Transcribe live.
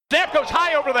Snap goes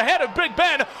high over the head of Big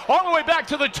Ben, all the way back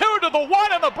to the 2, to the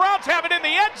 1, and the Browns have it in the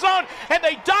end zone, and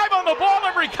they dive on the ball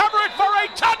and recover it for a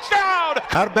touchdown!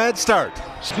 Not a bad start.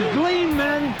 It's a gleam,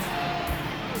 man.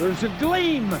 There's a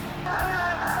gleam. Those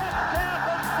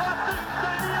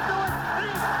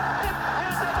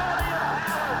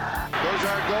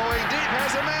are going deep,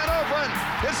 has a man open.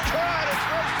 It's caught, it's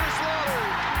Roaster Slaughter.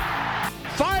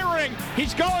 Firing,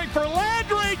 he's going for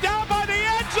Landry, down by the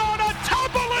end zone, a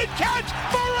tumbling catch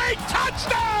for a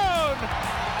touchdown!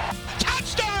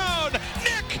 Touchdown,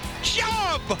 Nick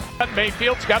Chubb!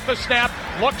 Mayfield's got the snap,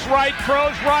 looks right,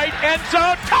 throws right, end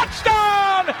zone,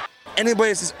 touchdown!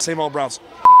 Anybody says same old Browns,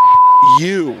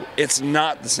 it's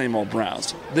not the same old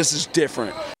Browns. This is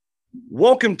different.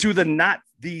 Welcome to the Not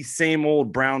the Same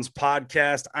Old Browns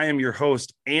podcast. I am your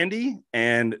host, Andy,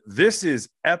 and this is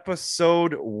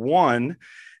episode 1.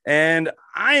 And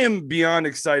I am beyond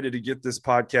excited to get this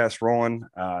podcast rolling.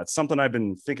 It's something I've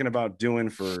been thinking about doing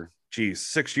for,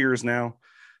 6 years now.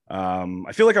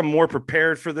 I feel like I'm more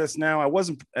prepared for this now. I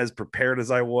wasn't as prepared as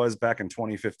I was back in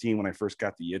 2015 when I first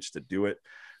got the itch to do it.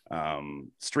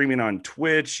 Streaming on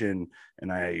Twitch and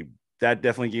that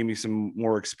definitely gave me some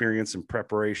more experience and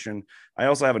preparation. I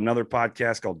also have another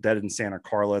podcast called Dead in Santa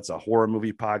Carla. It's a horror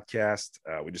movie podcast.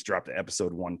 We just dropped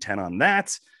episode 110 on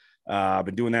that. I've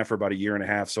been doing that for about a year and a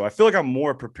half. So I feel like I'm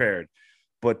more prepared,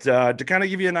 but to kind of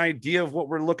give you an idea of what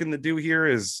we're looking to do here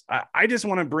is I just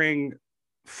want to bring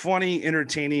funny,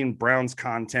 entertaining Browns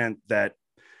content that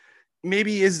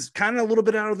maybe is kind of a little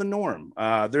bit out of the norm.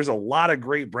 There's a lot of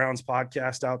great Browns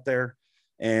podcasts out there,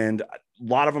 and a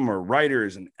lot of them are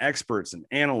writers and experts and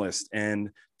analysts,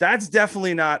 and that's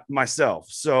definitely not myself.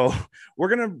 So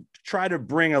we're going to try to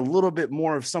bring a little bit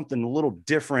more of something a little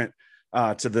different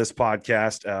to this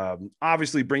podcast.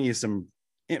 Obviously bring you some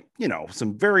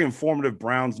very informative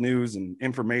Browns news and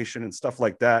information and stuff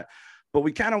like that. But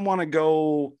we kind of want to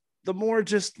go the more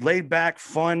just laid back,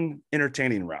 fun,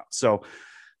 entertaining route. So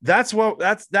that's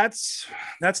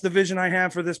the vision I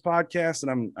have for this podcast.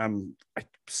 And I'm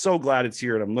so glad it's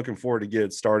here, and I'm looking forward to get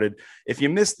it started. If you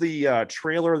missed the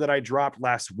trailer that I dropped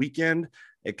last weekend,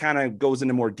 it kind of goes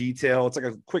into more detail. It's like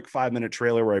a quick 5-minute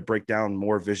trailer where I break down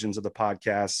more visions of the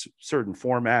podcast, certain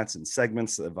formats and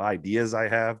segments of ideas I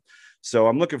have. So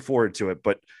I'm looking forward to it,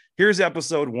 but here's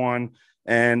episode 1.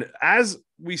 And as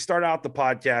we start out the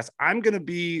podcast, I'm going to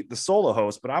be the solo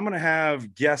host, but I'm going to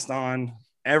have guests on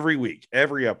every week,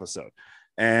 every episode.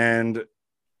 And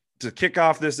to kick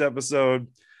off this episode,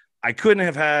 I couldn't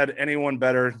have had anyone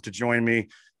better to join me.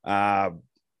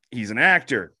 He's an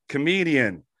actor,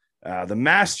 comedian, the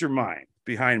mastermind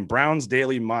behind Browns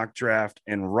Daily Mock Draft,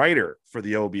 and writer for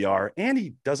the OBR. And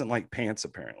he doesn't like pants,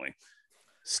 apparently.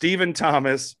 Stephen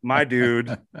Thomas, my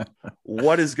dude.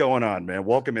 What is going on, man?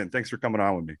 Welcome in. Thanks for coming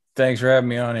on with me. Thanks for having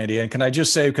me on, Andy. And can I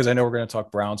just say, because I know we're going to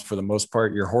talk Browns for the most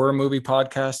part, your horror movie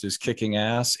podcast is kicking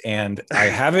ass, and I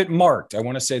have it marked. I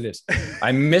want to say this.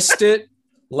 I missed it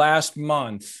last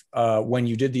month when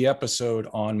you did the episode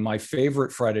on my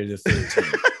favorite Friday the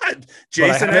 13th.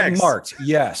 Jason but I have X. it marked.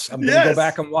 Yes. I'm going to go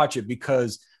back and watch it,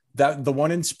 because the one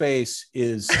in space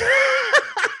is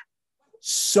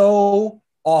so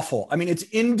awful. I mean, it's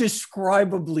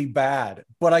indescribably bad,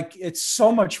 but it's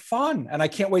so much fun, and I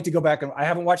can't wait to go back. And I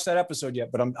haven't watched that episode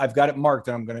yet, but I've got it marked,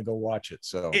 and I'm going to go watch it.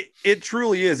 So it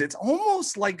truly is. It's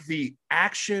almost like the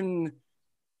action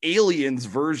Aliens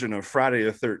version of Friday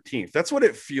the 13th. That's what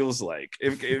it feels like.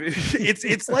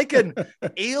 It's like an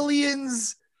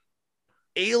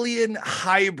alien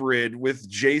hybrid with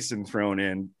Jason thrown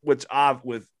in, which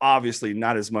with obviously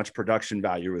not as much production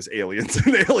value as Aliens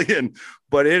and Alien,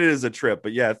 but it is a trip.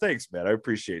 But yeah, thanks, man. I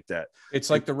appreciate that. It's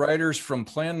like the writers from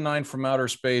Plan 9 from Outer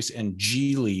Space and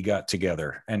Geely got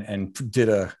together and did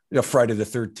a Friday the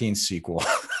 13th sequel.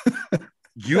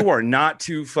 You are not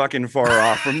too fucking far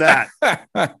off from that.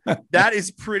 That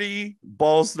is pretty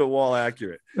balls to the wall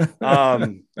accurate.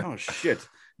 Oh shit.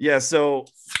 Yeah. So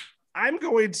I'm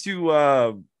going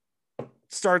to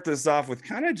start this off with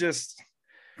kind of just,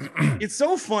 it's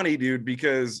so funny, dude,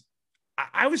 because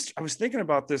I was thinking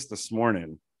about this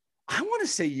morning. I want to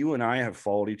say you and I have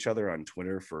followed each other on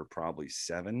Twitter for probably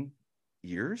 8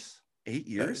 years.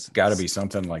 It's got to be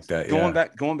something like that.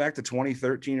 Going back to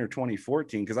 2013 or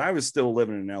 2014, because I was still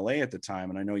living in LA at the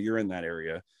time, and I know you're in that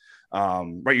area.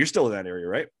 Right, you're still in that area,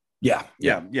 right?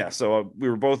 Yeah. So we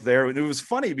were both there, and it was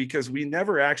funny because we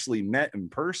never actually met in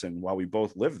person while we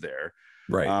both lived there.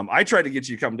 Right. I tried to get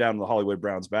you to come down to the Hollywood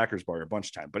Browns backers bar a bunch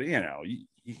of times, but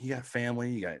you got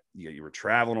family, you were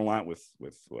traveling a lot with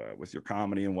your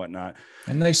comedy and whatnot.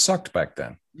 And they sucked back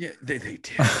then. Yeah, they did.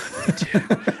 They did.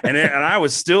 and I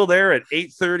was still there at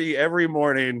 8:30 every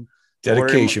morning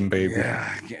Dedication, baby.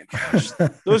 Yeah.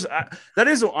 That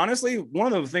is honestly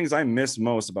one of the things I miss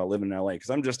most about living in LA,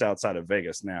 because I'm just outside of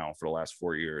Vegas now for the last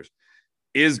 4 years,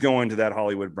 is going to that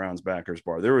Hollywood Browns backers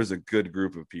bar. There was a good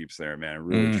group of peeps there, man. It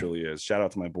really, truly is. Shout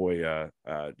out to my boy,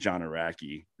 John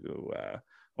Araki, who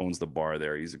owns the bar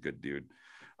there. He's a good dude.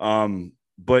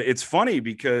 But it's funny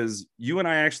because you and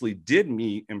I actually did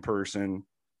meet in person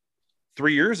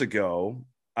 3 years ago,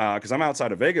 because I'm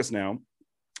outside of Vegas now.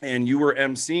 And you were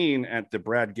emceeing at the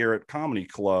Brad Garrett Comedy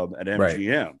Club at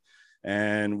MGM. Right.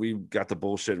 And we got the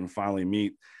bullshit and finally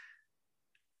meet.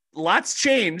 Lots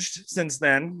changed since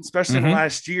then, especially in the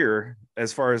last year,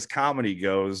 as far as comedy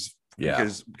goes. Yeah.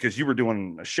 Because you were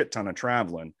doing a shit ton of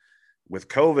traveling with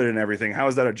COVID and everything. How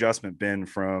has that adjustment been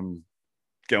from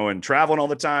traveling all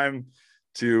the time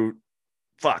to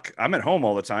I'm at home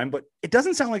all the time? But it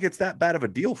doesn't sound like it's that bad of a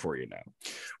deal for you now.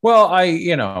 Well,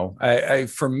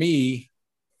 for me,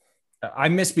 I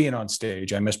miss being on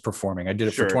stage. I miss performing. I did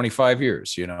it for 25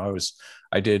 years.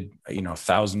 I did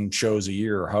 1,000 shows a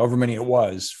year, or however many it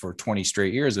was, for 20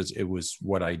 straight years. It was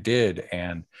what I did.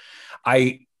 And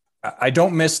I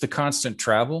don't miss the constant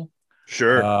travel.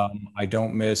 Sure. I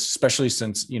don't miss, especially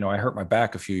since, I hurt my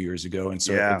back a few years ago. And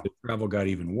so the travel got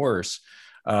even worse.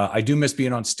 I do miss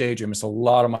being on stage. I miss a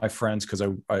lot of my friends because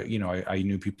I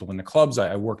knew people in the clubs.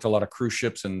 I worked a lot of cruise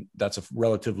ships, and that's a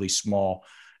relatively small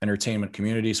entertainment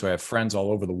community. So I have friends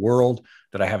all over the world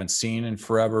that I haven't seen in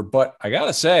forever. But I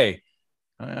gotta say,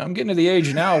 I'm getting to the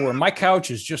age now where my couch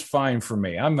is just fine for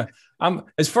me. I'm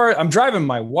driving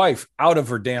my wife out of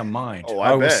her damn mind. Oh,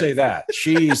 I will say that.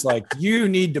 She's like, you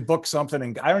need to book something,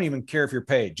 and I don't even care if you're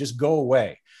paid. Just go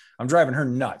away. I'm driving her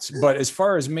nuts. But as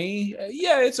far as me,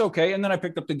 it's okay. And then I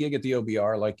picked up the gig at the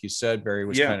OBR, like you said. Barry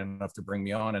was kind enough to bring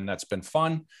me on, and that's been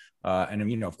fun.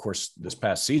 And of course, this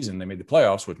past season they made the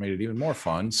playoffs, which made it even more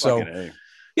fun. So,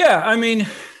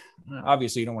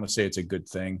 obviously, you don't want to say it's a good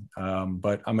thing,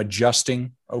 but I'm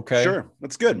adjusting. Okay, sure,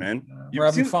 that's good, man. We're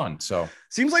having fun. So,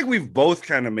 seems like we've both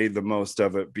kind of made the most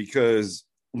of it, because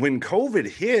when COVID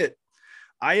hit,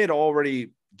 I had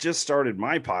already just started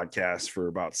my podcast for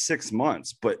about 6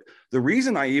 months. But the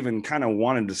reason I even kind of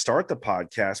wanted to start the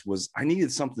podcast was I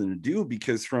needed something to do,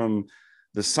 because from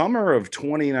the summer of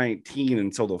 2019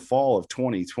 until the fall of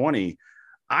 2020,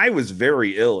 I was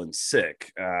very ill and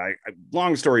sick.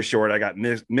 Long story short, I got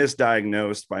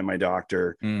misdiagnosed by my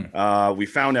doctor. We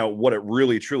found out what it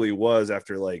really truly was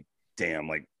after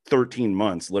 13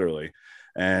 months, literally.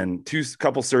 And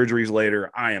couple surgeries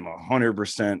later, I am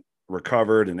 100%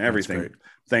 recovered and everything.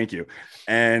 Thank you.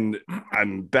 And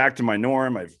I'm back to my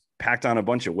norm. I've packed on a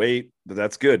bunch of weight, but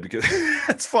that's good, because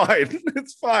that's fine.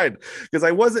 It's fine.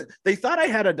 Because they thought I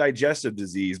had a digestive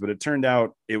disease, but it turned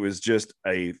out it was just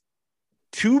a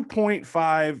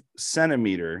 2.5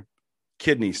 centimeter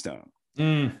kidney stone,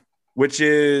 which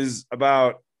is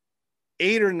about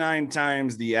 8 or 9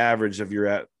 times the average of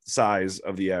your size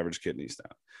of the average kidney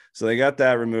stone. So they got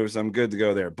that removed. So I'm good to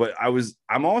go there. But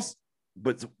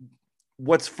but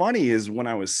what's funny is when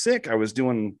I was sick,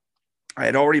 I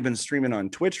had already been streaming on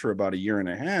Twitch for about 1.5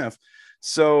 years.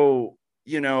 So,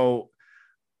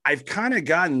 I've kind of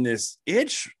gotten this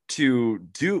itch to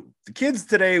do. The kids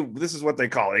today, this is what they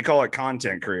call it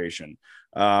content creation.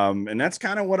 And that's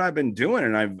kind of what I've been doing.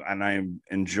 And I'm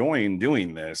enjoying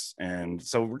doing this. And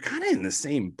so we're kind of in the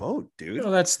same boat, dude.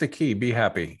 That's the key. Be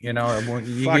happy. When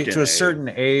you get to a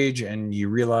certain age and you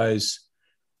realize,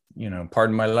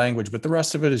 pardon my language, but the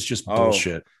rest of it is just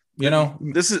bullshit.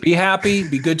 Be happy,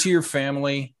 be good to your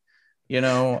family, be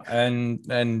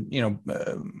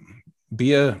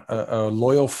a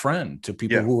loyal friend to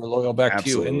people who are loyal back to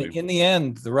you. And in the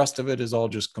end, the rest of it is all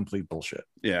just complete bullshit.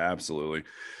 Yeah, absolutely.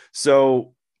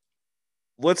 So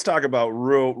let's talk about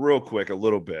real quick, a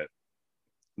little bit,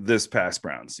 this past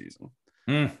Browns season.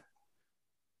 It's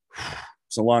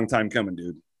a long time coming,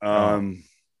 dude.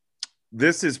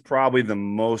 This is probably the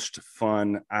most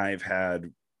fun I've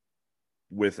had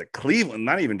with a Cleveland,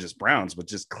 not even just Browns, but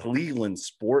just Cleveland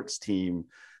sports team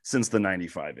since the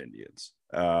 95 Indians.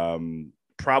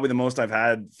 Probably the most I've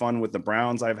had fun with the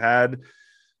Browns I've had.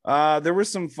 There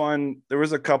was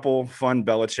a couple fun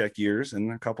Belichick years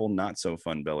and a couple not so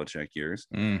fun Belichick years.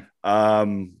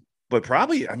 But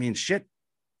probably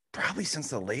since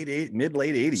the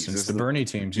mid-late 80s. Since the Bernie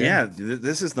teams. Yeah.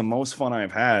 This is the most fun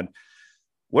I've had.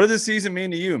 What did this season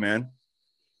mean to you, man?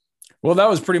 Well, that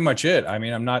was pretty much it. I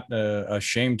mean, I'm not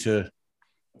ashamed to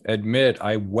admit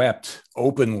I wept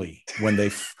openly when they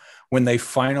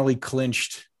finally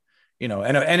clinched,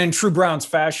 and in true Browns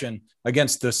fashion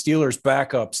against the Steelers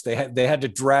backups, they had to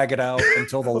drag it out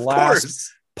until the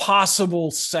last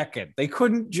possible second. They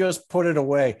couldn't just put it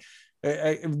away.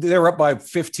 They were up by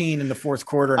 15 in the fourth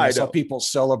quarter, and I saw know. people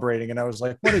celebrating, and I was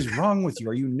like, "What is wrong with you?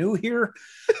 Are you new here?"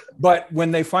 But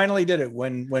when they finally did it,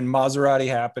 when Maserati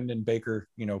happened and Baker,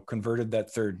 converted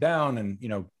that third down,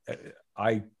 and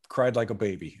I cried like a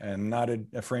baby, and not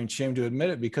ashamed to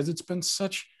admit it, because it's been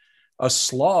such a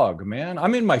slog, man.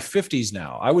 I'm in my 50s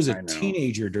now. I was a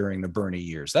teenager during the Bernie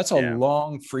years. That's a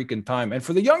long freaking time. And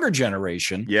for the younger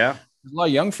generation, there's a lot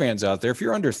of young fans out there. If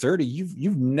you're under 30,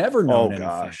 you've never known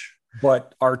anything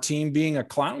but our team being a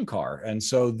clown car. And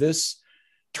so this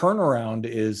turnaround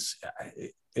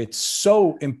it's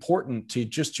so important to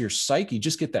just your psyche.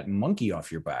 Just get that monkey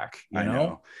off your back. You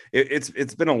know?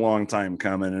 It's been a long time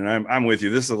coming, and I'm with you.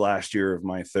 This is the last year of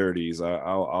my 30s.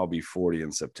 I'll be 40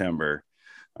 in September.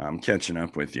 I'm catching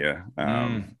up with you.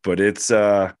 But it's,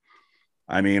 it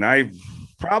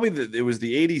was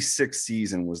the 86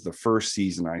 season was the first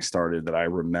season I started that I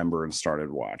remember and started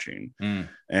watching.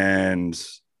 And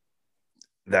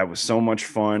that was so much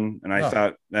fun. And I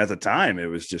thought at the time it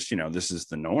was just, this is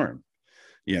the norm,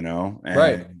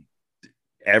 and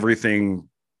everything,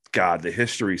 God, the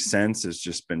history since has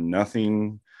just been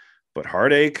nothing but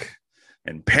heartache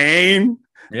and pain.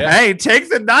 Yeah. Hey, take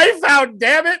the knife out,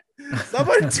 damn it.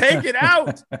 Somebody take it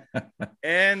out.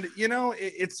 And,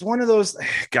 it's one of those,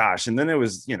 gosh. And then it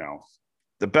was,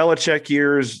 the Belichick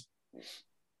years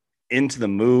into the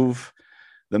move.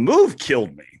 The move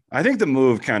killed me. I think the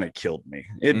move kind of killed me.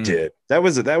 It did. Were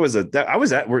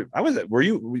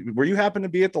you happen to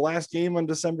be at the last game on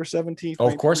December 17th? Oh,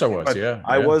 of course I was. Yeah.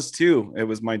 I was too. It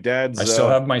was my dad's. I still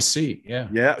have my seat. Yeah.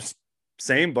 Yeah.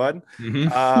 Same, bud.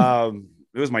 Mm-hmm.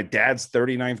 It was my dad's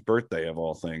 39th birthday of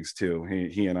all things too.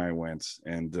 He and I went,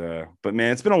 and but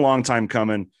man, it's been a long time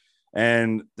coming,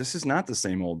 and this is not the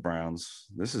same old Browns.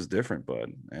 This is different,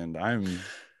 bud. And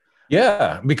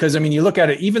because you look at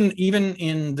it, even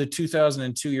in the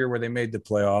 2002 year where they made the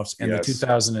playoffs, and the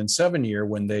 2007 year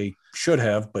when they should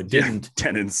have but didn't,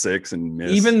 10-6 and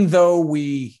missed. Even though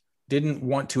we didn't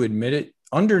want to admit it,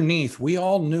 underneath we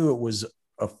all knew it was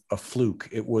a fluke.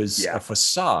 It was a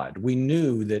facade. We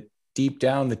knew that deep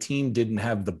down the team didn't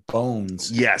have the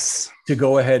bones to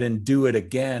go ahead and do it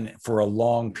again for a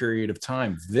long period of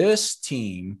time. This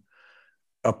team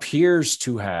appears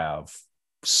to have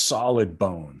solid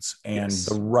bones and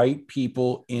the right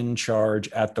people in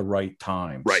charge at the right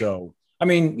time. Right. So,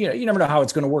 you never know how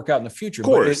it's going to work out in the future,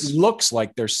 but it looks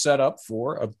like they're set up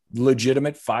for a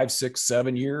legitimate 5, 6,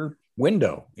 7 year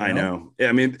window. I know.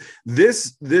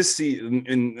 This season,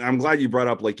 and I'm glad you brought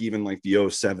up even the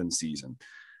 07 season.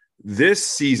 This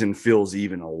season feels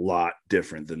even a lot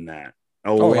different than that.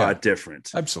 A lot different.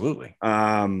 Absolutely.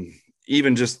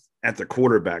 Even just at the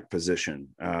quarterback position,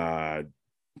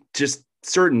 just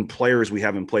certain players we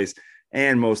have in place.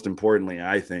 And most importantly,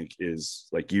 I think is,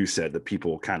 like you said, the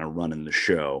people kind of running the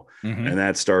show. Mm-hmm. And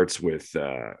that starts with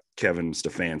Kevin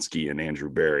Stefanski and Andrew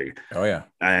Berry. Oh, yeah.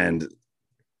 And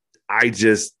I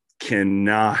just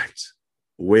cannot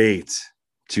wait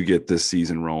to get this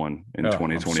season rolling in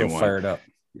 2021. I'm so fired up.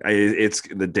 It's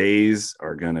the days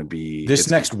are going to be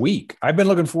next week. I've been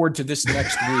looking forward to this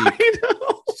next week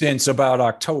since about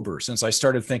October, since I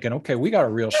started thinking, okay, we got a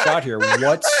real shot here.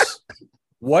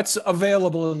 What's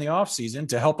available in the off season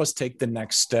to help us take the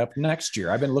next step next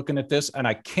year? I've been looking at this and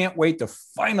I can't wait to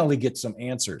finally get some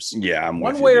answers. Yeah.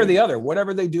 One way or the other,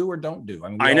 whatever they do or don't do.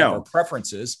 I know our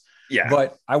preferences. Yeah.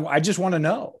 But I just want to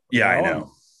know. Yeah, I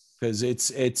know. Because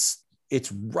it's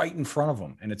right in front of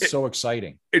them, and it's so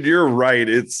exciting. And you're right.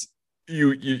 It's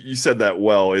you said that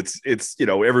well. It's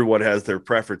everyone has their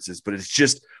preferences, but it's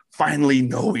just finally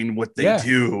knowing what they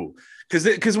do.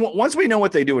 Because once we know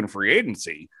what they do in free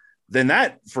agency, then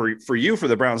that for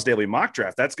the Browns Daily Mock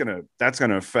Draft, that's gonna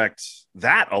affect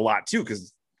that a lot too.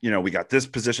 Because we got this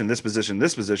position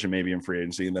maybe in free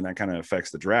agency, and then that kind of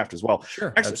affects the draft as well.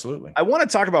 Sure, actually, absolutely. I want to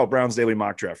talk about Browns Daily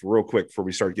Mock Draft real quick before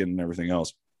we start getting everything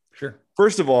else. Sure.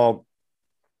 First of all,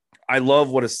 I love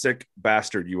what a sick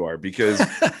bastard you are, because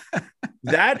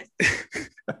that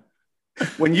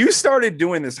when you started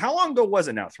doing this, how long ago was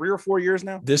it now? 3 or 4 years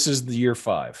now? This is the year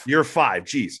 5. Year 5.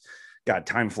 Geez. God,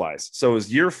 time flies. So it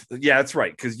was that's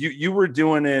right. Because you were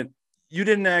doing it. You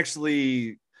didn't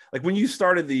actually, when you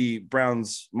started the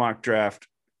Browns mock draft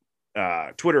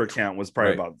Twitter account was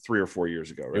probably about 3 or 4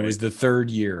 years ago, right? It was the 3rd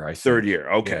year, I think. 3rd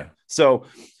year. Okay. Yeah. So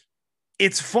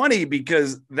it's funny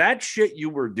because that shit you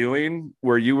were doing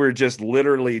where you were just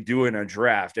literally doing a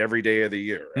draft every day of the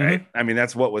year, right? Mm-hmm.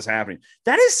 That's what was happening.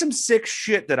 That is some sick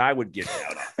shit that I would get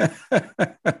out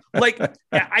of.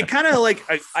 I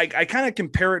kind of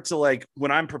compare it to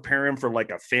when I'm preparing for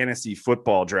a fantasy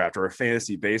football draft or a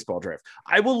fantasy baseball draft.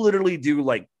 I will literally do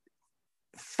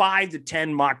 5 to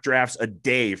 10 mock drafts a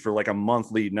day for like a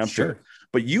month leading up to Sure. it.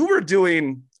 But you were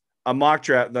doing a mock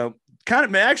draft, though. Kind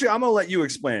of, actually, I'm gonna let you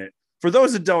explain it. For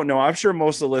those that don't know, I'm sure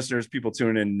most of the listeners, people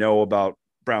tuning in, know about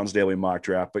Browns Daily Mock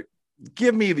Draft, but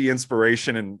give me the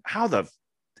inspiration and how the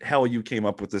hell you came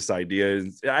up with this idea.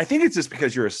 I think it's just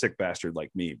because you're a sick bastard like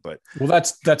me, but Well,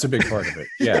 that's a big part of it.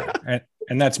 Yeah.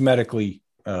 And that's medically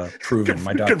proven.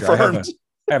 My doctor, confirmed.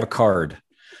 I have a card.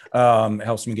 It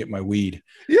helps me get my weed.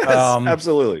 Yes,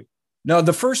 absolutely. No,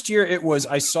 the first year it was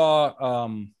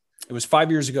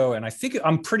 5 years ago. And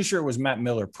I'm pretty sure it was Matt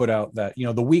Miller put out that,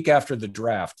 the week after the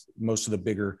draft, most of the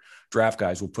bigger draft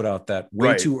guys will put out that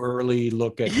way too early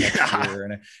look at next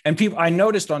year. And people, I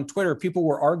noticed on Twitter, people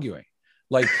were arguing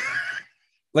like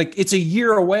it's a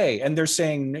year away and they're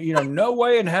saying, no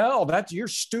way in hell you're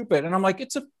stupid. And I'm like,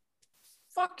 it's a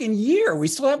fucking year. We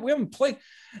haven't played.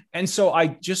 And so I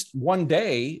just one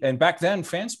day, and back then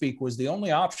Fanspeak was the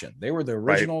only option. They were the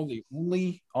original, the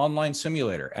only online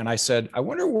simulator. And I said, I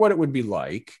wonder what it would be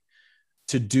like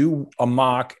to do a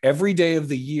mock every day of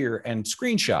the year and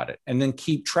screenshot it and then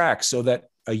keep track so that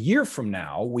a year from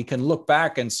now, we can look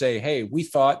back and say, hey, we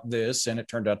thought this and it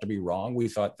turned out to be wrong. We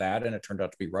thought that and it turned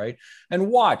out to be right. And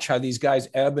watch how these guys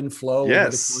ebb and flow over the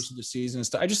course of the season and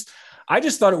stuff. I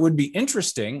just thought it would be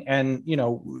interesting. And,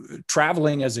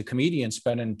 traveling as a comedian,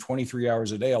 spending 23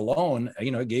 hours a day alone,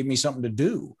 it gave me something to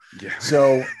do. Yeah.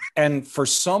 So, and for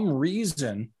some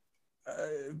reason,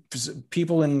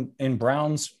 people in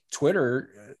Brown's Twitter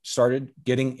started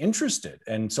getting interested.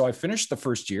 And so I finished the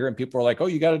first year and people were like, oh,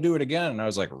 you got to do it again. And I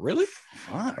was like, really?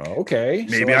 Fuck. Okay.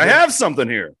 Maybe so I have something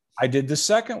here. I did the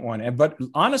second one. But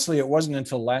honestly, it wasn't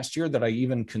until last year that I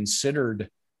even considered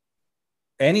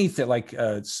anything. Like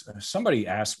somebody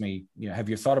asked me, have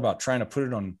you thought about trying to put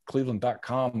it on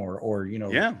cleveland.com or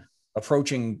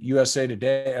approaching USA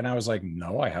Today? And I was like,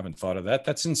 no, I haven't thought of that.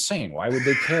 That's insane. Why would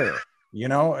they care?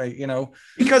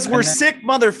 Because we're sick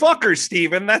motherfuckers,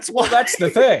 Steven. That's why. Well, that's the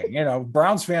thing.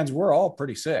 Browns fans, we're all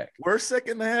pretty sick. We're sick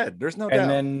in the head. There's no doubt. And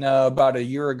then about a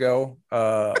year ago,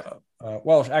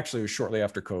 well, actually it was shortly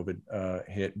after COVID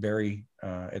hit, Barry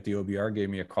at the OBR gave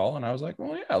me a call and I was like,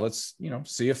 well, yeah, let's,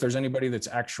 see if there's anybody that's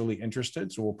actually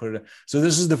interested. So we'll put it. So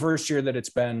this is the first year that it's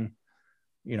been,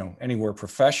 anywhere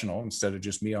professional instead of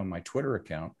just me on my Twitter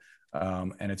account.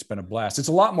 And it's been a blast. It's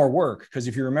a lot more work because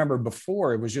if you remember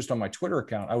before, it was just on my Twitter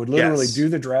account. I would literally do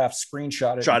the draft,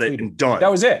 screenshot it, and done. That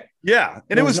was it. Yeah,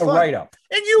 and it was no fun. write up.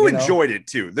 And you enjoyed it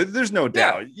too. There's no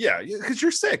doubt. Yeah, because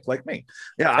you're sick like me.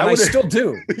 Yeah, I still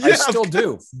do. I still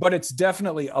do. But it's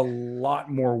definitely a lot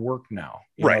more work now,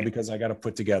 because I got to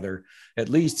put together at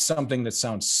least something that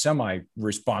sounds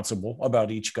semi-responsible about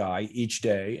each guy each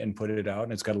day and put it out.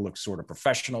 And it's got to look sort of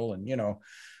professional and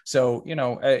So,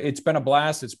 it's been a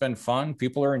blast. It's been fun.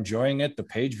 People are enjoying it. The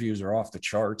page views are off the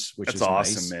charts, which is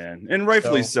awesome, nice. man. And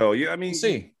rightfully so.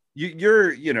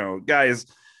 You're guys,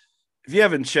 if you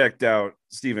haven't checked out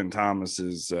Stephen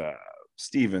Thomas's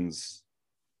Steven's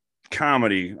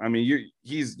comedy, I mean,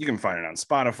 you can find it on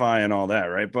Spotify and all that,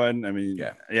 right, bud? I mean,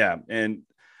 yeah. And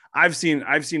I've seen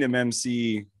him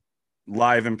MC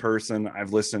live in person.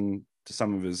 I've listened to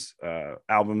some of his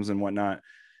albums and whatnot.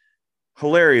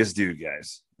 Hilarious dude,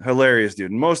 guys. Hilarious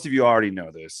dude. And most of you already know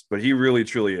this, but he really,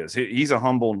 truly is. He's a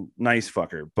humble, nice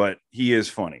fucker, but he is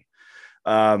funny.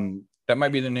 That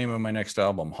might be the name of my next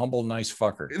album. Humble, nice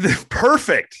fucker.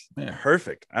 Perfect. Yeah.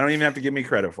 Perfect. I don't even have to give me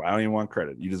credit for it. I don't even want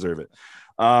credit. You deserve it.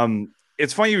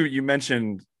 It's funny you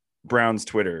mentioned Brown's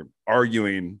Twitter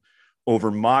arguing over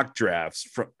mock drafts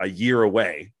from a year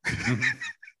away.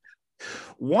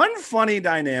 One funny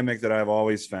dynamic that I've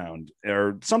always found,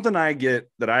 or something I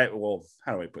get that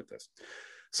how do I put this?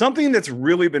 Something that's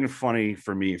really been funny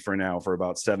for me for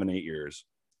about 7-8 years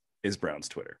is Brown's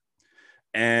Twitter.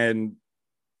 And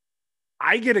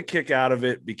I get a kick out of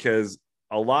it because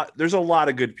there's a lot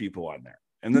of good people on there.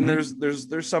 And then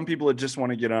there's some people that just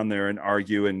want to get on there and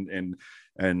argue and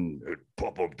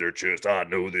pump up their chest. I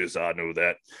know this, I know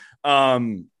that.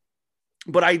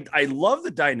 But I love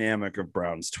the dynamic of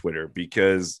Brown's Twitter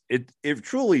because it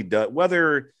truly does,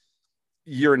 whether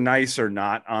you're nice or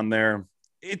not on there,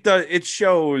 it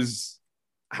shows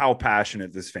how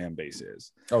passionate this fan base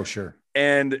is. Oh, sure.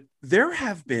 And there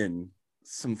have been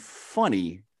some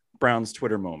funny Brown's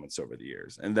Twitter moments over the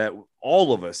years, and that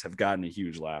all of us have gotten a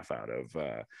huge laugh out of.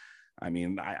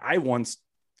 I once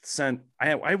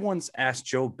asked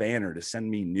Joe Banner to send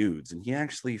me nudes, and he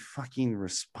actually fucking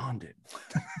responded.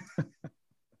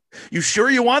 You sure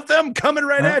you want them? Coming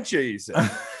right at you, he said.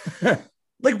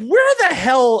 Like, where the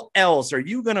hell else are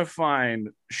you gonna find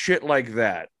shit like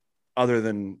that other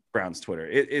than Brown's Twitter?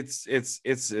 It's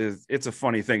a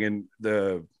funny thing. And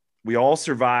we all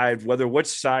survived, whether which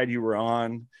side you were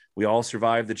on. We all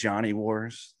survived the Johnny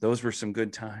Wars. Those were some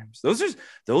good times.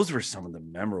 Those were some of the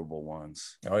memorable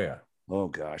ones. Oh yeah. Oh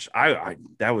gosh. I'm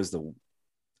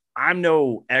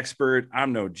no expert.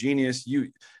 I'm no genius.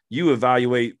 You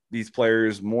evaluate these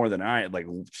players more than I, like,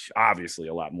 obviously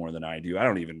a lot more than I do. I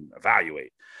don't even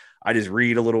evaluate. I just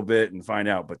read a little bit and find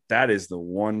out. But that is the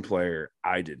one player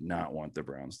I did not want the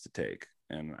Browns to take.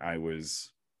 And I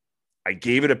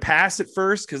gave it a pass at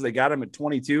first because they got him at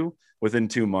 22. Within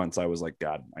 2 months, I was like,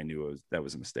 God, I knew that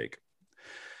was a mistake.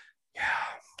 Yeah.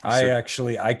 I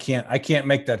can't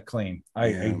make that claim.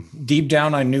 I deep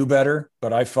down, I knew better,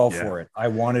 but I fell for it. I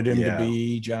wanted him to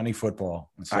be Johnny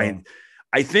Football. So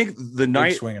I think the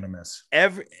night swing and a miss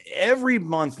every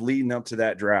month leading up to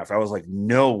that draft, I was like,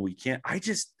 no, we can't.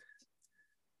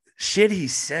 Shit he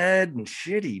said and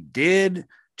shit he did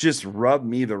just rubbed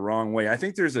me the wrong way. I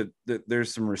think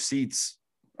there's some receipts.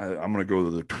 I'm going to go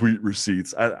to the tweet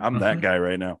receipts. I'm that guy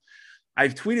right now.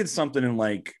 I've tweeted something in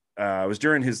it was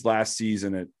during his last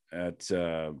season at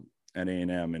A&M.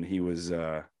 And he was,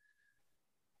 I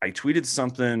tweeted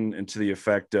something into the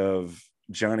effect of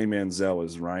Johnny Manziel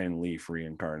is Ryan Leaf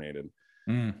reincarnated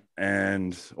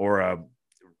or a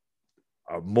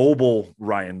mobile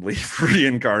Ryan Leaf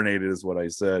reincarnated is what I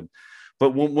said.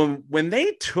 But when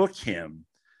they took him,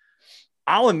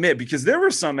 I'll admit, because there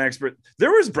was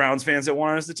Browns fans that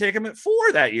wanted us to take him at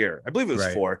 4 that year. I believe it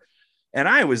was 4. And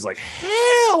I was like,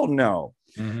 hell no.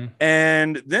 Mm-hmm.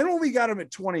 And then when we got him at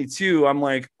 22, I'm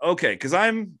like, okay, because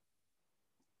I'm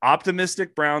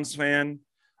optimistic Browns fan.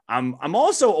 I'm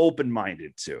also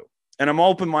open-minded too. And I'm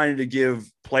open-minded to give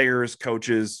players,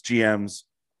 coaches, GMs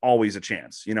always a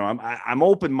chance. I'm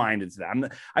open-minded to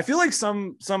that. I feel like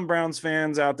some Browns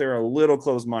fans out there are a little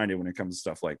closed-minded when it comes to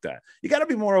stuff like that. You got to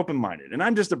be more open-minded. And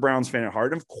I'm just a Browns fan at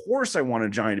heart. And of course I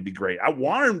wanted Johnny to be great. I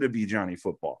want him to be Johnny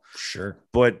Football. Sure.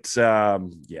 But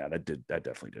that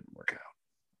definitely didn't work out.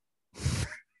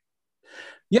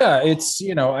 Yeah, it's,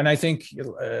 and I think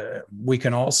we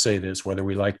can all say this, whether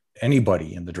we like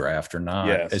anybody in the draft or not.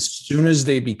 Yes. As soon as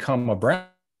they become a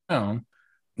Brown,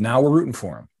 now we're rooting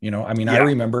for him. I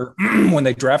remember when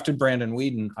they drafted Brandon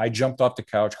Weeden, I jumped off the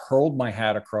couch, hurled my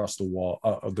hat across the wall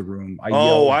of the room.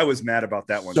 I was mad about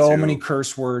that one. So many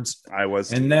curse words. I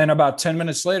was. And then about 10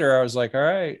 minutes later, I was like, all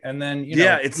right. And then,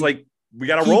 it's like, we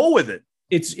got to roll with it.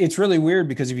 It's really weird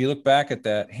because if you look back at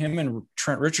that, him and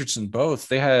Trent Richardson, both,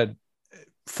 they had,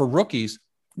 for rookies,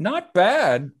 not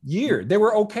bad year. They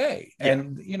were okay. Yeah.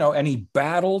 And, and he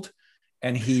battled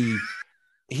and he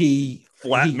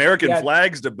American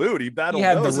flags to boot. He battled. He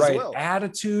had the right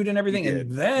attitude and everything.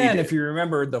 And then, if you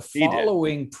remember, the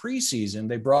following preseason,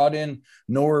 they brought in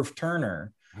Norv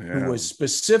Turner, who was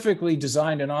specifically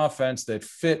designed an offense that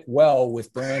fit well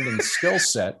with Brandon's skill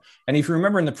set. And if you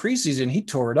remember in the preseason, he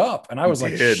tore it up. And I was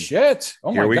like, shit.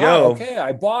 Oh my God. Okay,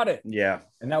 I bought it. Yeah.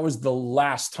 And that was the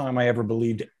last time I ever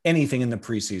believed anything in the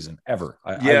preseason ever.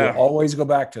 I will always go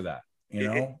back to that.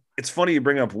 It's funny you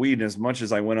bring up Weeden. As much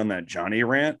as I went on that Johnny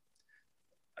rant,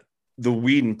 the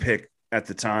Weeden pick at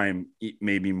the time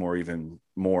made me even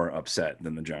more upset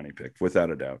than the Johnny pick,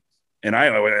 without a doubt. And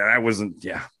I wasn't,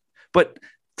 but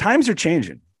times are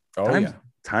changing.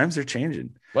 Times are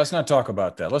changing. Let's not talk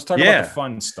about that. Let's talk about the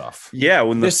fun stuff. Yeah.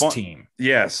 When this team.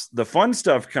 Yes. The fun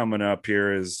stuff coming up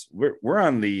here is we're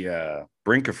on the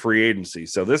brink of free agency.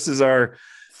 So this is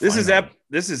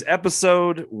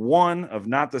episode 1 of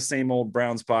Not the Same Old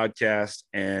Browns podcast.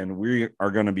 And we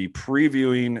are going to be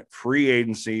previewing free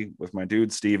agency with my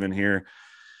dude, Steven here.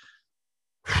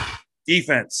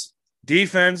 Defense,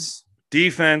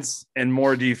 and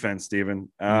more defense, Steven.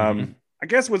 I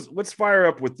guess let's fire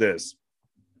up with this.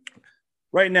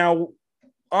 Right now,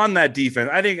 on that defense,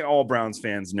 I think all Browns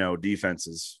fans know defense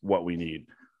is what we need.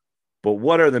 But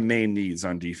what are the main needs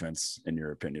on defense, in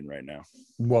your opinion, right now?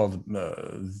 Well,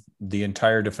 the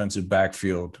entire defensive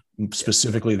backfield,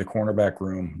 specifically the cornerback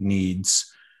room, needs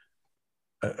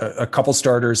a couple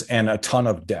starters and a ton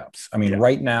of depth. I mean,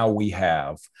 right now we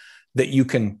have that you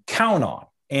can count on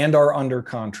and are under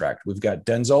contract. We've got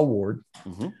Denzel Ward.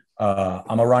 Mm-hmm.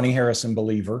 I'm a Ronnie Harrison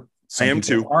believer. I am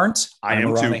too. I'm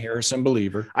a Ronnie Harrison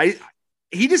believer.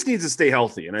 He just needs to stay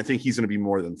healthy, and I think he's going to be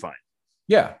more than fine.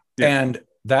 Yeah. And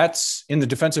that's in the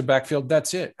defensive backfield.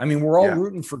 That's it. I mean, we're all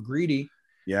rooting for Greedy.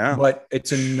 Yeah. But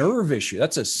it's a nerve issue.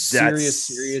 That's a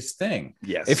serious thing.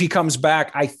 Yes. If he comes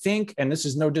back, I think, and this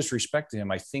is no disrespect to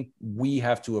him, I think we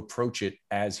have to approach it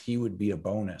as he would be a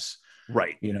bonus.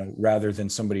 Right. Rather than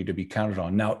somebody to be counted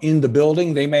on. Now, in the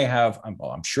building, they may have,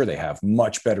 I'm sure they have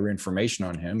much better information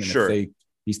on him. And if they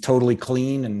he's totally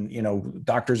clean and,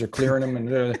 doctors are clearing him,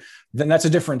 and then that's a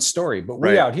different story. But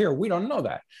we out here, we don't know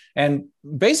that. And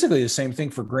basically the same thing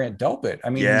for Grant Delpit. I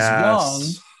mean, he's young,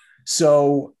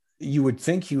 so you would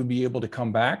think he would be able to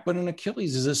come back, but an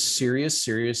Achilles is a serious,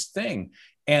 serious thing.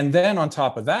 And then on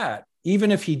top of that,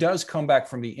 even if he does come back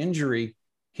from the injury,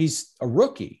 he's a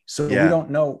rookie. So we don't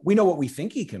know. We know what we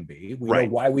think he can be. We know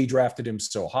why we drafted him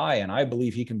so high. And I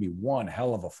believe he can be one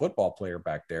hell of a football player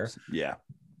back there. Yeah.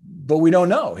 But we don't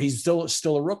know. He's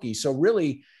still a rookie. So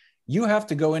really, you have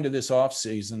to go into this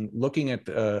offseason looking at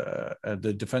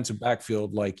the defensive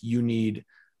backfield like you need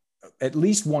at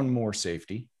least one more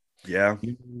safety. Yeah.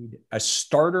 You need a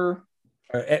starter,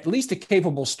 at least a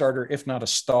capable starter, if not a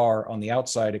star on the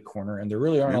outside at corner. And there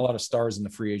really aren't a lot of stars in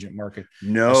the free agent market.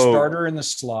 No. A starter in the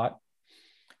slot,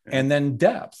 and then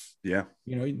depth. Yeah.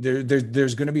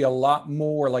 There's going to be a lot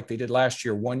more like they did last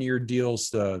year, 1-year deals,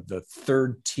 the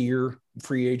third tier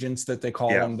free agents that they call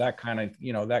them, that kind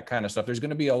of stuff. There's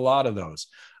going to be a lot of those,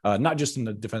 not just in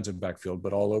the defensive backfield,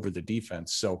 but all over the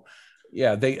defense. So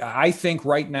yeah, I think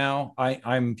right now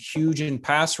I'm huge in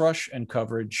pass rush and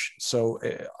coverage. So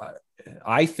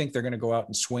I think they're going to go out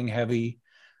and swing heavy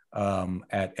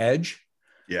at edge.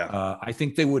 Yeah. I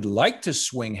think they would like to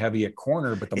swing heavy at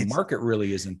corner, but the market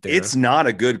really isn't there. It's not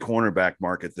a good cornerback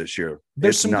market this year.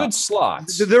 There's some good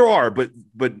slots. There are, but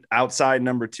outside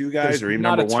number 2 guys or even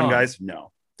number 1 guys,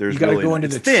 no. You got to go into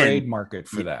the trade market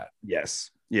for that.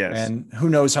 Yes. And who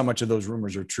knows how much of those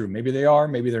rumors are true? Maybe they are,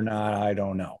 maybe they're not. I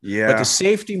don't know. Yeah. But the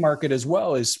safety market as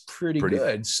well is pretty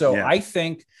good. So I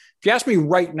think if you ask me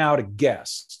right now to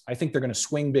guess, I think they're going to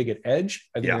swing big at edge.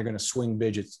 I think they're going to swing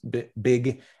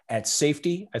big at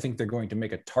safety. I think they're going to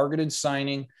make a targeted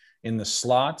signing in the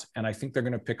slot. And I think they're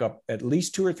going to pick up at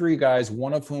least 2 or 3 guys,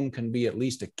 one of whom can be at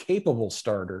least a capable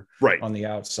starter on the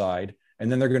outside.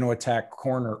 And then they're going to attack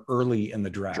corner early in the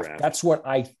draft. That's what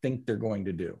I think they're going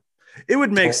to do. It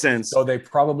would make sense. So they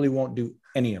probably won't do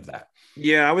any of that.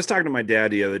 Yeah, I was talking to my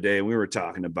dad the other day, and we were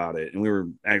talking about it, and we were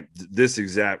at this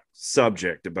exact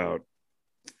subject about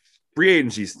free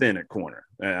agency's thin at corner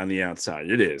on the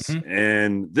outside. It is. Mm-hmm.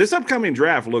 And this upcoming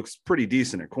draft looks pretty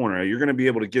decent at corner. You're going to be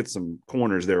able to get some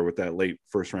corners there with that late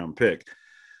first-round pick.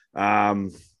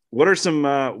 What are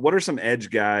some edge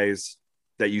guys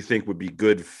that you think would be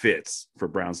good fits for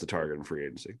Browns to target in free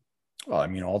agency? Well, I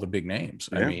mean, all the big names.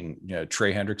 Yeah. I mean,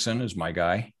 Trey Hendrickson is my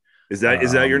guy. Is that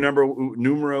your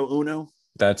numero uno?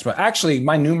 That's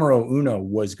my numero uno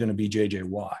was going to be JJ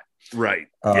Watt. Right.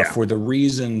 For the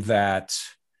reason that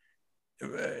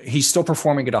he's still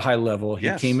performing at a high level. He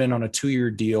came in on a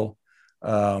 2-year deal.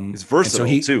 He's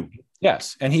versatile too.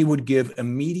 Yes. And he would give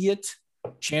immediate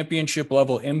championship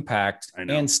level impact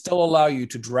and still allow you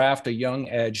to draft a young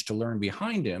edge to learn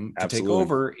behind him to take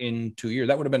over in 2 years.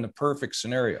 That would have been the perfect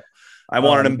scenario. I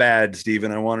wanted him bad,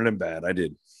 Steven. I wanted him bad. I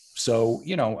did. So,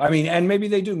 I mean, and maybe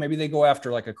they do. Maybe they go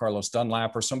after like a Carlos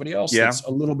Dunlap or somebody else that's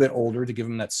a little bit older to give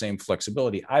him that same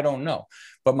flexibility. I don't know.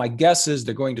 But my guess is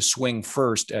they're going to swing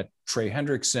first at Trey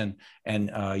Hendrickson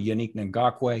and Yannick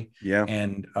Ngakoue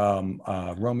and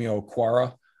Romeo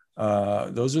Okwara.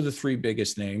 Those are the 3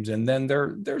 biggest names. And then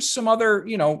there's some other,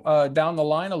 down the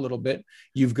line a little bit.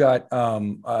 You've got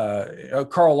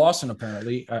Carl Lawson,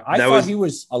 apparently. I thought he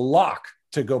was a lock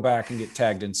to go back and get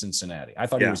tagged in Cincinnati. I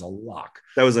thought he was a lock.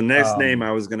 That was the next name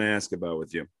I was going to ask about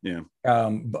with you. Yeah.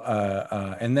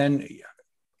 And then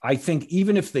I think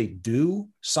even if they do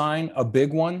sign a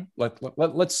big one,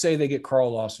 let's say they get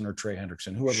Carl Lawson or Trey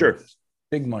Hendrickson, whoever it is,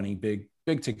 big money, big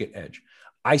ticket edge.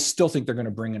 I still think they're going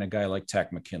to bring in a guy like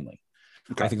Takk McKinley.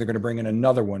 Okay. I think they're going to bring in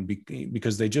another one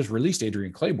because they just released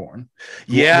Adrian Claiborne,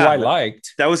 who I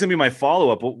liked. That was going to be my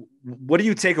follow-up. What do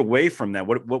you take away from that?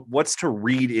 What's to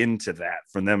read into that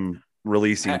from them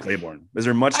releasing Claiborne? Is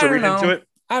there much to read into it?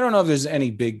 I don't know if there's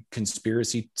any big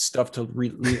conspiracy stuff to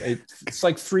read. It's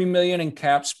like $3 million in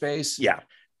cap space. Yeah.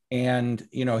 And,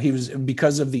 he was,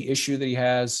 because of the issue that he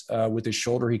has with his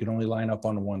shoulder, he can only line up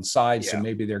on one side. Yeah. So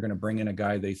maybe they're going to bring in a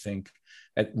guy they think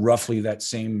at roughly that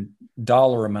same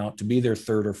dollar amount to be their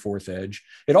 3rd or 4th edge.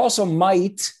 It also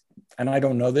might, and I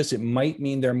don't know this, it might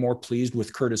mean they're more pleased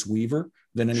with Curtis Weaver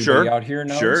than anybody out here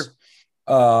knows. Sure.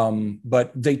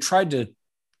 But they tried to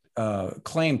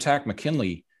claim Takk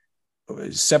McKinley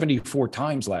 74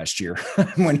 times last year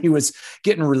when he was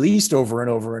getting released over and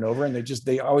over and over, and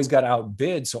they always got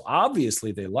outbid. So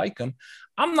obviously they like him.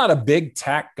 I'm not a big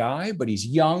Takk guy, but he's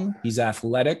young, he's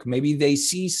athletic. Maybe they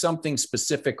see something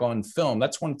specific on film.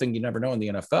 That's one thing you never know in the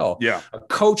NFL. Yeah. A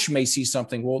coach may see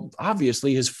something. Well,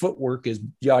 obviously his footwork is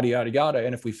yada, yada, yada.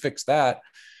 And if we fix that,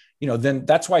 then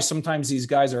that's why sometimes these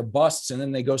guys are busts and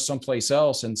then they go someplace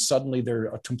else and suddenly they're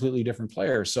a completely different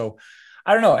player. So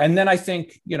I don't know. And then I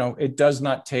think, it does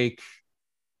not take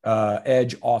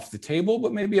edge off the table,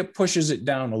 but maybe it pushes it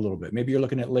down a little bit. Maybe you're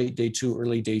looking at late day 2,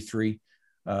 early day 3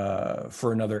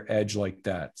 for another edge like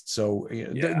that. So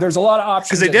there's a lot of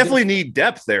options. Because they definitely need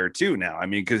depth there too now. I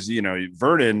mean, because,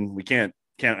 Vernon, we can't,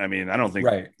 I mean, I don't think,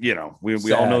 we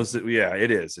all know that. Yeah, it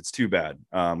is. It's too bad.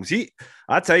 I'll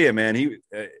tell you, man, he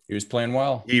was playing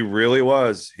well. He really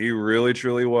was. He really,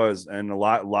 truly was. And a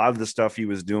lot of the stuff he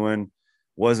was doing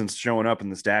wasn't showing up in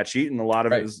the stat sheet. And a lot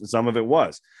of it, some of it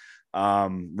was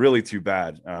really too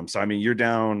bad. So, I mean, you're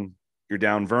down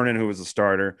Vernon, who was a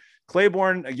starter.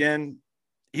 Claiborne, again,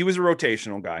 he was a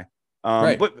rotational guy,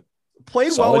 but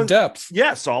played solid well in depth.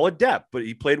 Yeah, solid depth, but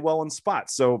he played well in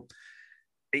spots. So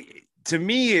to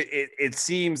me, it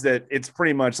seems that it's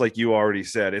pretty much like you already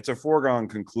said. It's a foregone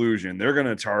conclusion. They're going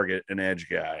to target an edge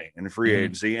guy in free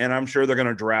agency, and I'm sure they're going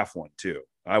to draft one too.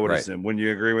 I would assume. Wouldn't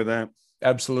you agree with that?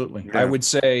 Absolutely. Yeah. I would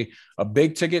say a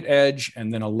big ticket edge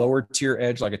and then a lower tier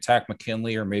edge like a Tack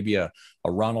McKinley or maybe a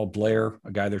Ronald Blair,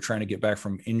 a guy they're trying to get back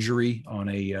from injury on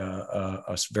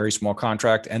a very small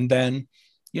contract. And then,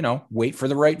 wait for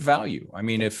the right value. I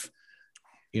mean, if,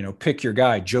 pick your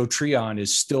guy, Joe Treon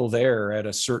is still there at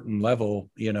a certain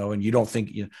level, and you don't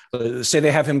think, say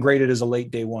they have him graded as a late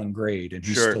day 1 grade and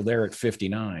he's still there at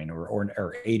 59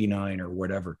 or 89 or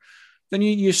whatever. Then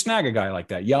you snag a guy like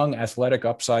that, young, athletic,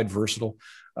 upside, versatile,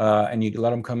 and you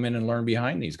let him come in and learn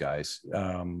behind these guys.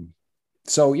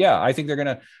 So yeah, I think they're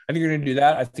gonna do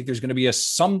that. I think there's gonna be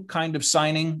some kind of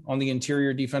signing on the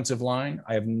interior defensive line.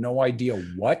 I have no idea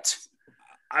what.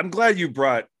 I'm glad you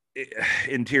brought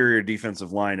interior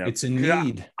defensive line up. It's a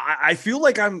need. I feel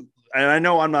like and I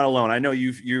know I'm not alone. I know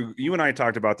you and I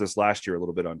talked about this last year a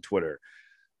little bit on Twitter.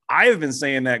 I have been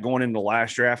saying that going into the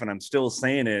last draft, and I'm still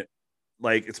saying it.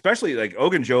 Like, especially like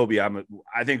Ogunjobi,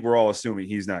 I think we're all assuming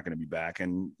he's not going to be back.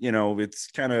 And,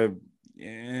 it's kind of,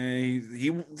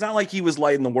 it's not like he was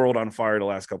lighting the world on fire the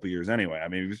last couple of years anyway. I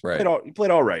mean, he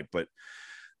played all right, but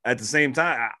at the same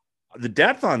time, the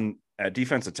depth at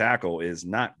defensive tackle is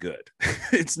not good.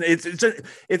 It's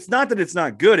not that it's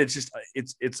not good. It's just,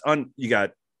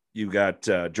 you got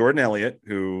Jordan Elliott,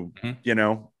 who,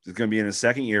 is going to be in his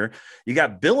second year. You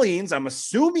got Billings. I'm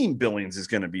assuming Billings is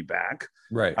going to be back.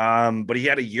 Right. But he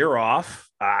had a year off.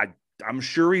 I'm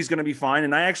sure he's going to be fine.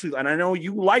 And I know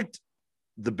you liked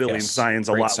the Billings signs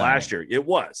a lot last year. It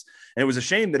was. And it was a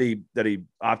shame that he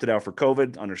opted out for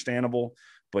COVID. Understandable.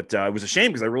 But it was a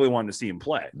shame because I really wanted to see him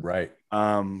play. Right.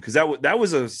 Because that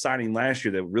was a signing last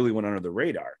year that really went under the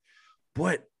radar.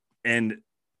 Do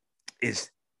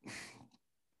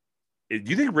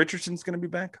you think Richardson's going to be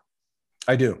back?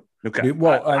 I do. Okay.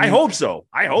 Well, I hope so.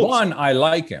 I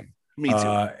like him. Me too.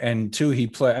 And 2, he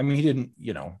played. I mean, he didn't.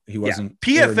 He wasn't.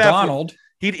 PFF. Donald.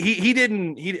 He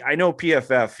didn't. I know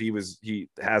PFF. He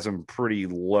has him pretty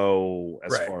low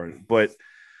as far as, but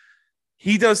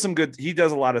he does some good. He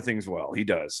does a lot of things well. He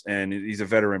does, and he's a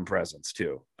veteran presence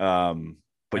too.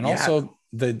 But also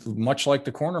much like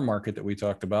the corner market that we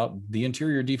talked about, the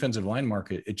interior defensive line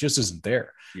market, it just isn't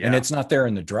there, and it's not there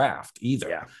in the draft either.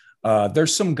 Yeah.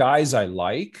 There's some guys I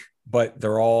like, but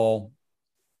they're all,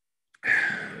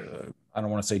 I don't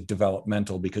want to say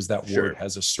developmental because that word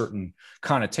has a certain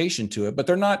connotation to it, but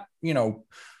they're not,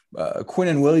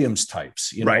 Quinnen Williams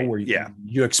types, where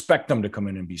you expect them to come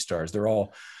in and be stars. They're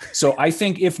all. So I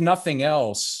think if nothing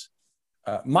else,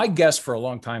 my guess for a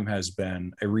long time has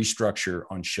been a restructure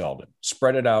on Sheldon,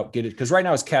 spread it out, get it. Cause right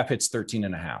now his cap hits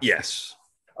 13.5. Yes.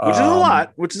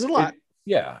 Which is a lot.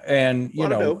 Yeah. And,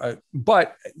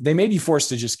 but they may be forced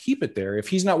to just keep it there. If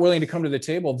he's not willing to come to the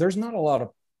table, there's not a lot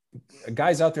of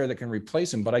guys out there that can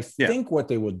replace him. But I think what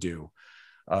they will do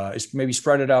is maybe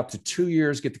spread it out to 2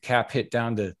 years, get the cap hit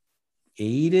down to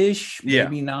 8-ish,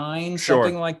 maybe 9,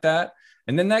 something like that.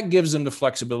 And then that gives them the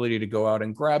flexibility to go out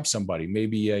and grab somebody.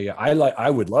 Maybe I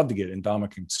would love to get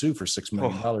Ndamukong Suh for $6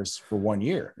 million for 1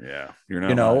 year. Yeah. You're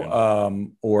not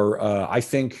I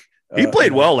think he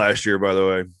played well last year, by the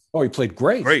way. Oh, he played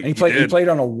great. And he played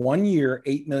on a 1 year,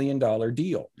 $8 million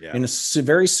deal in a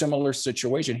very similar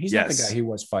situation. He's not the guy he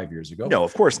was 5 years ago. No,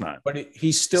 of course not. But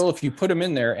he's still, if you put him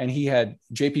in there, and he had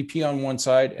JPP on one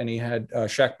side and he had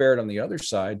Shaq Barrett on the other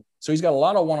side. So he's got a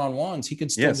lot of one-on-ones. He can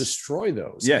still destroy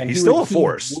those. Yeah, and he's still a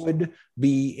force. He would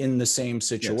be in the same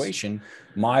situation.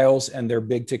 Yes. Miles and their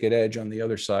big ticket edge on the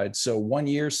other side. So 1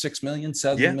 year, $6 million,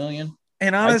 $7 million.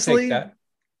 And honestly,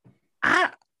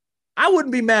 I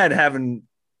wouldn't be mad having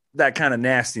that kind of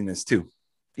nastiness too,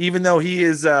 even though he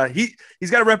is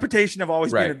he's got a reputation of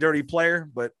always being a dirty player,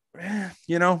 but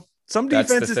some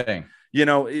defenses, that's the thing.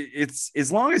 It's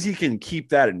as long as he can keep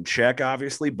that in check,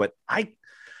 obviously. But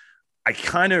I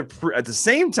kind of, at the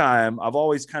same time, I've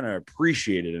always kind of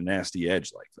appreciated a nasty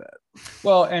edge like that.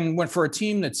 Well, and when for a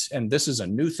team and this is a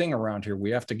new thing around here,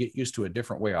 we have to get used to a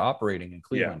different way of operating in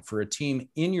Cleveland. For a team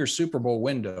in your Super Bowl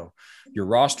window, your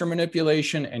roster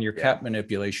manipulation and your cap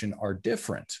manipulation are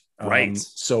different. Right.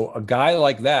 So a guy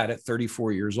like that at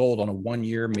 34 years old on a 1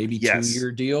 year, maybe 2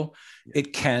 year deal,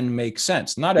 it can make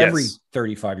sense. Not every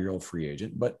 35-year-old free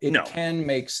agent, but it can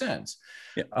make sense.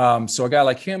 Yeah. So a guy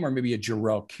like him, or maybe a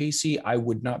Jarrell Casey, I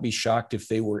would not be shocked if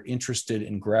they were interested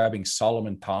in grabbing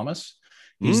Solomon Thomas.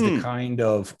 He's the kind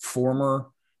of former,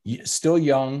 still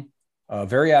young,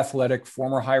 very athletic,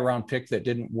 former high round pick that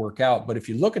didn't work out. But if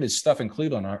you look at his stuff in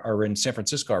Cleveland or in San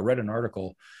Francisco, I read an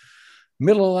article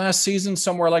middle of last season,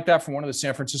 somewhere like that, from one of the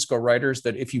San Francisco writers,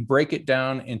 that if you break it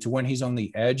down into when he's on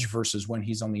the edge versus when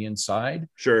he's on the inside,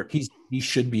 he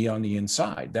should be on the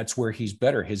inside. That's where he's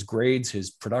better. His grades,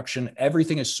 his production,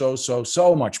 everything is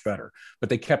so much better. But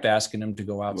they kept asking him to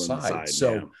go outside.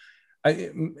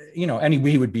 And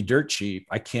he would be dirt cheap.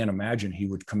 I can't imagine he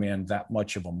would command that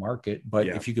much of a market. But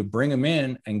if you could bring him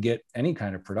in and get any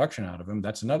kind of production out of him,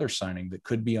 that's another signing that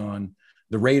could be on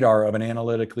the radar of an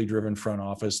analytically driven front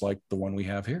office like the one we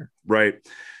have here. Right.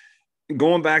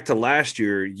 Going back to last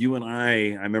year, you and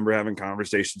I remember having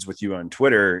conversations with you on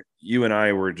Twitter. You and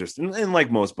I were just, and like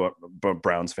most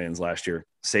Browns fans last year,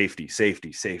 safety.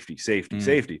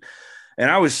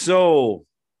 And I was so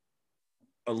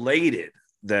elated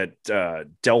that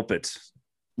Delpit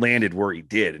landed where he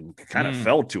did and kind of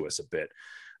fell to us a bit.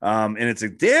 And it's a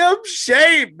damn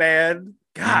shame, man.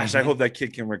 Gosh, I hope that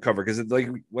kid can recover, because like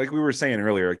we were saying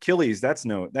earlier, Achilles, that's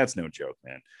no joke,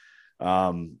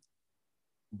 man.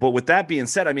 But with that being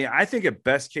said, I mean, I think a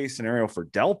best case scenario for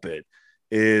Delpit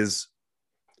is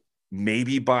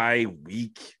maybe by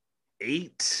week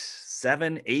 8,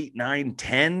 7, 8, 9,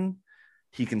 10,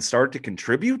 he can start to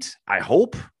contribute. I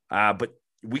hope, but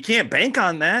we can't bank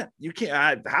on that. You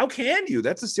can't. How can you?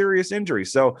 That's a serious injury.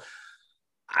 So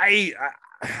I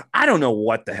don't know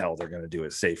what the hell they're going to do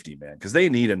at safety, man, because they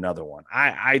need another one.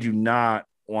 I do not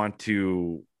want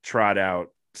to trot out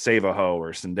Savaho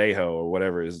or Sendejo or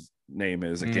whatever his name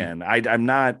is again. I'm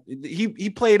not.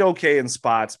 He played okay in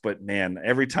spots, but man,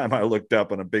 every time I looked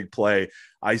up on a big play,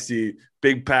 I see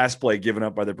big pass play given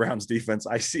up by the Browns defense.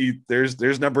 I see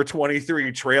there's number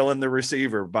 23 trailing the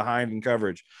receiver behind in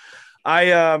coverage.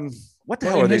 What the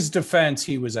hell? In his defense,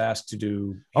 he was asked to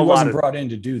do. He wasn't brought in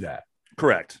to do that.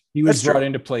 Correct. He was brought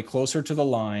in to play closer to the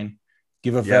line,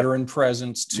 give a veteran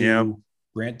presence to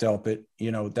Grant Delpit.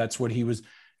 That's what he was.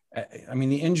 I mean,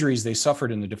 the injuries they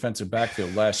suffered in the defensive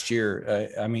backfield last year.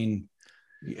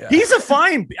 He's a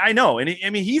fine. I know,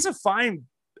 and he's a fine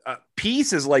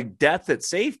piece. Is like depth at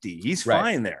safety. He's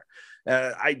fine there.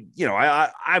 I'm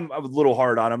a little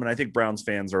hard on him, and I think Browns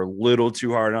fans are a little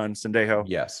too hard on Sendejo.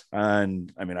 Yes,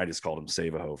 and I mean, I just called him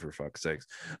Savaho for fuck's sakes.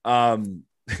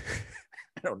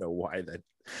 I don't know why that.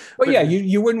 But yeah,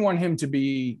 you wouldn't want him to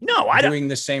be doing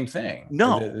the same thing.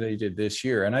 No, they did this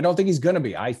year, and I don't think he's going to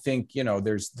be. I think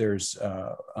there's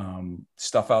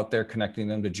stuff out there connecting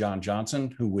them to John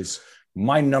Johnson, who was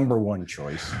my number one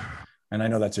choice, and I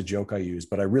know that's a joke I use,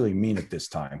 but I really mean it this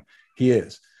time. He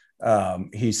is.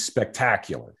 He's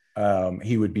spectacular.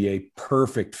 He would be a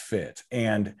perfect fit,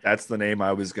 and that's the name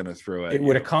I was going to throw at. It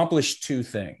would accomplish two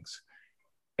things.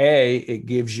 A, it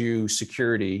gives you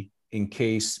security in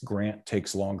case Grant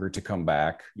takes longer to come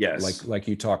back. Yes. Like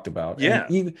you talked about. Yeah.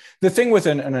 And even the thing with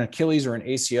an Achilles or an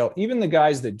ACL, even the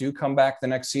guys that do come back the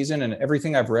next season, and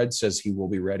everything I've read says he will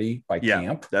be ready by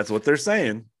camp. That's what they're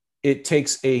saying. It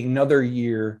takes another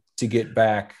year to get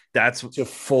back to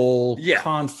full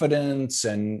confidence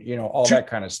and, all that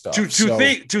kind of stuff.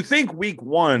 To think week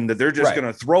one that they're just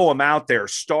going to throw him out there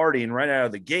starting right out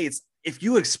of the gates. If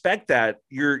you expect that,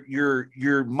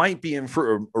 you're might be in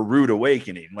for a rude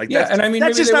awakening.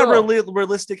 That's just not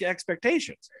realistic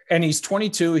expectations. And he's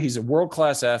 22. He's a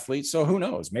world-class athlete. So who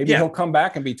knows? Maybe he'll come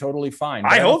back and be totally fine.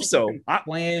 I hope so.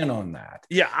 Plan on that.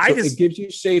 Yeah, it gives you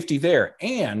safety there.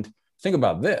 And think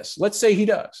about this. Let's say he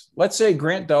does. Let's say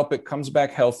Grant Delpit comes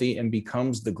back healthy and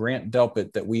becomes the Grant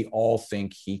Delpit that we all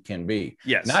think he can be.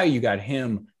 Yes. Now you got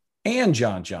him and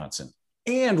John Johnson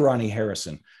and Ronnie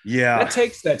Harrison. Yeah. That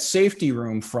takes that safety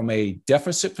room from a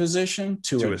deficit position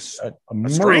to a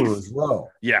murderer's row.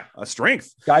 Yeah. A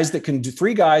strength.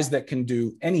 Three guys that can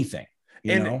do anything,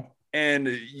 you know?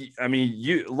 And I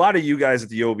mean, a lot of you guys at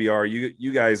the OBR,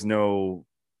 you guys know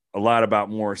a lot about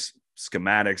more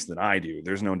schematics than I do.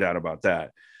 There's no doubt about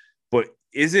that. But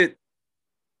it's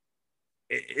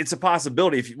a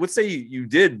possibility. If let's say you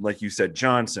did, like you said,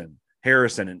 Johnson,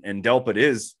 Harrison, and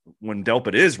Delpit when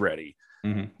Delpit is ready,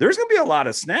 there's going to be a lot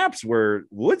of snaps where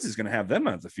Woods is going to have them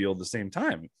at the field at the same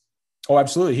time. Oh,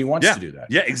 absolutely. He wants to do that.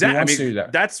 Yeah, exactly. He wants to do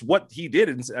that. That's what he did.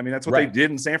 That's what they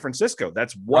did in San Francisco.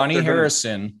 That's what Ronnie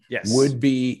Harrison would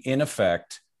be, in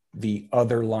effect, the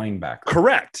other linebacker.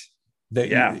 Correct.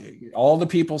 All the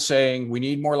people saying we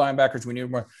need more linebackers, we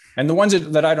need more. And the ones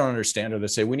that I don't understand are that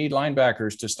say we need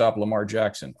linebackers to stop Lamar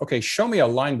Jackson. Okay, show me a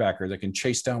linebacker that can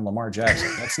chase down Lamar Jackson.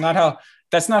 That's not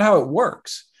how it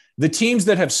works. The teams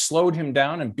that have slowed him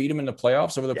down and beat him in the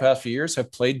playoffs over the past few years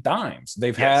have played dimes.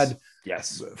 They've had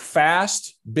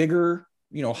fast, bigger,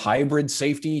 hybrid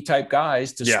safety type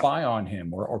guys to spy on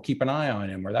him or keep an eye on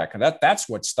him or that's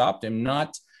what stopped him.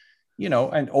 Not,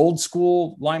 and old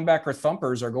school linebacker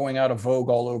thumpers are going out of vogue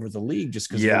all over the league just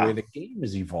because of the way the game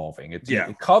is evolving.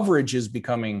 Coverage is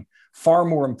becoming far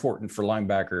more important for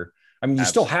linebacker. I mean, you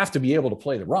still have to be able to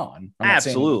play the run. I'm not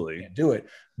saying you can't do it,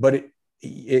 but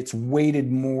it's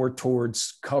weighted more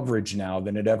towards coverage now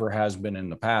than it ever has been in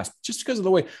the past, just because of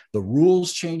the way the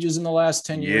rules changes in the last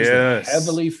 10 years. They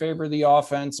heavily favor the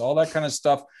offense, all that kind of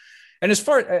stuff. And as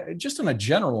far just on a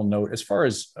general note, as far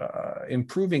as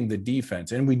improving the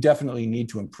defense, and we definitely need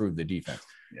to improve the defense.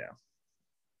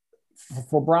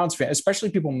 For Browns fans, especially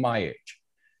people my age,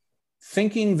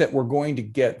 thinking that we're going to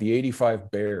get the 85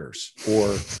 Bears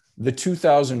or the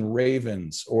 2000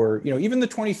 Ravens or, even the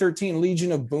 2013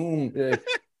 Legion of Boom.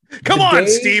 Come on,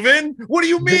 Steven. What do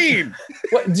you mean?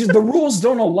 The rules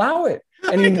don't allow it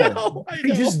anymore. I know. They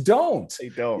just don't. They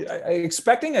don't.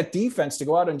 Expecting a defense to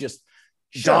go out and just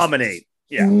dominate,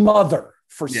 mother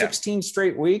for 16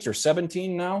 straight weeks or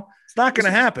 17 now. It's not going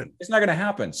to happen. It's not going to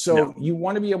happen. So you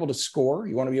want to be able to score.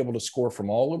 You want to be able to score from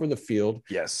all over the field.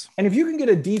 Yes. And if you can get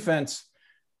a defense,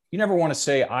 you never want to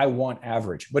say, I want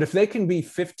average. But if they can be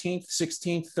 15th,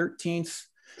 16th, 13th,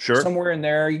 somewhere in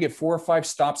there, you get 4 or 5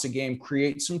 stops a game,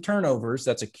 create some turnovers.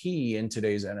 That's a key in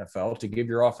today's NFL to give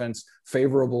your offense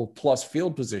favorable plus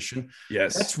field position.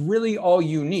 Yes. That's really all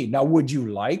you need. Now, would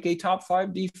you like a top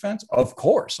 5 defense? Of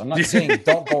course. I'm not saying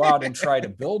don't go out and try to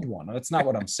build one. That's not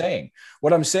what I'm saying.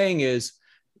 What I'm saying is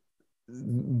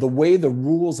the way the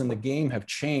rules in the game have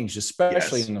changed,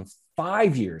 especially in the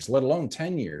 5 years, let alone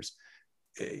 10 years,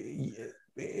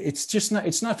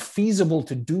 it's not feasible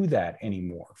to do that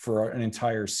anymore for an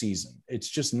entire season. It's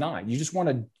just not. You just want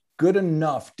a good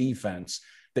enough defense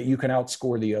that you can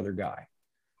outscore the other guy.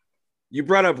 You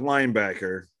brought up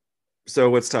linebacker, so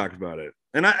let's talk about it.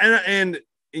 And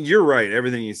you're right,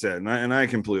 everything you said, and I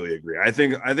completely agree. I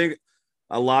think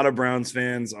a lot of Browns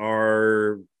fans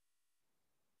are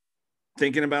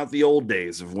thinking about the old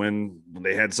days of when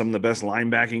they had some of the best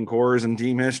linebacking cores in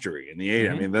team history in the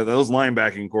 80s. I mean, those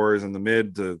linebacking cores in the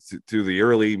mid to the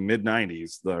early mid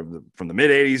 90s, from the mid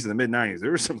 80s to the mid 90s,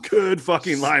 there were some good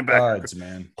fucking linebackers,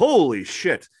 man. Holy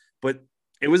shit. But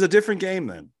it was a different game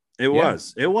then. It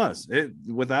was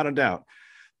without a doubt.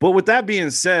 But with that being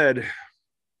said,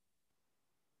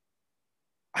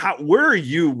 where are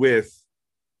you with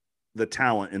the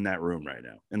talent in that room right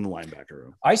now, in the linebacker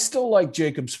room? I still like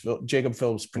Jacob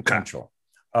Phillips' potential.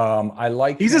 I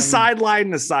like he's a sideline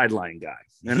guy.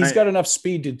 And he's got enough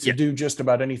speed to do just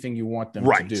about anything you want them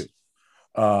to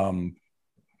do.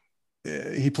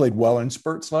 He played well in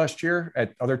spurts last year.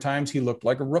 At other times, he looked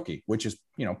like a rookie, which is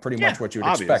pretty much what you would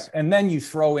expect. And then you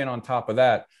throw in on top of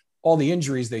that all the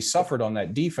injuries they suffered on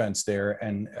that defense there,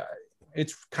 and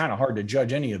it's kind of hard to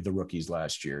judge any of the rookies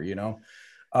last year.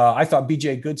 I thought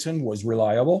BJ Goodson was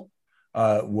reliable,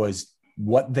 was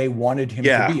what they wanted him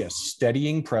to be, a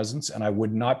steadying presence. And I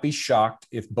would not be shocked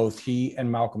if both he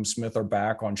and Malcolm Smith are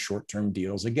back on short-term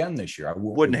deals again this year. I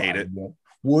wouldn't hate it.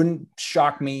 Wouldn't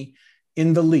shock me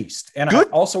in the least. And I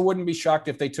also wouldn't be shocked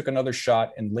if they took another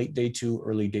shot in late day 2,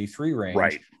 early day 3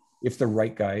 range. If the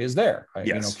right guy is there.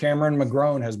 Cameron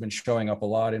McGrone has been showing up a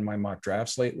lot in my mock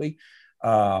drafts lately.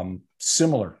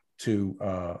 Similar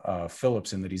to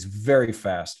Phillips in that he's very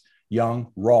fast,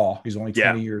 young, raw. He's only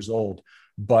 20 years old,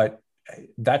 but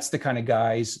that's the kind of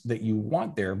guys that you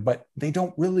want there. But they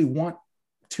don't really want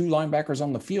 2 linebackers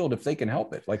on the field if they can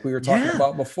help it, like we were talking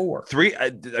about before. 3.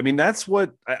 I mean, that's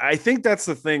what I think. That's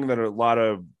the thing that a lot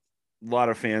of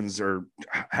fans are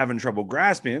having trouble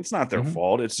grasping. It's not their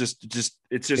fault. It's just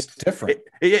different.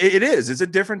 It is. It's a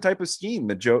different type of scheme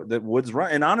that Woods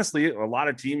run. And honestly, a lot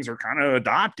of teams are kind of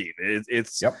adopting.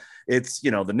 It's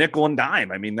the nickel and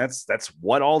dime. I mean, that's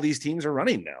what all these teams are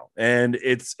running now. And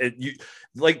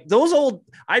like those old,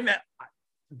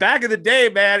 back in the day,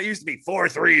 man, it used to be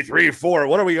 4-3, 3-4.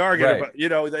 What are we arguing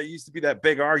about? That used to be that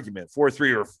big argument,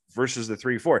 4-3 versus the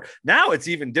 3-4. Now it's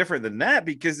even different than that,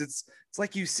 because it's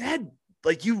like you said,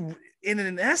 like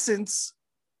in essence,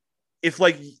 if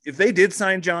they did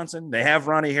sign Johnson, they have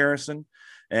Ronnie Harrison,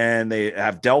 and they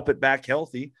have Delpit back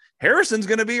healthy, Harrison's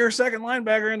going to be your second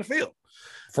linebacker in the field.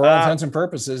 For all intents and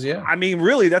purposes, yeah. I mean,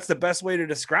 really, that's the best way to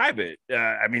describe it.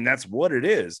 I mean, that's what it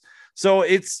is. So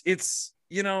it's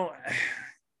you know,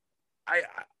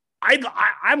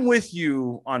 I'm with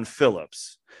you on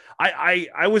Phillips.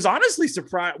 I was honestly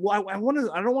surprised. Well, I don't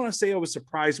want to say I was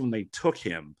surprised when they took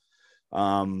him.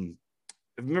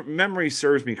 If memory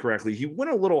serves me correctly, he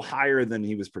went a little higher than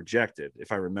he was projected,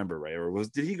 if I remember right. Or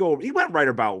did he go? He went right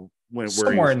about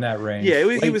somewhere in that range. Yeah,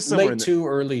 he was somewhere late 2,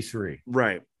 early 3.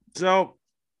 Right. So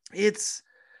it's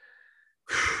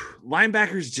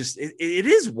linebackers. Just it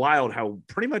is wild how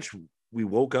pretty much we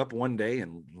woke up one day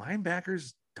and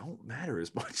linebackers don't matter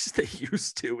as much as they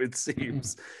used to. It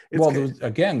seems.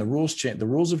 Again, the rules change. The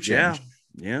rules have changed.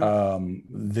 Yeah.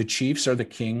 The Chiefs are the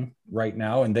king right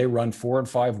now, and they run 4 and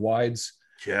 5 wides.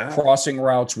 Yeah. Crossing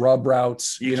routes, rub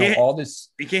routes, all this.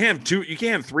 You can't have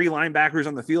 3 linebackers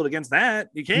on the field against that.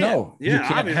 You can't. No, yeah, you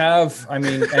can't have. I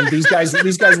mean, and these guys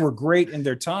were great in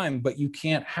their time, but you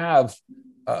can't have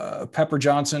Pepper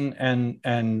Johnson and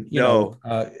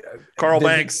Carl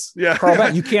Banks. Yeah, Carl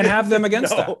Banks. You can't have them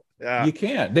against that. Yeah. You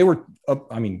can't. They were,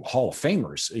 Hall of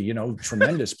Famers.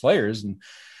 Tremendous players,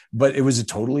 but it was a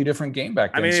totally different game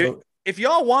back then. I mean, if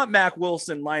y'all want Mac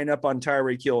Wilson line up on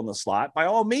Tyreek Hill in the slot, by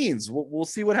all means, we'll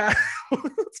see what happens.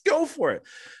 Let's go for it.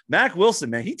 Mac Wilson,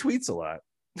 man, he tweets a lot.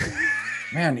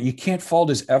 Man, you can't fault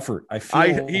his effort.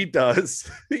 He does.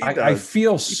 I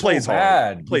feel so plays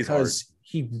bad hard. Plays because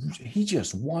he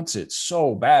just wants it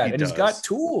so bad, he's got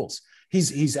tools.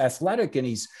 He's athletic and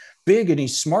he's big and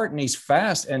he's smart and he's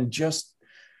fast and just.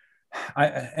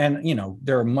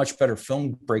 There are much better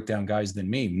film breakdown guys than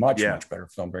me, much better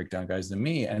film breakdown guys than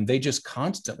me. And they just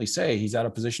constantly say he's out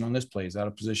of position on this play, he's out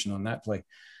of position on that play.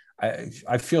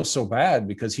 I feel so bad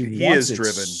because he wants it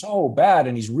driven so bad.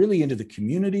 And he's really into the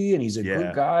community and he's a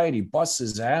good guy and he busts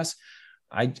his ass.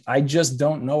 I just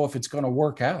don't know if it's going to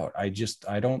work out. I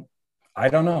don't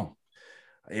know.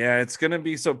 Yeah, it's going to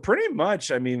be so pretty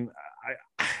much. I mean,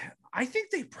 I think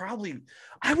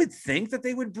I would think that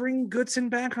they would bring Goodson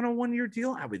back on a 1-year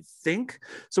deal. I would think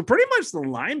so. Pretty much the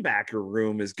linebacker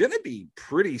room is going to be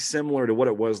pretty similar to what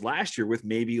it was last year with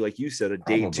maybe, like you said, a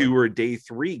day 2 or a day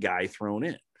 3 guy thrown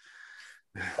in.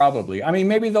 Probably. I mean,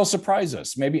 maybe they'll surprise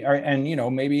us. Maybe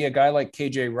a guy like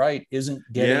KJ Wright isn't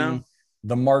getting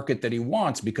the market that he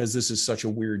wants because this is such a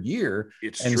weird year.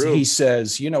 It's and true. He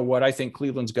says, you know what? I think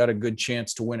Cleveland's got a good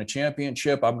chance to win a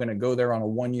championship. I'm going to go there on a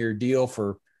 1-year deal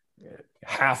for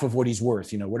half of what he's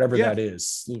worth, whatever that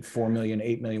is, 4 million,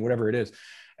 8 million, whatever it is.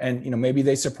 And, maybe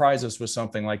they surprise us with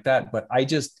something like that. But I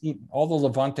just, all the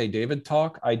Levante David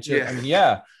talk,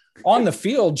 on the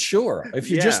field, sure. If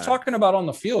you're just talking about on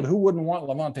the field, who wouldn't want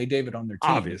Levante David on their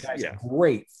team? Obviously, the guy's a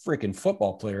great freaking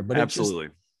football player, but absolutely.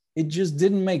 It just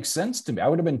didn't make sense to me. I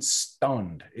would have been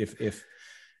stunned if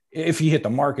he hit the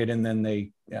market and then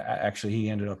he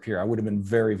ended up here. I would have been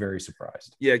very, very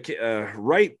surprised. Yeah.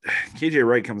 KJ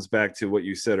Wright comes back to what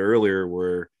you said earlier,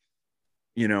 where,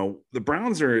 the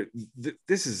Browns are,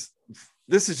 this is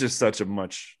just such a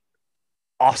much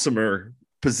awesomer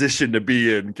position to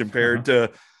be in compared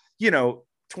to,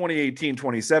 2018,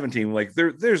 2017. Like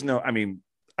there's no,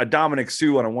 a Dominic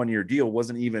Sue on a 1-year deal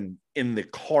wasn't even in the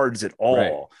cards at all.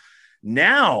 Right.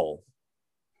 Now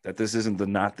that this isn't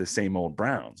not the same old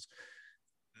Browns,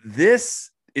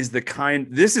 this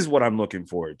is what I'm looking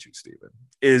forward to, Stephen,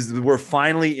 is we're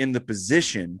finally in the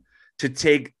position to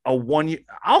take a 1-year.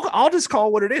 I'll just call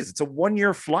it what it is. It's a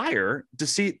 1-year flyer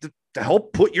to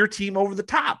help put your team over the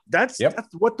top. That's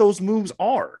what those moves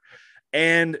are.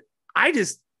 And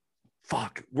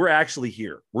we're actually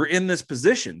here. We're in this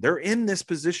position. They're in this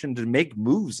position to make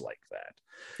moves like that.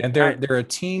 And they're a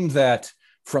team that,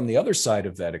 from the other side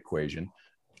of that equation,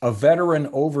 a veteran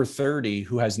over 30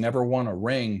 who has never won a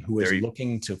ring, who is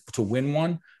looking to win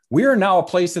one. We are now a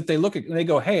place that they look at and they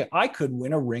go, hey, I could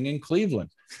win a ring in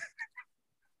Cleveland.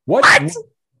 What?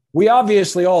 We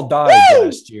obviously all died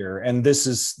last year, and this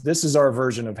is our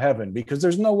version of heaven because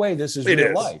there's no way this is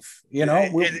real life.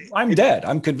 I'm dead.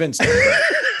 I'm convinced.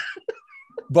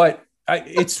 But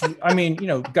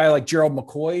guy like Gerald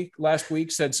McCoy last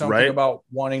week said something about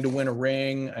wanting to win a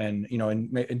ring, and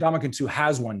Ndamukong Suh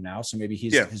has one now, so maybe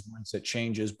his mindset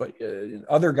changes. But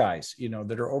other guys,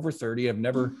 that are over 30 have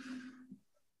never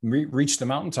reached the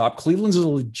mountaintop. Cleveland's a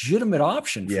legitimate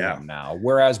option for them now,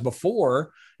 whereas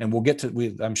before, and we'll get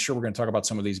to, I'm sure we're going to talk about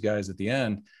some of these guys at the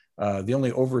end. The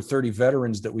only over 30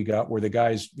 veterans that we got were the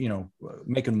guys,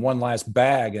 making one last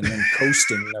bag and then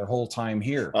coasting their whole time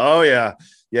here. Oh yeah.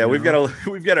 Yeah. We've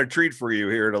got a treat for you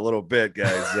here in a little bit,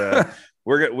 guys.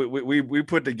 we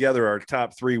put together our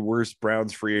top 3 worst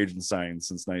Browns free agent signings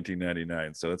since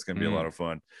 1999. So that's going to be a lot of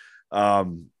fun.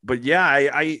 But yeah,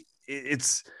 I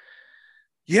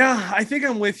think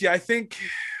I'm with you. I think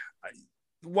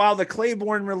while the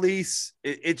Claiborne release,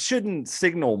 it shouldn't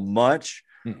signal much,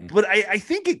 but I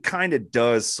think it kind of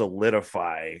does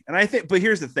solidify. And but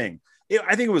here's the thing.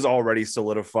 I think it was already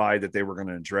solidified that they were going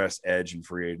to address edge in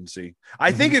free agency.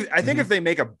 I think if they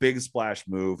make a big splash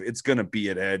move, it's going to be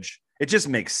at edge. It just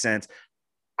makes sense.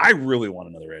 I really want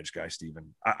another edge guy,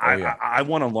 Steven. I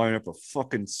want to line up a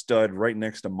fucking stud right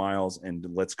next to Miles and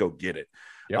let's go get it.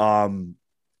 Yep.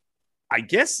 I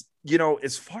guess,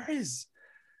 as far as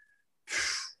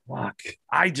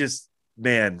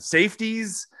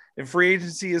safeties and free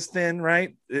agency is thin,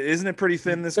 right? Isn't it pretty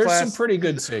thin this class? There's some pretty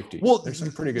good safeties. Well, there's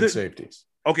some pretty good safeties.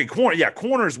 Okay,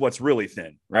 corner is what's really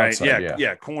thin, right?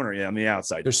 Outside, corner, on the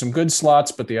outside. There's some good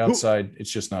slots, but the outside,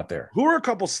 it's just not there. Who are a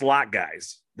couple slot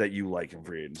guys that you like in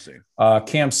free agency?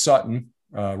 Cam Sutton,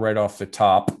 right off the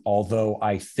top, although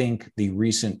I think the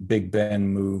recent Big Ben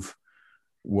move,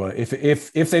 if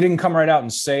they didn't come right out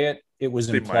and say it, it was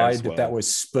implied that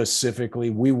was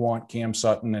specifically, we want Cam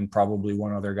Sutton and probably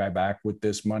one other guy back with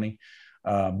this money.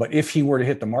 But if he were to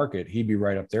hit the market, he'd be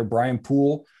right up there. Brian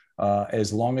Poole,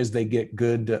 as long as they get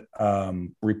good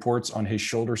reports on his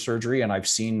shoulder surgery, and I've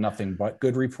seen nothing but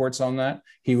good reports on that,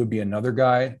 he would be another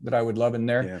guy that I would love in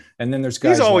there. Yeah. And then there's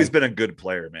guys. He's always been a good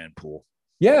player, man, Poole.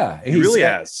 Yeah, he really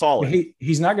has. Solid.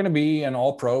 He's not going to be an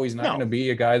all-pro. He's not going to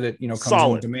be a guy that comes in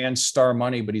and demands star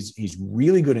money, but he's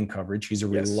really good in coverage. He's a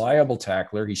reliable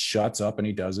tackler. He shuts up and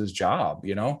he does his job.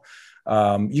 They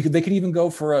could even go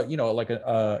for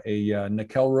a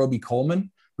Nickel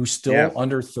Roby-Coleman, who's still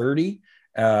under 30.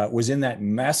 Was in that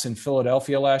mess in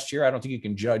Philadelphia last year. I don't think you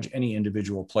can judge any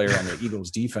individual player on the Eagles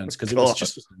defense because it was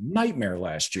just a nightmare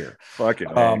last year.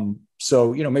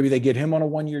 So, maybe they get him on a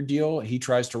 1-year deal. He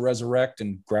tries to resurrect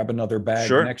and grab another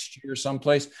bag next year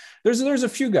someplace. There's a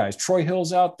few guys. Troy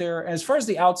Hill's out there. As far as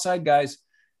the outside guys,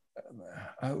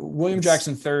 William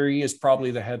Jackson 30 is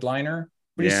probably the headliner,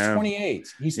 but he's 28.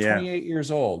 He's 28 years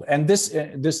old. And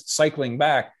this cycling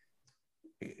back,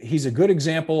 he's a good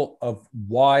example of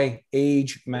why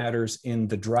age matters in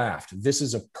the draft. This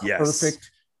is a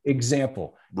perfect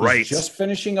example. He's just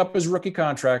finishing up his rookie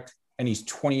contract and he's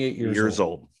 28 years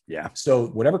old. Yeah. So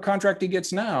whatever contract he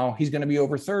gets now, he's going to be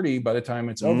over 30 by the time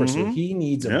it's over. So he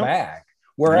needs a bag.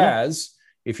 Whereas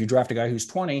if you draft a guy who's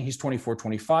 20, he's 24,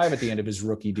 25 at the end of his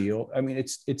rookie deal. I mean,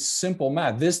 it's simple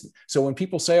math. So when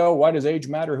people say, oh, why does age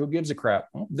matter? Who gives a crap?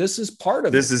 Well, this is part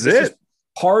of it. This is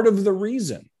part of the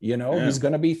reason, he's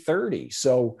going to be 30.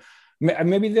 So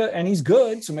maybe and he's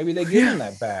good. So maybe they give him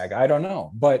that bag. I don't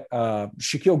know. But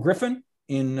Shaquille Griffin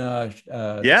in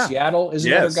Seattle is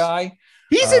another guy.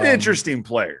 He's an interesting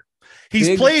player. He's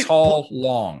big, played tall,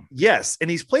 long. Yes. And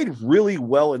he's played really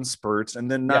well in spurts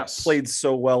and then not played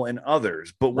so well in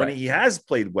others. But when he has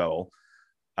played well,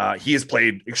 he has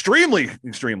played extremely,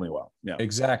 extremely well. Yeah,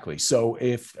 exactly. So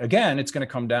it's going to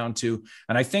come down to,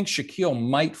 and I think Shaquille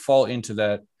might fall into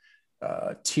that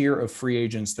tier of free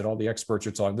agents that all the experts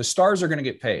are talking. The stars are going to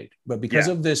get paid, but because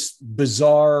of this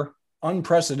bizarre,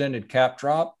 unprecedented cap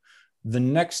drop, the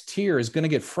next tier is going to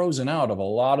get frozen out of a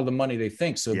lot of the money they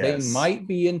think. So they might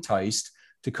be enticed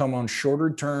to come on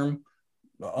shorter term,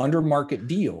 under market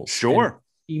deals. Sure.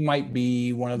 He might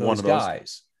be one of those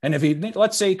guys. And if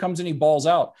let's say he comes in, he balls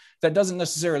out, that doesn't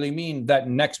necessarily mean that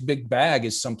next big bag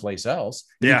is someplace else.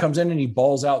 If he comes in and he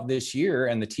balls out this year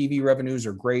and the TV revenues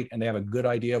are great and they have a good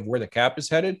idea of where the cap is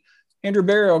headed, Andrew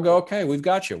Berry will go, okay, we've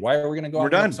got you. Why are we going to go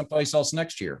out someplace else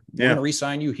next year? We're going to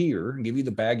re-sign you here and give you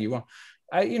the bag you want.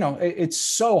 It's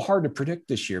so hard to predict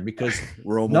this year because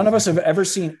none of us have ever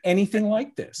seen anything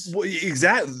like this. Well,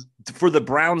 exactly. For the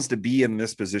Browns to be in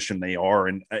this position they are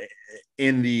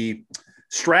in the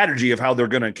strategy of how they're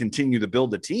going to continue to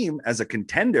build the team as a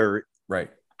contender. Right.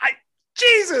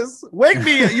 Jesus, wake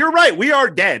me. You're right. We are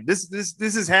dead. This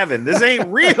is heaven. This ain't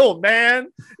real, man.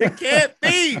 It can't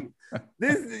be.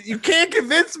 You can't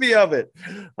convince me of it.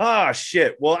 Oh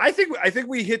shit. Well, I think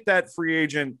we hit that free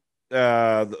agent,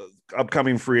 the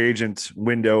upcoming free agent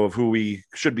window of who we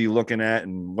should be looking at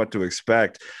and what to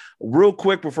expect. Real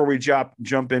quick before we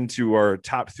jump into our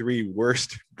top 3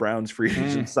 worst Browns free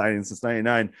agent signings since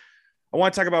 '99. I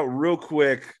want to talk about real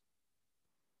quick.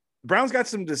 Browns got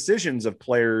some decisions of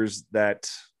players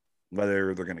that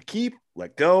whether they're going to keep,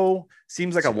 let go.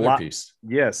 Seems like a lot. Piece.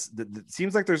 Yes. It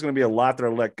seems like there's going to be a lot that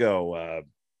are let go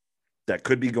that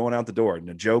could be going out the door.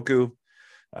 Njoku,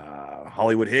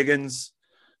 Hollywood Higgins.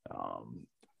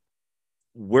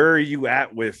 Where are you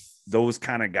at with those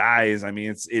kind of guys? I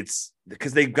mean, it's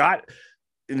because they've got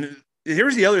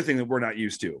here's the other thing that we're not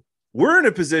used to. We're in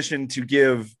a position to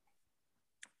give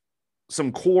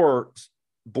some core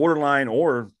borderline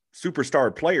or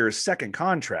superstar players second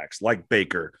contracts like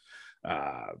Baker,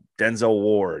 Denzel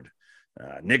Ward,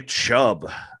 Nick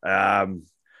Chubb.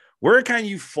 Where can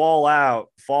you fall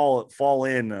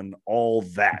in on all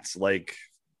that? Like,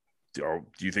 do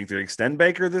you think they extend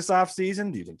Baker this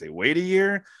offseason? Do you think they wait a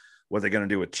year? What are they going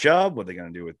to do with Chubb? What are they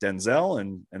going to do with Denzel?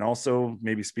 And also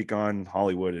maybe speak on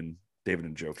Hollywood and David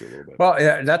Njoku a little bit. Well,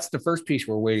 yeah, that's the first piece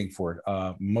we're waiting for.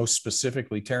 Most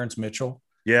specifically, Terrence Mitchell,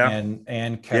 and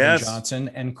Kevin Johnson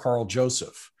and Carl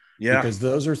Joseph. Yeah, because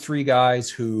those are three guys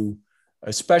who,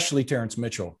 especially Terrence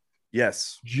Mitchell,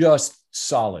 just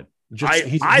solid.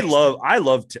 I love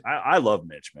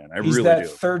Mitch, man. He's really that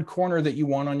third corner that you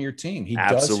want on your team. He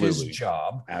does his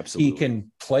job. Absolutely. He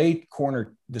can play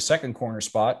the second corner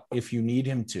spot if you need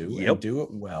him to, and do it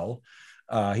well.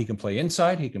 He can play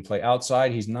inside. He can play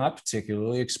outside. He's not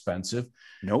particularly expensive.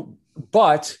 Nope.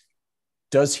 But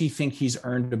does he think he's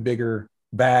earned a bigger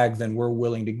bag than we're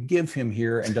willing to give him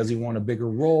here? And does he want a bigger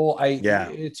role?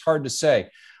 It's hard to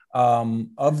say.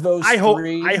 Of those I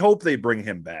hope they bring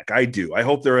him back. I do. I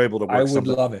hope they're able to work. I would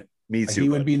love it. Me too. He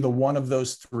would be the one of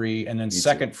those three. And then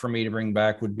second for me to bring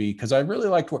back would be, because I really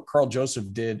liked what Carl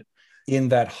Joseph did in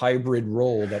that hybrid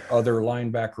role, that other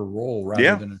linebacker role,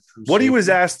 rather than a true what safety. He was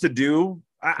asked to do.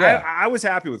 I was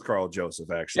happy with Carl Joseph,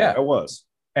 actually. I was.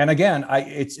 And again,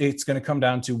 it's going to come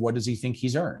down to, what does he think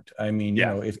he's earned? I mean, you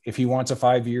know, if he wants a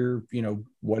 5-year,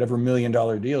 whatever $1 million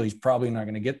deal, he's probably not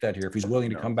going to get that here. If he's willing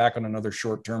to come back on another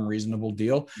short-term reasonable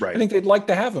deal, I think they'd like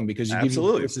to have him, because he gives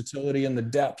you the versatility and the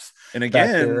depth. And again,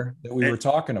 back there that we were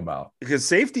talking about. Because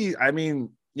safety, I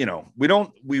mean,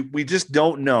 we just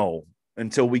don't know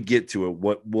until we get to it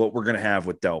what we're going to have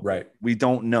with Delpit. Right. We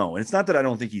don't know. And it's not that I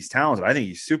don't think he's talented. I think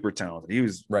he's super talented. He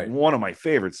was one of my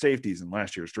favorite safeties in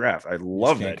last year's draft. I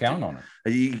love that. Count on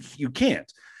it. You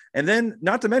can't. And then,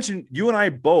 not to mention, you and I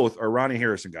both are Ronnie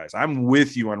Harrison guys. I'm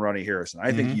with you on Ronnie Harrison.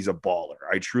 I think he's a baller.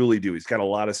 I truly do. He's got a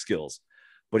lot of skills,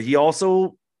 but he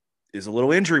also is a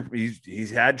little injury. He's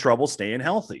had trouble staying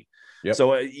healthy. Yep.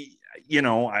 So,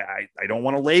 I don't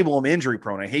want to label him injury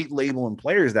prone. I hate labeling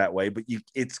players that way, but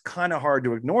it's kind of hard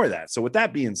to ignore that. So with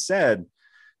that being said,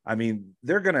 I mean,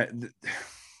 they're going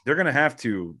to have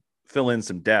to fill in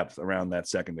some depth around that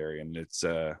secondary. And it's,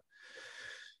 oh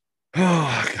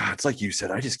God, it's like you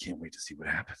said, I just can't wait to see what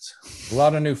happens. A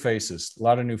lot of new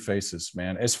faces,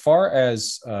 man. As far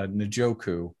as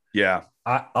Njoku,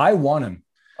 I want him.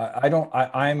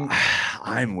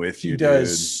 I'm with you. He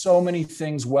does so many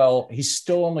things well. He's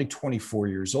still only 24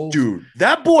 years old. Dude,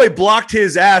 that boy blocked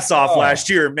his ass off last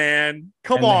year, man.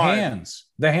 Come on.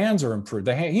 The hands are improved.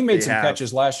 He made some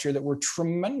catches last year that were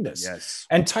tremendous. Yes.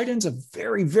 And tight end's a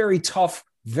very, very tough,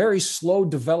 very slow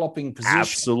developing position.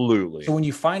 Absolutely. So when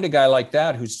you find a guy like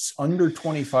that who's under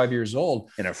 25 years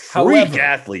old and a freak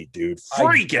athlete, dude,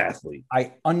 athlete.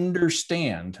 I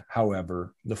understand,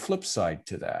 however, the flip side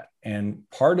to that. And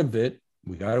part of it,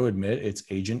 we got to admit, it's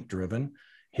agent driven.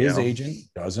 His agent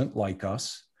doesn't like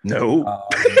us. No,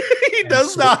 he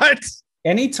does not.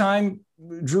 Anytime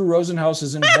Drew Rosenhaus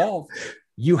is involved,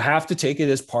 you have to take it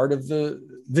as part of the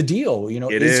deal.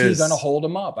 Is he going to hold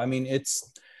him up? I mean,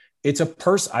 it's a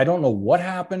person. I don't know what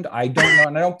happened. I don't know.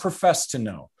 And I don't profess to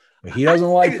know. But he doesn't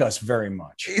like us very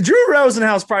much. Drew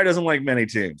Rosenhaus probably doesn't like many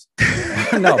teams.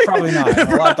 No, probably not.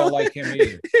 A lot don't like him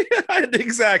either.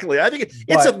 Exactly. I think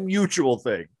it's a mutual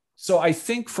thing. So I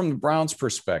think from the Browns'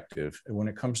 perspective, when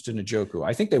it comes to Njoku,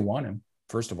 I think they want him,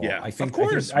 first of all. Yeah, I think, of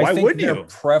course. I think their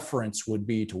preference would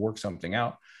be to work something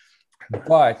out.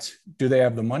 But do they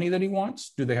have the money that he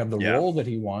wants? Do they have the role that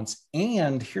he wants?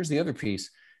 And here's the other piece.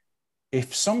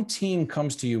 If some team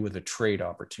comes to you with a trade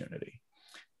opportunity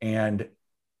and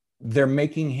they're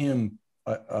making him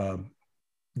a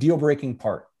deal-breaking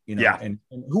part, and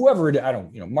whoever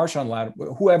Marshawn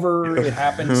Lattimore, whoever it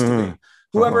happens to be.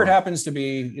 Whoever it happens to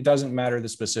be, it doesn't matter the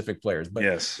specific players.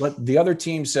 But the other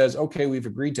team says, okay, we've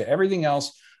agreed to everything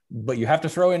else, but you have to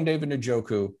throw in David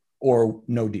Njoku or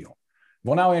no deal.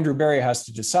 Well, now Andrew Berry has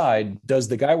to decide, does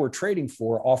the guy we're trading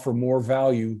for offer more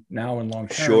value now and long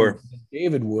term than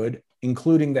David would,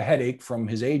 including the headache from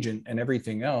his agent and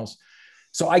everything else?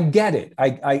 So I get it.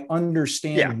 I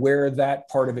understand where that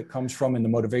part of it comes from and the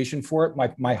motivation for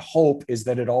it. My hope is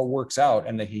that it all works out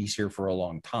and that he's here for a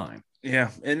long time.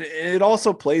 Yeah. And it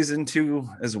also plays into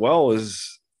as well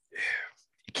as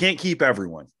you can't keep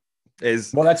everyone.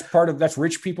 That's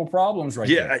rich people problems right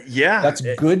there. Yeah. That's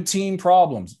good team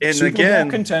problems. And Super again,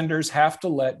 Bowl contenders have to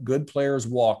let good players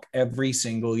walk every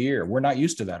single year. We're not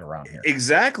used to that around here.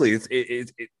 Exactly.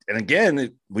 And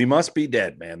again, we must be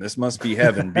dead, man. This must be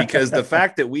heaven, because the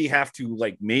fact that we have to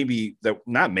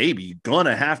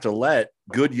gonna have to let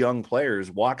good young players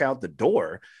walk out the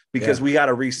door because we got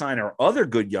to re-sign our other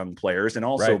good young players and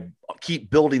also keep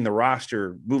building the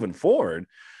roster moving forward.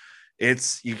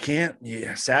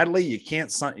 Sadly, you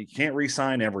can't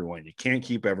re-sign everyone. You can't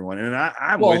keep everyone. And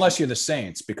unless you're the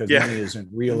Saints, because money isn't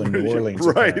real in New Orleans.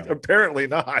 Right. Apparently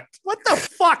not. What the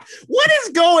fuck? What is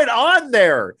going on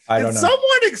there? I don't know.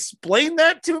 Someone explain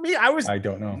that to me? I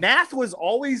don't know. Math was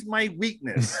always my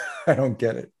weakness. I don't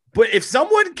get it. But if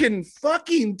someone can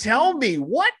fucking tell me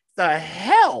what the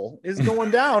hell is going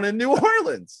down in New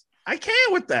Orleans, I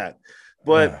can't with that.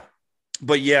 But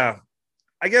yeah.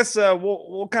 I guess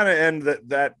we'll kind of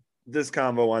end this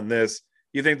combo on this.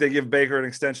 You think they give Baker an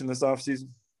extension this offseason?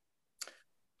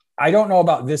 I don't know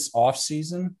about this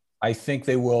offseason. I think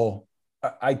they will.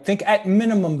 I think at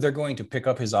minimum they're going to pick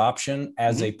up his option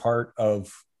as a part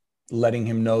of letting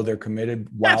him know they're committed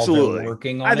while they're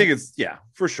working on it. I think it's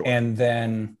for sure. And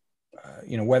then,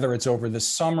 whether it's over the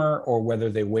summer or whether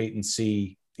they wait and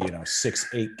see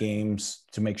 6-8 games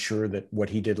to make sure that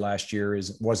what he did last year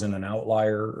wasn't an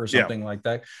outlier or something like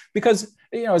that. Because,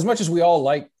 as much as we all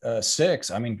like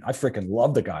Six, I mean, I freaking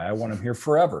love the guy. I want him here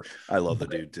forever. I love the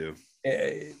dude too.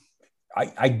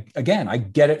 I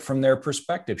get it from their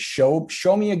perspective. Show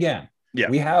me again. Yeah.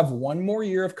 We have one more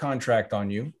year of contract on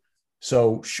you.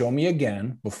 So show me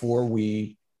again before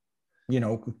we,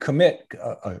 commit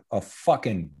a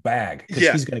fucking bag.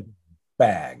 Because he's going to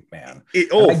bag, man.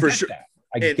 For sure.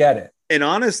 I get it. And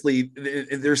honestly,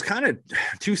 there's kind of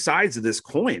two sides of this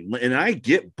coin, and I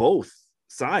get both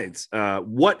sides.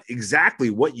 What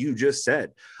you just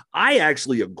said, I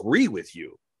actually agree with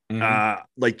you.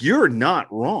 Mm-hmm. You're not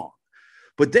wrong.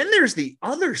 But then there's the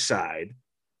other side.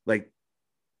 Like,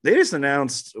 they just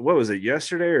announced, what was it,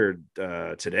 yesterday or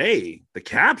today? The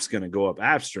cap's going to go up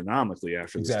astronomically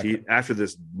after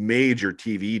this major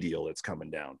TV deal that's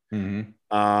coming down.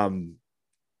 Mm-hmm.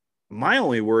 My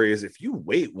only worry is if you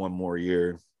wait one more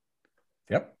year,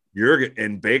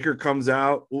 and Baker comes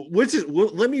out,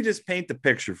 let me just paint the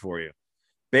picture for you.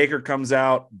 Baker comes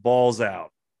out, balls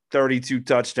out, 32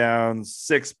 touchdowns,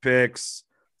 6 picks,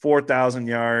 4,000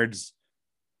 yards,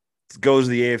 goes to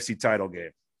the AFC title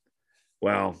game.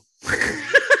 Well,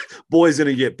 boy's going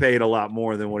to get paid a lot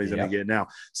more than what he's going to get now.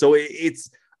 So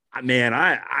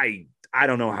I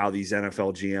don't know how these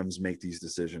NFL GMs make these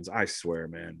decisions. I swear,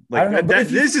 man.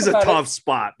 This is a tough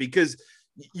spot because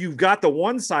you've got the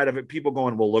one side of it, people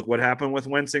going, well, look what happened with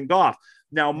Wentz and Goff.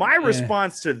 Now, my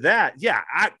response to that,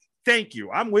 thank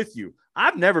you. I'm with you.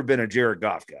 I've never been a Jared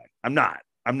Goff guy. I'm not.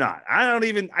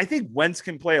 I think Wentz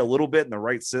can play a little bit in the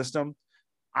right system.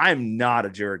 I'm not a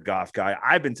Jared Goff guy.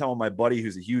 I've been telling my buddy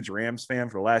who's a huge Rams fan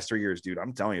for the last 3 years, dude,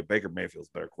 I'm telling you, Baker Mayfield's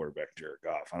a better quarterback than Jared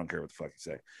Goff. I don't care what the fuck you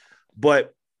say.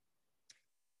 But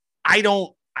I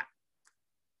don't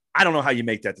know how you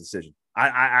make that decision.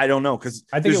 I don't know, because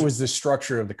I think it was the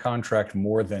structure of the contract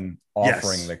more than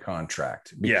offering the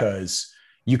contract, because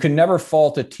you can never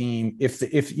fault a team if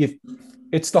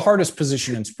it's the hardest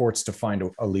position in sports to find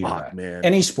a leader at. Man.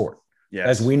 Any sport,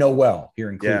 as we know well here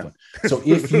in Cleveland. So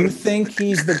if you think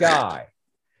he's the guy,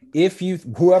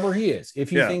 whoever he is,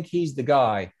 if you think he's the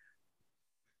guy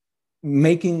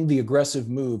making the aggressive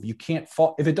move, you can't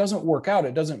fault. If it doesn't work out,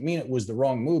 it doesn't mean it was the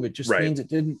wrong move. It just means it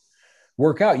didn't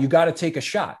work out. You got to take a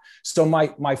shot. So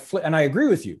my flip, and I agree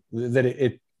with you that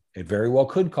it very well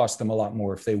could cost them a lot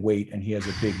more if they wait and he has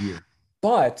a big year,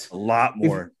 but a lot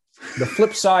more. The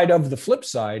flip side of the flip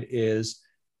side is,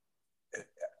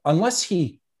 unless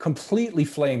he completely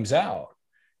flames out,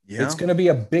 it's going to be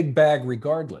a big bag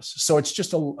regardless. So it's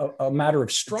just a matter of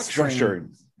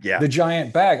structuring the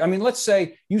giant bag. I mean, let's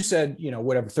say you said,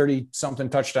 30 something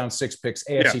touchdowns, 6 picks,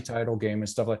 AFC title game and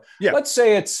stuff like that. Yeah. Let's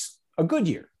say it's a good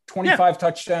year, 25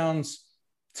 touchdowns,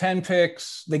 10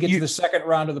 picks. They get to the second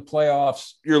round of the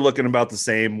playoffs. You're looking about the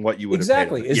same what you would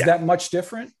exactly. Is that much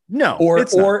different? No. Or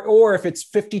if it's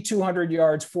 5,200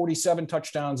 yards, 47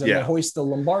 touchdowns, and they hoist the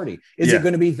Lombardi, is it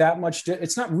going to be that much?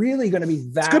 It's not really going to be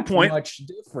that much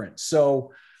different.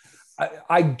 So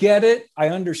I get it. I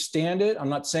understand it. I'm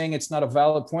not saying it's not a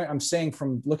valid point. I'm saying,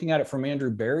 from looking at it from Andrew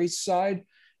Berry's side,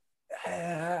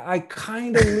 I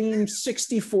kind of lean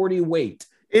 60-40 weight.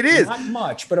 It is not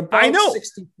much, but about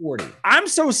 60-40. I'm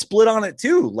so split on it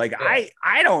too.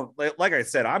 I don't, like I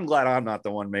said, I'm glad I'm not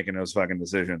the one making those fucking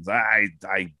decisions.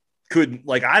 could,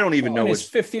 like, I don't even know his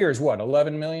fifth year is what,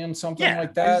 11 million, something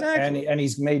like that. Exactly. And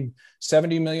he's made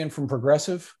 70 million from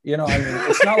Progressive. You know, I mean,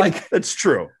 it's not like that's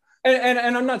true.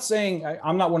 And I'm not saying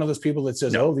I'm not one of those people that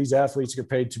says, "Oh, these athletes get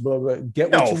paid to blah blah." Get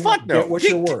what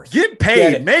you're worth. Get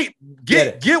paid, mate.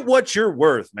 Get what you're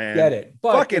worth, man. Get it.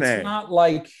 But fucking it's not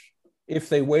like if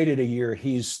they waited a year,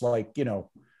 he's like, you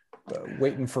know,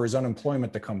 waiting for his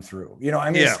unemployment to come through. You know, I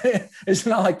mean, it's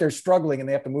not like they're struggling and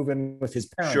they have to move in with his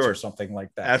parents or something like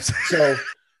that. Absolutely. So,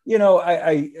 you know,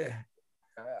 I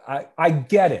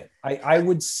get it. I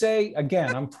would say,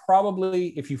 again, I'm probably,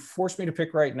 if you force me to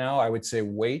pick right now, I would say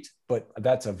wait, but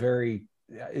that's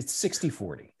it's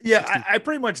 60-40. Yeah, I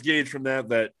pretty much gauge from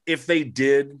that if they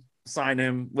did sign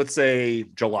him, let's say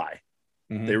July,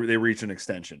 they reach an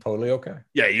extension. Totally okay.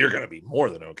 Yeah, you're going to be more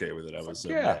than okay with it, I would say.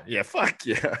 Yeah, fuck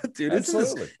yeah. Dude,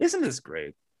 isn't this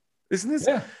great? Isn't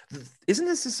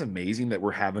this just amazing that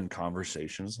we're having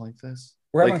conversations like this?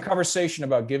 We're having a conversation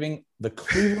about giving the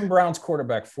Cleveland Browns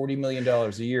quarterback $40 million a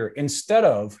year instead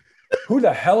of who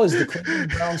the hell is the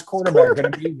Cleveland Browns quarterback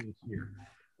going to be this year?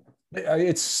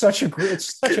 It's such a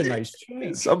nice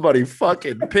change. Somebody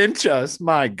fucking pinch us.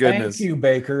 My goodness. Thank you,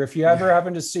 Baker. If you ever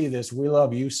happen to see this, we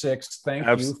love you, Six. Thank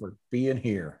you for being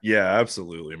here. Yeah,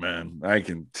 absolutely, man. I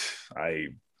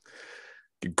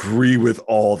agree with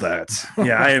all that.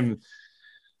 Yeah, I am.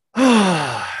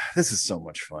 This is so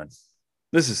much fun.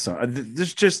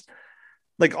 There's just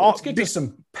like all. Let's get to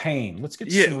some pain. Let's get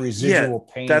to some residual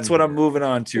pain. That's what I'm moving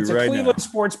on to right now. It's a Cleveland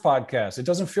sports podcast. It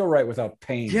doesn't feel right without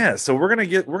pain. Yeah, so we're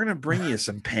gonna bring you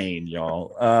some pain,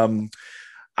 y'all.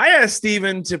 I asked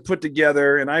Steven to put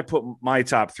together, and I put my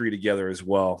top 3 together as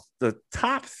well. The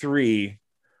top 3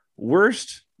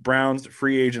 worst Browns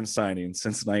free agent signings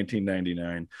since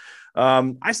 1999.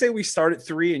 I say we start at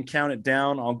 3 and count it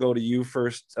down. I'll go to you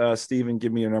first, Steven.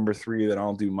 Give me a number 3, then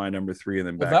I'll do my number 3, and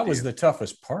then back. That was the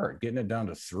toughest part, getting it down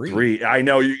to 3. 3. I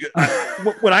know you.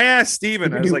 When I asked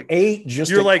Steven, I was like, 8.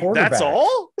 Just you're like, that's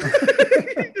all.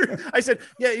 I said,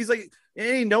 yeah. He's like,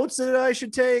 any notes that I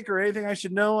should take or anything I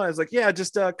should know? I was like, yeah,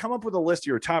 just come up with a list of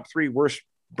your top 3 worst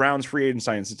Browns free agent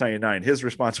signings since 1999. His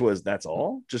response was, that's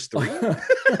all, just 3.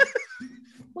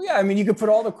 Well, yeah. I mean, you could put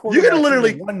all the quarterbacks you could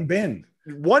literally in one bin.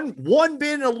 One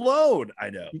bin alone. I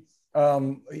know.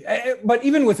 But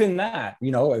even within that,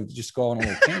 you know, I just go on a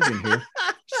little tangent here.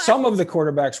 Some of the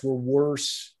quarterbacks were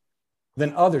worse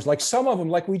than others. Like some of them,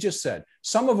 like we just said,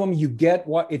 some of them you get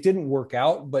what it didn't work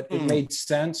out, but it made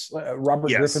sense.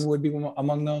 Robert Griffin would be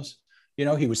among those. You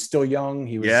know, he was still young.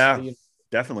 He was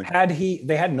definitely.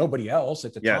 They had nobody else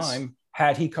at the time.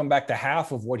 Had he come back to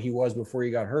half of what he was before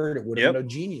he got hurt, it would have been a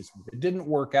genius. It didn't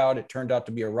work out. It turned out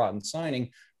to be a rotten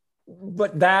signing.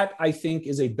 But that, I think,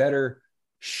 is a better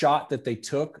shot that they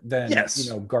took than you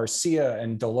know, Garcia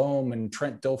and Delhomme and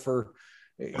Trent Dilfer,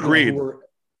 who were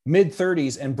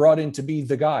mid-30s and brought in to be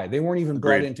the guy. They weren't even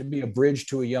brought in to be a bridge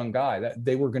to a young guy. That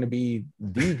they were going to be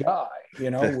the guy, you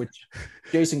know. Which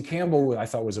Jason Campbell, I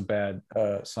thought, was a bad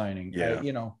signing.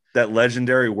 You know, that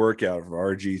legendary workout from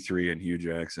RG3 and Hugh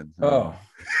Jackson. But.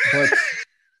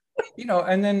 You know,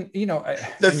 and then, you know,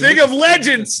 the thing of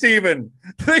legends, Steven.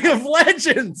 Thing of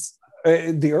legends.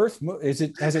 The Earth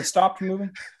has it stopped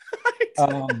moving?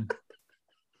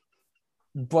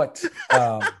 But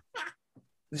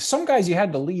some guys you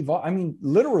had to leave off. I mean,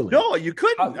 literally. No, you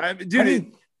couldn't. Dante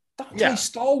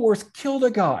Stallworth killed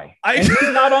a guy, and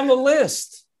he's not on the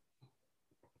list.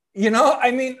 You know,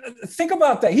 I mean, think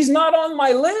about that. He's not on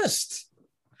my list.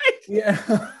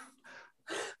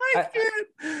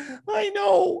 I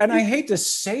know, and I hate to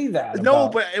say that. No,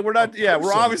 but we're not. Yeah,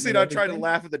 we're obviously not trying to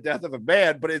laugh at the death of a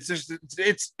man, but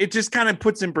it just kind of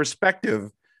puts in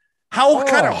perspective how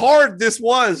kind of hard this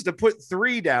was to put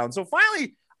 3 down. So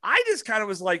finally, I just kind of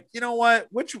was like, you know what?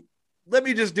 Let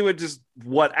me just do it. Just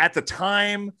what at the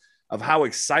time of how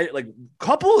excited,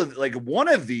 one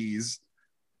of these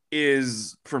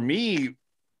is for me.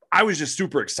 I was just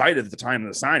super excited at the time of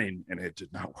the signing, and it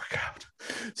did not work out.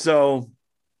 So.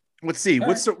 Let's see.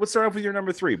 Let's start off with your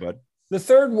number 3, bud. The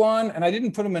third one, and I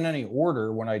didn't put them in any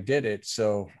order when I did it,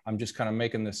 so I'm just kind of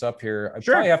making this up here. I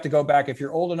probably have to go back if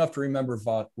you're old enough to remember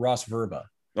Ross Verba.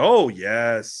 Oh,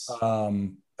 yes.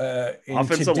 In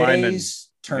today's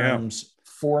terms,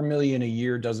 $4 million a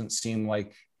year doesn't seem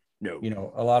like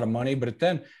a lot of money, but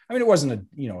then, I mean, it wasn't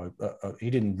he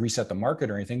didn't reset the market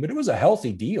or anything, but it was a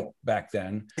healthy deal back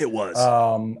then. It was.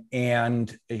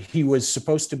 And he was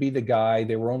supposed to be the guy.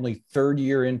 They were only third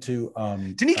year into.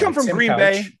 Didn't he come from Green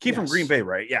Bay? From Green Bay,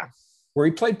 right? Yeah. Where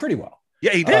he played pretty well.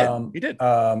 Yeah, he did. He did.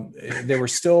 They were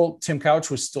still, Tim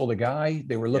Couch was still the guy.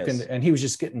 They were looking, Yes. and he was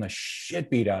just getting the shit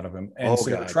beat out of him. And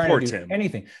so God, trying poor to do Tim.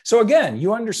 anything. So again,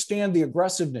 you understand the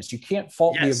aggressiveness. You can't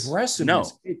fault the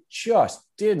aggressiveness. No. It just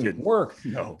didn't work.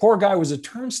 No. Poor guy was a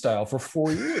turnstile for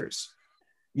 4 years.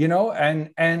 And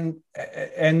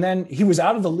then he was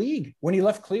out of the league when he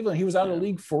left Cleveland. He was out of the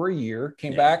league for a year,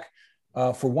 came back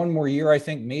for one more year, I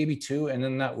think, maybe two, and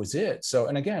then that was it. So,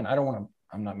 and again,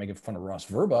 I'm not making fun of Ross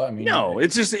Verba. I mean, no,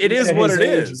 it's just, it is what it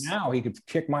is. Now he could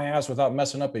kick my ass without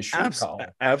messing up his shirt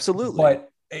collar. Absolutely. But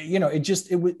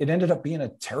it ended up being a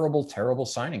terrible, terrible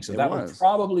signing. So that would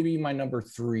probably be my number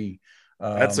 3.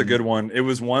 That's a good one. It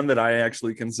was one that I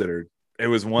actually considered. It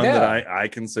was one that I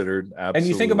considered. Absolutely. And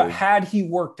you think about, had he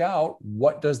worked out,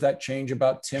 what does that change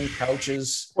about Tim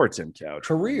Couch's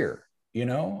career?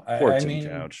 Tim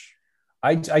Couch.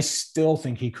 I still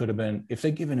think he could have been, if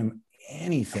they'd given him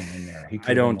anything in there.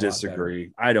 I don't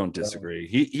disagree.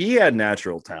 He had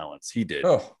natural talents. He did,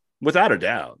 without a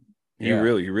doubt. He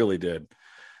really did.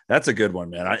 That's a good one,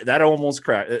 man. That almost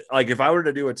cracked. Like if I were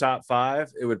to do a top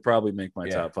 5, it would probably make my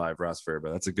top 5. Ross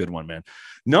Verba. That's a good one, man.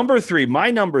 Number 3.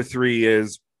 My number 3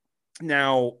 is,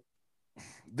 now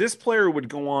this player would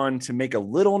go on to make a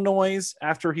little noise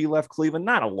after he left Cleveland.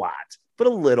 Not a lot, but a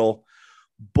little.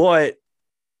 But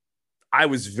I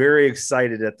was very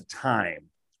excited at the time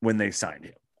when they signed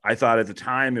him. I thought at the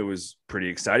time it was pretty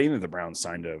exciting that the Browns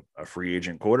signed a free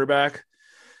agent quarterback,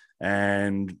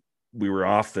 and we were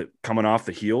coming off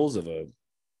the heels of a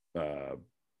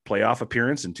playoff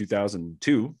appearance in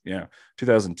 2002. Yeah,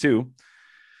 2002.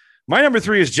 My number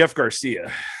 3 is Jeff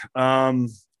Garcia. And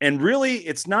really,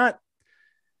 it's not,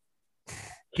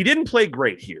 he didn't play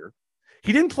great here.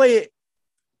 He didn't play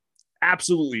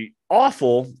absolutely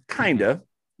awful, kind of,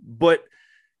 but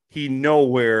he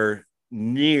nowhere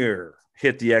near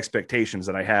hit the expectations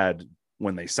that I had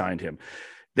when they signed him.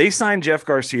 They signed Jeff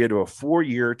Garcia to a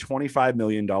 4-year, $25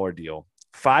 million deal,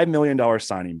 $5 million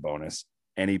signing bonus.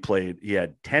 And he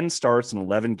had 10 starts in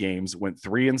 11 games, went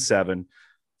 3-7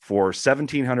 for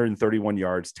 1,731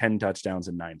 yards, 10 touchdowns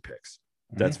and 9 picks.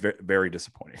 That's very, very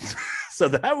disappointing. So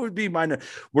that would be mine.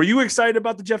 Were you excited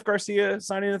about the Jeff Garcia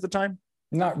signing at the time?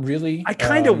 Not really. I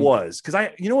kind of was. Cause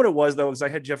you know what it was though? Because I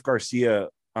had Jeff Garcia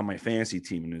on my fantasy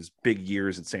team in his big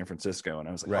years in San Francisco. And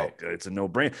I was like, oh, it's a no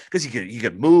brainer, because he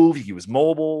could move. He was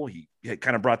mobile. He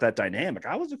kind of brought that dynamic.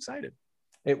 I was excited.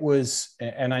 It was,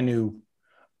 and I knew,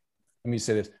 let me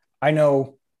say this. I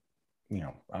know,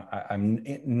 I'm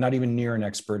not even near an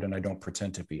expert, and I don't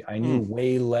pretend to be. I knew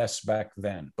way less back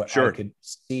then, but I could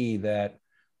see that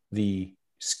the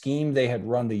scheme they had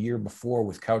run the year before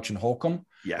with Couch and Holcomb,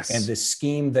 and the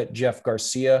scheme that Jeff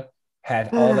Garcia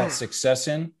had all that success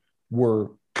in,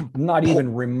 were not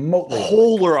even remotely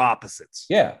polar opposites.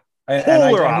 Yeah.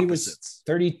 And he was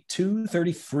 32,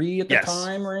 33 at the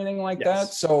time or anything like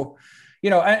that. So,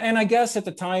 and I guess at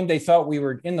the time they thought we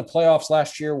were in the playoffs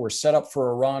last year. We're set up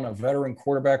for a run, a veteran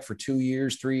quarterback for 2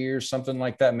 years, 3 years, something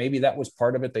like that. Maybe that was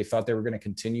part of it. They thought they were going to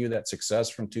continue that success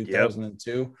from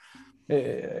 2002.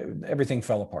 Everything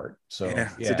fell apart. So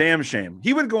it's a damn shame.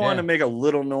 He would go on to make a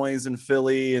little noise in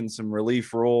Philly and some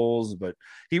relief roles, but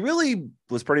he really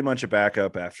was pretty much a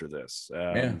backup after this.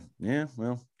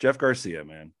 Well, Jeff Garcia,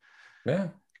 man. Yeah,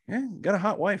 got a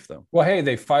hot wife though. Well, hey,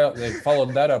 they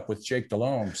followed that up with Jake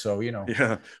Delhomme, so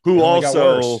who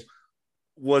also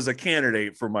was a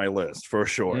candidate for my list for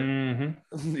sure.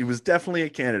 He was definitely a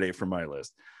candidate for my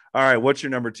list. All right, what's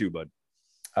your number 2, bud?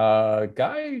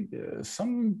 Guy,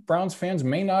 some Browns fans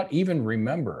may not even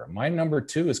remember. My number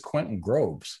 2 is Quentin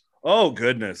Groves. Oh,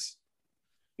 goodness.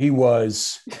 He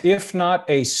was, if not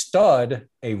a stud,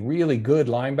 a really good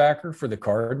linebacker for the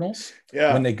Cardinals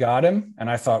when they got him. And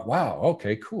I thought, wow,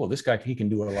 okay, cool. This guy, he can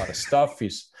do a lot of stuff.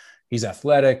 He's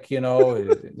athletic,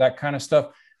 that kind of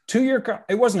stuff. 2-year,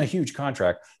 it wasn't a huge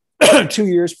contract. 2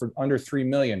 years for under $3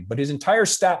 million, but his entire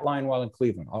stat line while in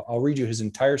Cleveland, I'll read you his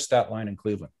entire stat line in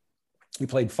Cleveland. He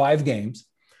played 5 games.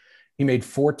 He made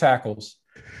 4 tackles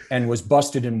and was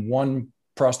busted in 1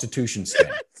 prostitution sting.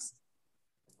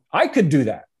 I could do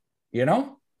that,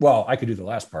 Well, I could do the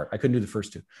last part. I couldn't do the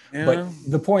first 2. Yeah. But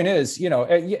the point is,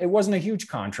 it wasn't a huge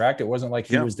contract. It wasn't like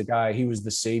he was the guy, he was the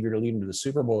savior to lead him to the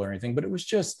Super Bowl or anything, but it was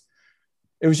just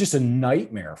a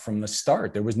nightmare from the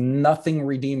start. There was nothing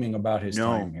redeeming about his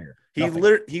time here.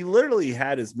 He literally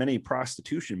had as many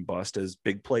prostitution busts as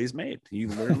big plays made.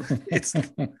 It's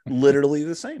literally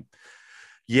the same.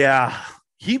 Yeah.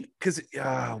 Because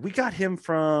we got him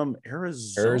from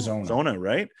Arizona,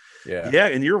 right? Yeah. Yeah.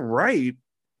 And you're right.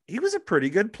 He was a pretty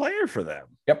good player for them.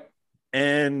 Yep.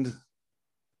 And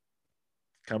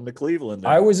come to Cleveland.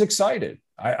 I was excited.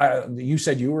 You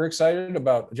said you were excited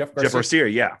about Jeff Garcia. Jeff Garcia,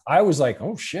 yeah. I was like,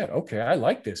 oh shit, okay, I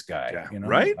like this guy. Yeah, you know,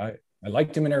 right? I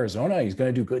liked him in Arizona. He's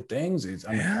going to do good things.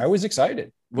 I was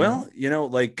excited. Well,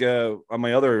 like on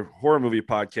my other horror movie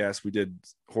podcast, we did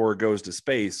Horror Goes to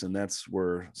Space, and that's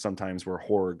sometimes where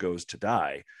horror goes to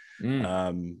die.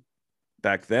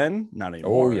 Back then, not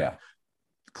anymore. Oh yeah.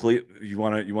 You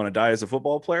want to die as a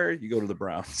football player? You go to the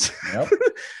Browns. Yep.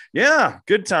 Yeah,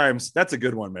 good times. That's a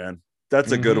good one, man.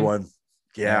 That's a good one.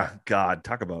 Yeah, God,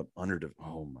 talk about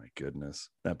oh my goodness,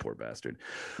 that poor bastard.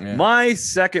 Yeah. My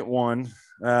second one,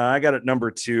 I got it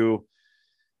number 2.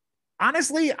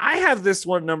 Honestly, I have this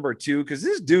one number 2 because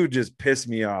this dude just pissed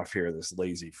me off here, this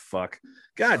lazy fuck.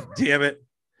 God damn it.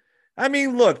 I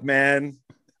mean, look, man,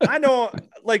 I know,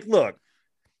 look,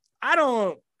 I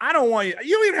don't want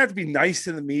you don't even have to be nice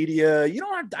to the media.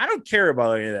 I don't care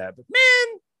about any of that. But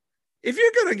man, if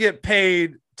you're going to get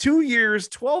paid 2 years,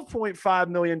 $12.5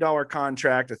 million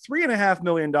contract, a $3.5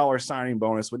 million signing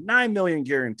bonus with $9 million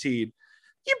guaranteed,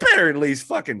 you better at least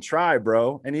fucking try,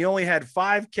 bro. And he only had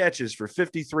 5 catches for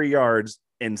 53 yards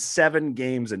in 7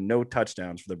 games and no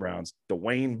touchdowns for the Browns.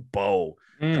 Dwayne Bowe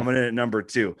coming in at number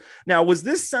 2. Now, was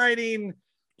this signing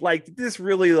did this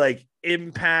really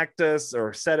impact us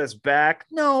or set us back?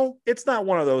 No, it's not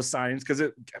one of those signings because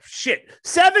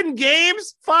 7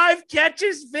 games, 5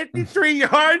 catches, 53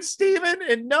 yards, Steven,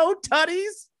 and no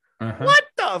tutties. What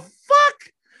the fuck?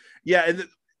 Yeah, and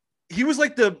he was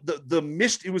like the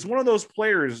mist. It was one of those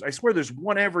players. I swear, there's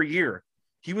one every year.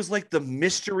 He was like the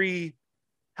mystery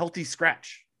healthy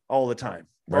scratch all the time,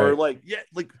 right. Or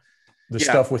the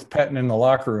stuff with Pettine in the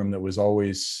locker room that was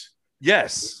always.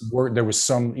 Yes. There was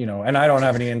some, and I don't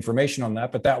have any information on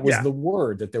that, but that was the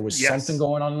word that there was something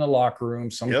going on in the locker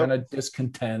room, some kind of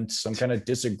discontent, some kind of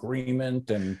disagreement.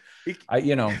 And he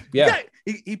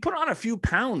put on a few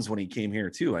pounds when he came here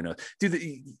too. I know, dude,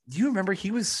 do you remember he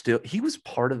was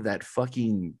part of that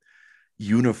fucking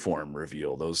uniform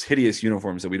reveal, those hideous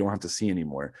uniforms that we don't have to see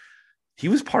anymore. He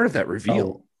was part of that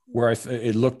reveal. Where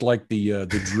it looked like the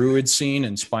druid scene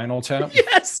in Spinal Tap.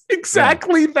 Yes,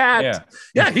 exactly that.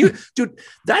 Yeah. Dude,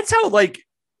 that's how I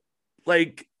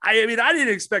didn't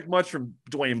expect much from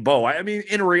Dwayne Bowe. I mean,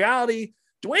 in reality,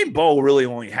 Dwayne Bowe really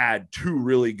only had 2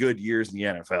 really good years in the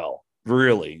NFL,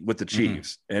 really, with the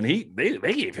Chiefs. And they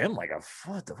gave him what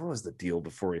was the deal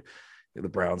before the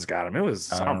Browns got him? It was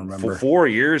 4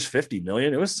 years, $50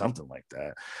 million. It was something like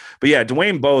that. But yeah,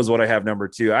 Dwayne Bowe is what I have number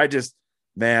 2. I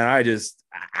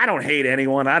don't hate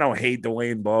anyone. I don't hate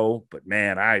Dwayne Bowe, but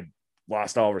man, I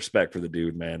lost all respect for the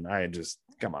dude, man.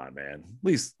 Come on, man. At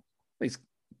least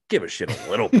give a shit a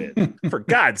little bit for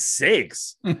God's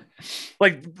sakes.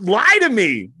 Lie to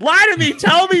me.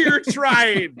 Tell me you're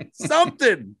trying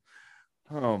something.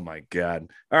 Oh my God.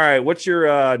 All right. What's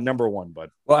your number 1, bud?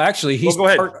 Well, actually, go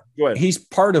ahead. He's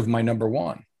part of my number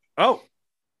 1. Oh,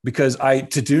 because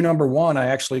to do number 1, I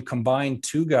actually combined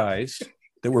 2 guys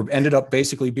that ended up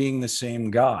basically being the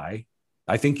same guy.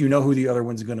 I think you know who the other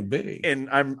one's going to be. And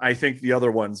I think the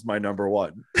other one's my number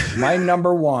 1. My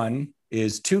number 1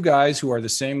 is 2 guys who are the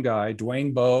same guy,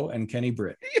 Dwayne Bowe and Kenny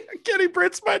Britt. Yeah, Kenny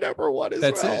Britt's my number 1 as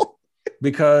well. That's it.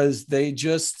 Because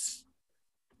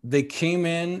they came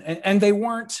in and they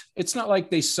weren't, it's not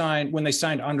like when they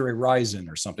signed Andre Rison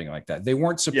or something like that. They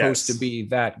weren't supposed to be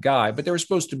that guy, but they were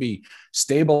supposed to be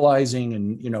stabilizing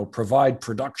and, provide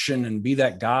production and be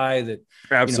that guy that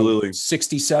absolutely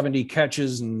 60, 70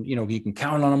 catches and, he can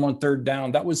count on them on 3rd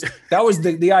down. That was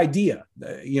the idea,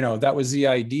 that was the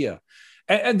idea.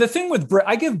 And the thing with Britt,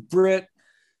 I give Britt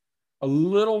a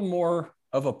little more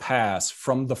of a pass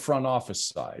from the front office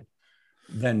side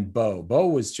than Bowe.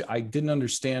 Bowe I didn't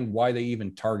understand why they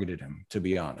even targeted him, to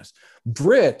be honest.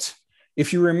 Britt,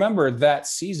 if you remember that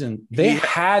season, they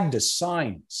had to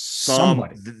sign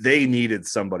somebody. They needed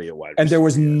somebody at wide receiver, and there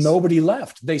was nobody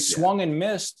left. They swung and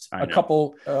missed a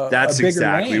couple. That's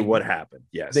exactly what happened.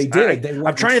 Yes, they did.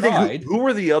 I'm trying to think who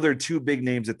were the other 2 big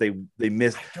names that they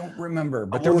missed. I don't remember,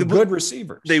 but they were good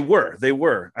receivers. They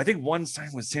were. I think one sign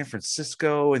was San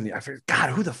Francisco, and I forgot, God,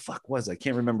 who the fuck was? I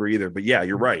can't remember either. But yeah,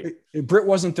 you're right. Britt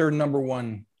wasn't their number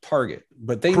 1 target,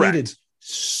 but they needed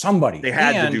somebody. They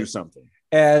had to do something.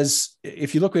 As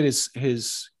if you look at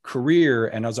his career,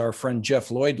 and as our friend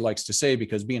Jeff Lloyd likes to say,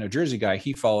 because being a Jersey guy,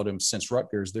 he followed him since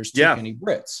Rutgers. There's 2 Kenny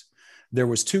Britts. There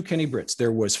was 2 Kenny Britts.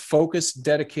 There was focused,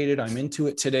 dedicated, I'm into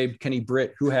it today, Kenny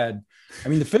Britt, who had,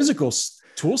 the physical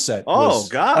tool set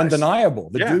was undeniable.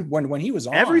 The dude, when he was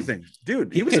on everything,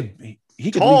 dude, he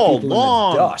could tall,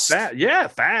 long, dust.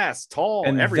 Fast, tall,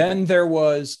 and everything. Then there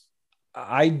was,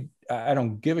 I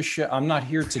don't give a shit. I'm not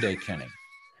here today, Kenny.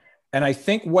 And I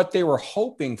think what they were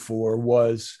hoping for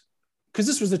was because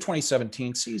this was the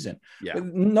 2017 season. Yeah.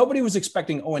 Nobody was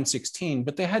expecting 0-16,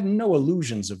 but they had no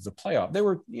illusions of the playoff. They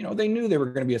were, they knew they were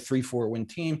going to be a 3-4 win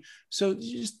team. So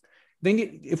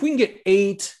if we can get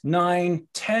 8, 9,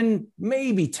 10,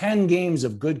 maybe 10 games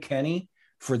of good Kenny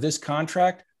for this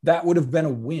contract, that would have been a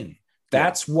win.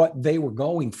 That's what they were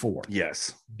going for.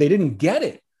 Yes. They didn't get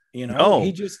it. No.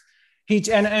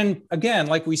 And again,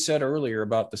 like we said earlier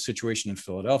about the situation in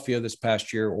Philadelphia this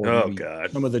past year, or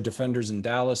some of the defenders in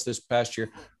Dallas this past year,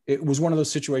 it was one of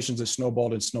those situations that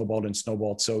snowballed and snowballed and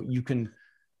snowballed. So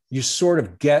you sort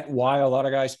of get why a lot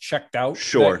of guys checked out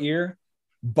that year,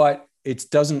 but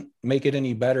it doesn't make it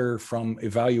any better from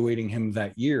evaluating him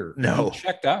that year. No, he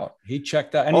checked out.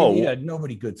 And he had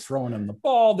nobody good throwing him the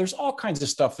ball. There's all kinds of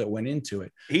stuff that went into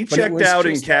it. He checked out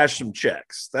and cashed some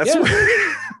checks. That's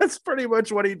that's pretty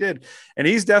much what he did. And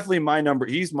he's definitely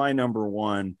he's my number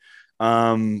one.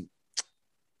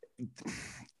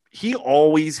 He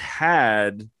always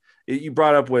had, you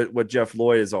brought up what Jeff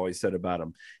Lloyd has always said about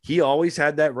him. He always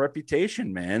had that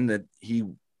reputation, man, that he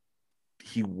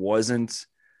wasn't,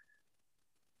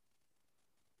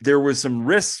 there was some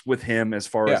risks with him as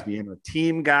far as being a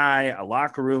team guy, a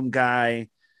locker room guy,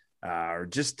 or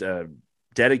just a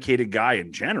dedicated guy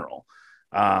in general.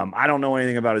 I don't know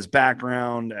anything about his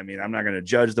background. I mean, I'm not going to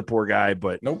judge the poor guy,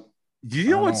 but nope. Do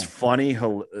you know what's funny?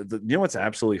 You know what's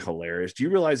absolutely hilarious? Do you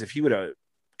realize if he would have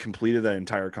completed that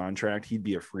entire contract, he'd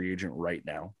be a free agent right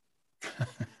now?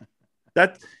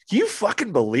 Can you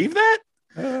fucking believe that?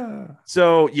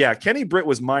 So yeah, Kenny Britt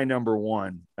was my number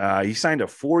one. He signed a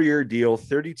 4-year deal,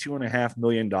 $32.5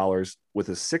 million with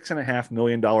a $6.5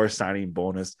 million signing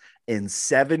bonus and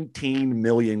 $17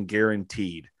 million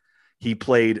guaranteed. He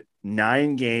played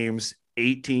 9 games,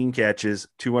 18 catches,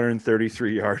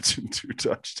 233 yards, and 2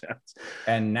 touchdowns.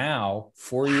 And now,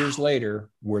 4 years later,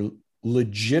 we're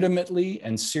legitimately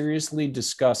and seriously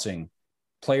discussing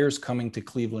players coming to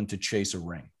Cleveland to chase a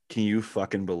ring. Can you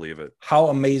fucking believe it? How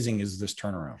amazing is this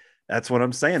turnaround? That's what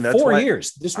I'm saying. That's 4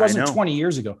 years. This wasn't 20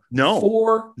 years ago. No.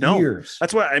 4 years.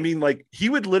 That's what I mean. Like, he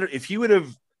would literally, if he would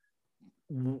have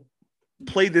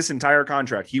played this entire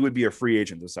contract, he would be a free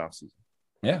agent this offseason.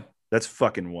 Yeah. That's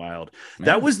fucking wild. Man.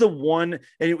 That was the one.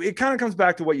 And it kind of comes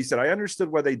back to what you said. I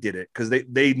understood why they did it, because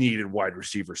they needed wide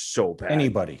receivers so bad.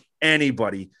 Anybody.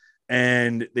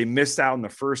 And they missed out on the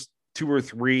first 2 or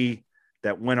 3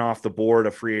 that went off the board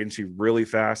of free agency really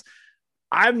fast.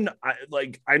 I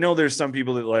know there's some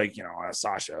people that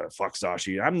Sasha, fuck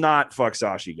Sashi. I'm not fuck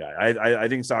Sashi guy. I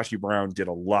think Sashi Brown did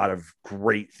a lot of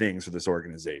great things for this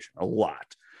organization, a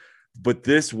lot. But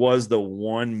this was the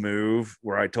one move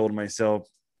where I told myself,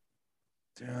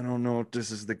 I don't know if this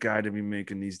is the guy to be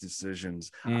making these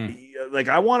decisions.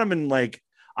 I want him in,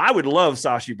 I would love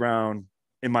Sashi Brown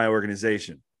in my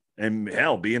organization, and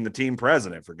hell, being the team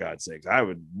president, for God's sakes. I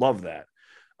would love that.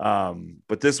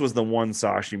 But this was the one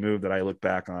Sashi move that I look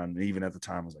back on. Even at the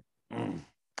time, I was like,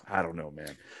 I don't know,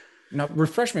 man. Now,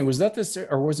 refresh me. Was that this,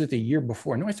 or was it the year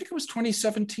before? No, I think it was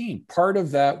 2017. Part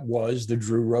of that was the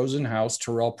Drew Rosenhaus,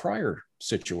 Terrell Pryor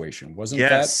situation. Wasn't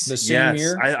that the same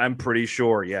year? I'm pretty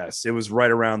sure. Yes. It was right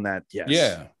around that. Yes.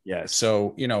 Yeah. Yes.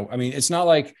 So, I mean, it's not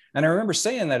like, and I remember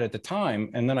saying that at the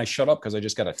time, and then I shut up because I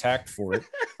just got attacked for it.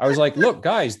 I was like, look,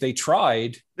 guys, they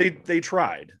tried. They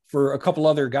tried for a couple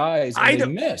other guys, and they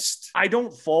missed. I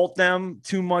don't fault them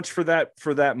too much for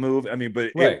that move. I mean,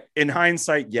 but in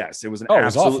hindsight, yes, it was a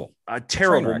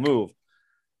terrible move.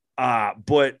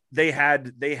 But they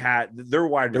had their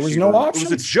wide receiver. There was no option.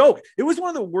 It was a joke. It was one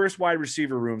of the worst wide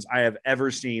receiver rooms I have ever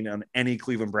seen on any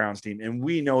Cleveland Browns team. And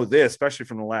we know this, especially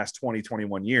from the last 20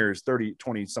 years,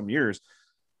 20 some years.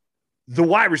 The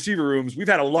wide receiver rooms, we've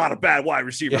had a lot of bad wide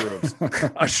receiver rooms,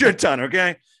 a shit ton.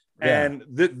 Okay. Yeah.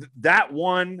 And that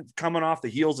one coming off the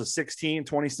heels of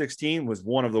 2016 was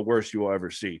one of the worst you will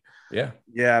ever see. Yeah.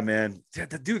 Yeah, man.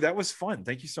 Dude, that was fun.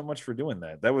 Thank you so much for doing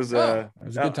that. That was, it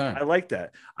was a good time. I like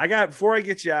that. Before I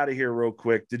get you out of here real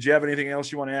quick, did you have anything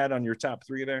else you want to add on your top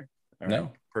 3 there? All right,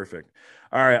 no. Perfect.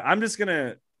 All right. I'm going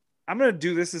to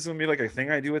do this. This is going to be like a thing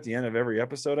I do at the end of every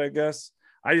episode, I guess.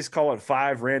 I just call it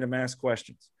 5 random ass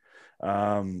questions.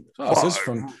 This is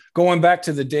from going back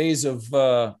to the days of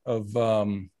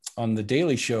on the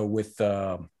Daily Show with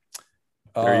there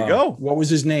you go. What was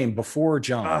his name before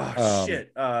John?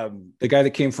 The guy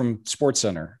that came from Sports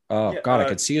Center. I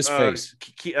could see his face.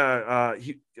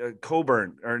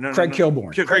 Coburn or no, Craig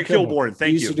Kilborn. Craig Kilborn.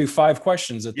 Thank you. He used to do 5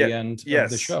 questions at the end of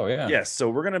the show. Yeah. Yes. So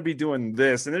we're gonna be doing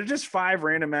this, and they're just 5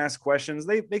 random ass questions.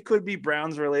 They could be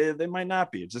Browns related. They might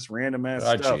not be. It's just random ass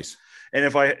stuff. Geez. And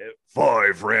if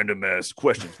 5 random ass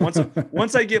questions,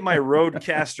 once I get my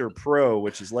Rodecaster Pro,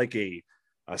 which is like a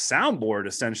soundboard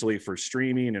essentially for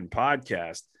streaming and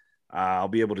podcast, I'll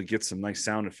be able to get some nice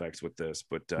sound effects with this.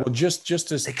 But well, just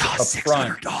as they cost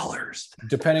 $600.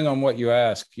 Depending on what you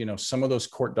ask, some of those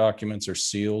court documents are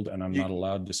sealed, and I'm not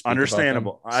allowed to speak.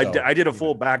 Understandable. About them, I did a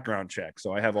full background check,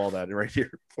 so I have all that right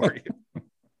here for you.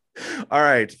 All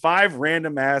right, 5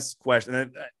 random ass questions.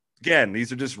 And again,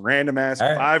 these are just random ass.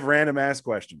 Right. 5 random ass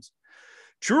questions.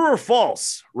 True or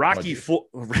false? Rocky IV.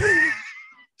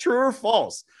 True or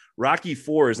false? Rocky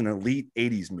IV is an elite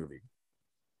 80s movie.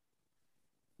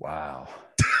 Wow.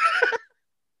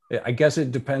 I guess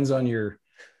it depends on your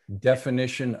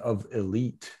definition of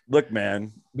elite. Look,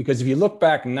 man. Because if you look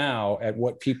back now at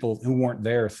what people who weren't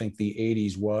there think the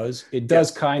 80s was, it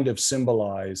does kind of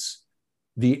symbolize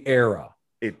the era.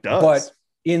 It does. But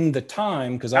in the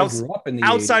time, because I grew up in the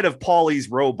outside 80s, of Paulie's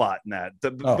robot in that.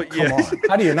 Come on.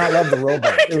 How do you not love the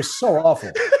robot? It was so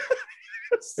awful.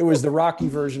 It was the Rocky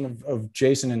version of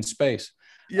Jason in space.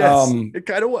 Yes, it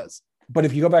kind of was. But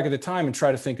if you go back at the time and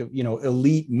try to think of,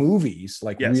 elite movies,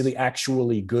 like really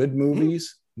actually good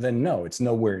movies, then no, it's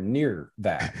nowhere near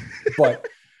that. But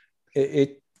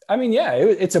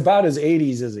it's about as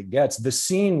 80s as it gets. The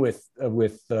scene with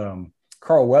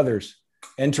Carl Weathers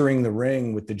entering the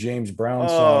ring with the James Brown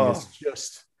song is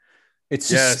just, it's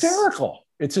hysterical.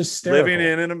 It's hysterical. Living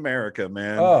in America,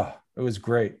 man. Oh, it was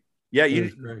great. Yeah,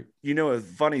 a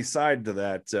funny side to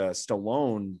that,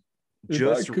 Stallone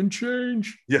I can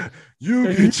change. Yeah, you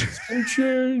can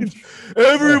change.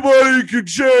 Everybody can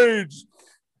change.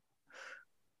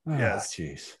 Yes.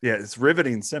 Jeez. Yeah, it's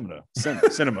riveting cinema,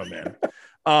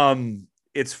 man.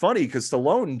 It's funny because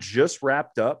Stallone just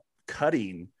wrapped up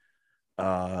cutting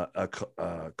a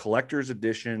collector's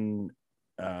edition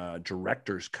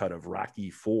director's cut of Rocky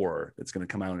IV. It's going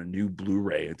to come out in a new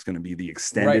Blu-ray. It's going to be the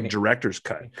extended director's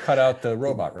cut. Cut out the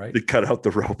robot, right? They cut out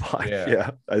the robot.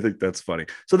 Yeah. I think that's funny.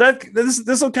 So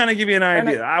this will kind of give you an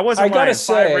idea. I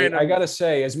gotta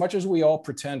say, as much as we all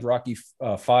pretend Rocky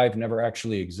V never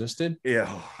actually existed,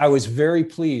 I was very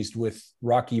pleased with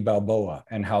Rocky Balboa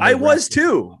and how I was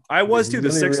too. The really,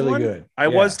 sixth really one. Good. I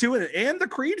was too, and the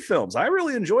Creed films. I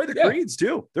really enjoy the Creeds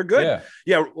too. They're good.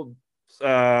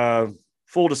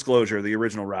 Full disclosure, the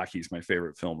original Rocky is my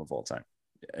favorite film of all time.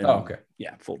 And, okay.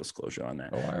 Yeah, full disclosure on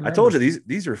that. I told you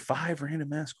these are 5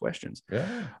 random ass questions.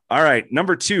 Yeah. All right,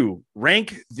 number 2.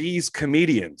 Rank these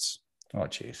comedians. Oh,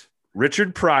 geez.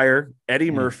 Richard Pryor,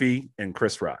 Eddie Murphy, and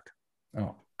Chris Rock.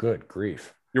 Oh, good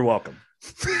grief. You're welcome.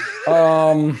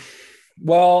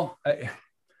 Well,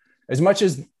 as much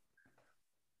as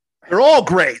they're all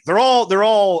great. They're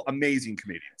all amazing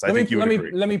comedians. I think you would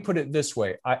agree. Let me put it this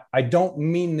way. I don't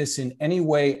mean this in any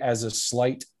way as a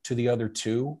slight to the other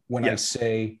two when I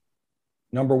say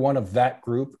number 1 of that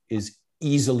group is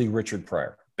easily Richard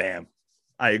Pryor. Bam.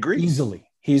 I agree. Easily.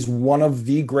 He's one of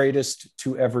the greatest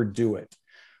to ever do it.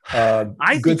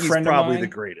 I think he's probably the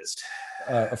greatest.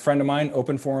 A friend of mine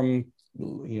opened for him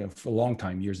for a long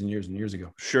time, years and years and years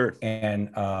ago. Sure. And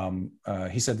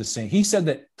he said the same. He said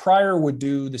that Pryor would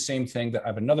do the same thing. That I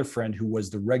have another friend who was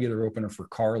the regular opener for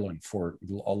Carlin for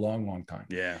a long, long time.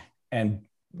 Yeah. And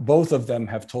both of them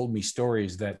have told me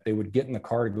stories that they would get in the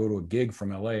car to go to a gig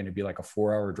from LA and it'd be like a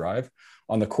 4-hour drive.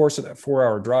 On the course of that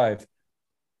 4-hour drive,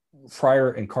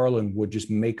 Pryor and Carlin would just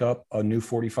make up a new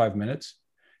 45 minutes,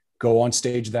 go on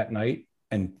stage that night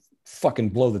and fucking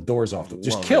blow the doors off them.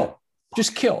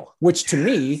 Just kill, which to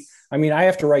me, I mean, I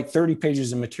have to write 30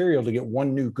 pages of material to get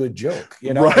one new good joke,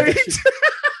 right?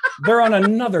 They're on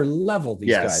another level.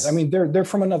 These guys. I mean, they're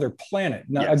from another planet.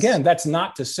 Now, again, that's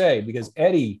not to say because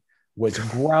Eddie was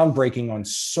groundbreaking on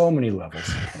so many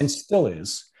levels and still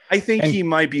is. I think he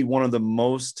might be one of the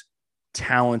most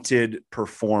talented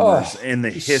performers in the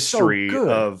history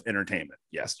of entertainment.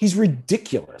 Yes. He's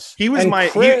ridiculous. He was my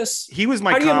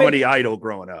comedy idol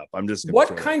growing up. I'm just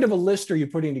what kind of a list are you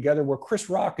putting together where Chris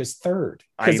Rock is third?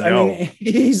 I know. I mean,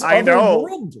 he's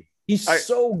otherworldly. He's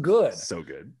so good. So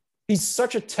good. He's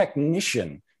such a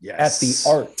technician at the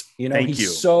art.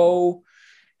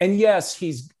 And yes,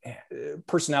 he's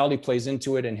personality plays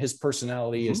into it, and his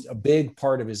personality is a big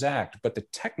part of his act. But the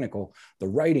technical, the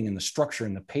writing, and the structure,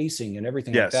 and the pacing, and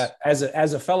everything like that. As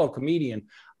a fellow comedian,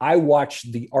 I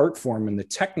watch the art form and the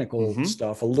technical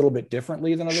stuff a little bit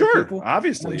differently than other people.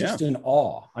 Obviously, I'm just in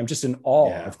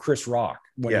awe. Of Chris Rock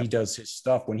when he does his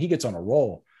stuff. When he gets on a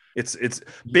roll, it's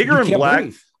Bigger and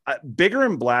Black. Bigger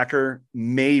and Blacker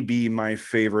may be my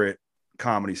favorite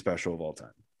comedy special of all time.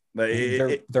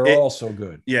 They're all so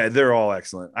good. Yeah, they're all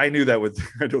excellent. I knew that.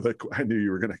 I knew you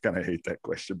were going to kind of hate that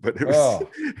question, but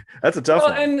that's a tough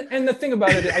one. And the thing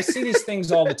about it, I see these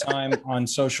things all the time on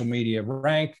social media.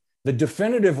 The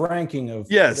definitive ranking of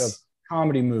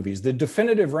comedy movies. The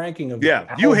definitive ranking of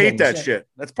you hate that shit.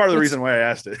 That's part of the reason why I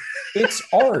asked it. It's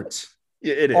art.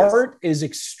 Yeah, it is. Art is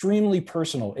extremely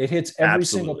personal. It hits every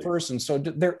single person. So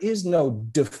there is no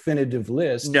definitive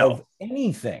list of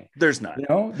anything. There's not. You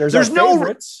know, there's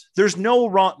no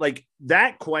wrong. Like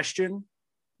that question,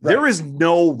 there is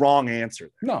no wrong answer.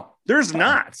 No, there's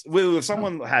not. If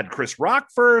someone had Chris Rock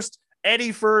first,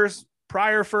 Eddie first,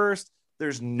 Pryor first,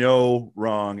 there's no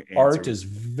wrong answer. Art is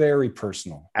very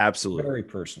personal. Absolutely. Very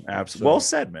personal. Absolutely. Well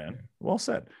said, man. Well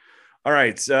said. All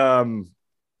right.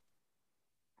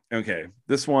 Okay,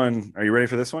 this one. Are you ready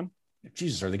for this one?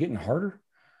 Jesus, are they getting harder?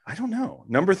 I don't know.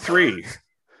 Number 3,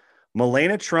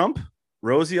 Melania Trump,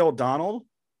 Rosie O'Donnell,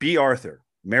 B. Arthur.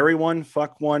 Marry one,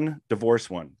 fuck one, divorce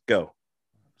one. Go.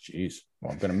 Jeez.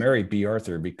 Well, I'm going to marry B.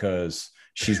 Arthur because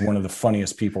she's one of the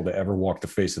funniest people to ever walk the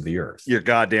face of the earth. You're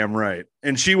goddamn right.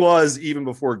 And she was even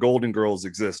before Golden Girls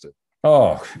existed.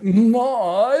 Oh,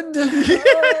 Maude.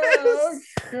 Yes.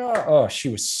 Oh, she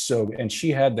was so good. And she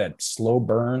had that slow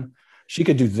burn. She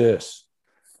could do this.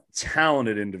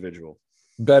 Talented individual.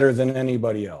 Better than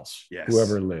anybody else who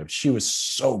ever lived. She was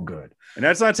so good. And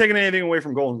that's not taking anything away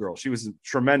from Golden Girls. She was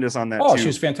tremendous on that too. She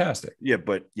was fantastic. Yeah,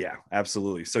 but yeah,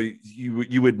 absolutely. So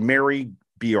you would marry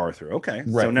B. Arthur. Okay.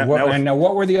 Right. So now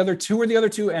what were the other two?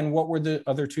 And what were the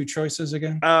other two choices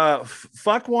again?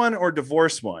 Fuck one or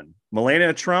divorce one.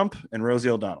 Melania Trump and Rosie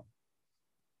O'Donnell.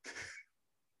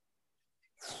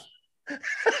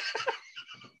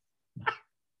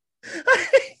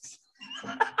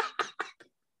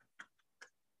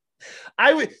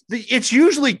 It's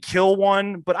usually kill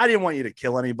one, but I didn't want you to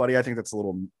kill anybody. I think that's a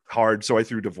little hard, so I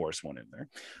threw divorce one in there.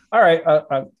 All right,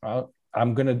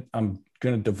 I'm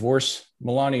gonna divorce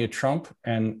Melania Trump,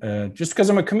 and just because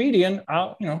I'm a comedian,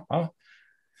 I'll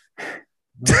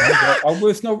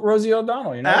with no Rosie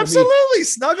O'Donnell. You know, absolutely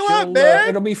snuggle up, man.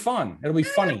 It'll be fun. It'll be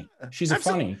funny. She's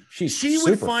absolutely. She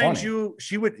would find funny. You.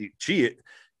 She would.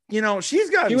 She's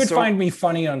got. She would find me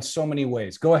funny on so many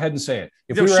ways. Go ahead and say it.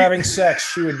 If we were having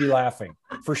sex, she would be laughing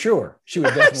for sure. She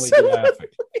would definitely be laughing.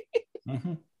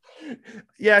 Mm-hmm.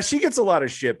 Yeah, she gets a lot of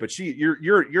shit, but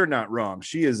you're not wrong.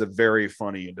 She is a very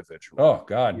funny individual. Oh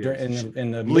God,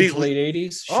 in the late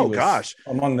 80s. Oh gosh,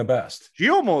 among the best. She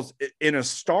almost in a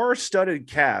star-studded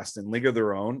cast in League of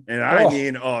Their Own, and I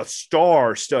mean a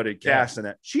star-studded cast in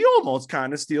that. She almost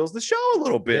kind of steals the show a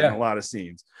little bit in a lot of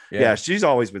scenes. Yeah, she's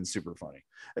always been super funny.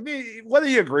 I mean, whether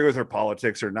you agree with her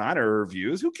politics or not, or her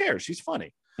views, who cares? She's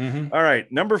funny. Mm-hmm. All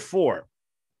right, number 4.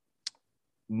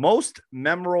 Most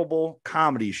memorable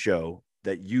comedy show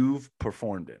that you've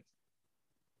performed in.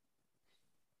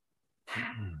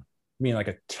 You mean like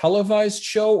a televised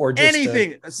show or just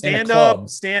anything? Stand-up,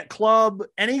 club,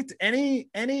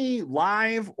 any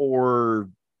live or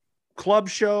club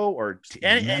show or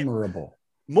memorable.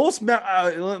 Let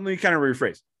me kind of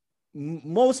rephrase.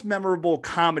 Most memorable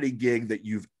comedy gig that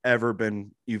you've ever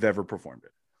performed in?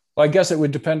 Well, I guess it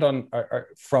would depend on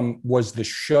was the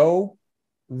show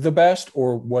the best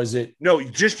or was it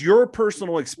just your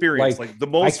personal experience, like the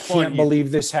most fun. I can't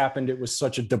believe this happened. It was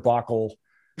such a debacle.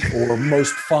 Or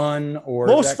most fun or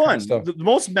most fun. Kind of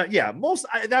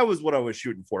that was what I was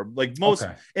shooting for. Like most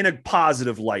in a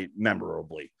positive light,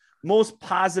 memorably. Most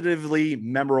positively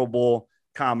memorable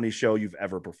comedy show you've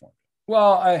ever performed.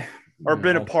 Well,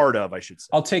 been a part of, I should say.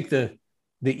 I'll take the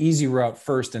easy route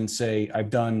first and say I've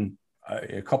done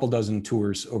a couple dozen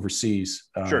tours overseas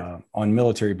on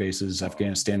military bases,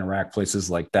 Afghanistan, Iraq, places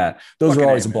like that. Those are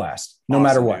always a blast, no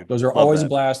matter what. Those are always a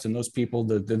blast, and those people,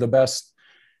 they're the best.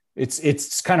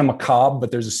 It's kind of macabre,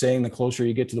 but there's a saying: the closer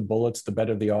you get to the bullets, the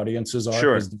better the audiences are.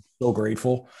 Because they're so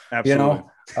grateful. Absolutely.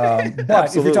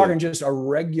 But if you're talking just a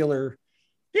regular.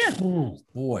 Yeah. Oh,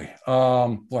 boy,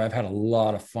 I've had a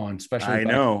lot of fun, especially. I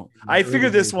know. I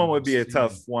figured this one would be a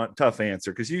tough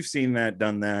answer because you've seen that,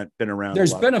 done that, been around.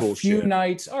 There's been a few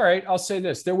nights. All right, I'll say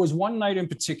this: there was one night in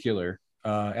particular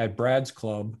at Brad's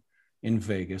club in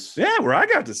Vegas. Yeah, where I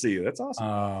got to see you. That's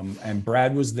awesome. And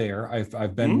Brad was there.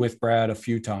 I've been with Brad a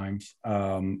few times.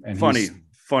 And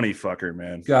funny fucker,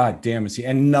 man. God damn it.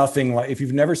 And nothing like, if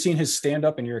you've never seen his stand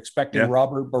up and you're expecting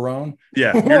Robert Barone.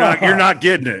 Yeah. You're not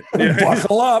getting it.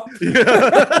 Buckle up.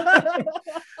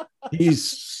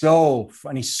 He's so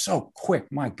funny. He's so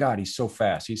quick. My God, he's so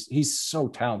fast. He's so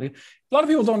talented. A lot of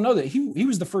people don't know that he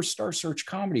was the first Star Search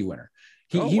comedy winner.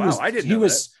 He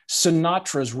was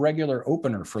Sinatra's regular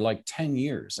opener for like 10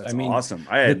 years. That's awesome.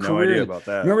 I had no idea about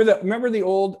that. Remember the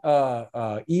old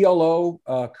ELO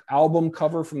album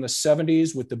cover from the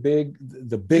 70s with the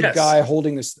big guy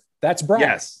holding this? That's Brad.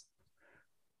 Yes.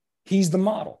 He's the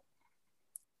model.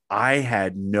 I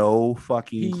had no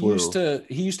fucking clue.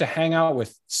 He used to hang out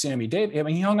with Sammy Davis. I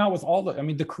mean, he hung out with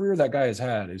the career that guy has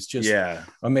had is just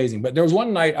amazing. But there was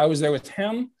one night I was there with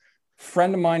him,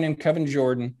 friend of mine named Kevin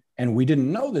Jordan, and we didn't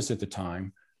know this at the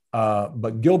time,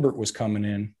 but Gilbert was coming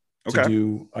in to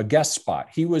do a guest spot.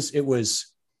 It was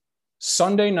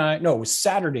Sunday night. No, it was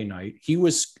Saturday night. He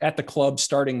was at the club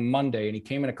starting Monday, and he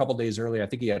came in a couple days early. I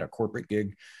think he had a corporate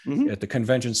gig at the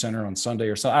convention center on Sunday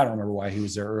or something. I don't remember why he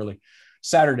was there early.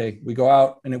 Saturday, we go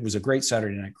out, and it was a great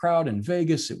Saturday night crowd in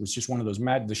Vegas. It was just one of those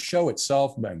the show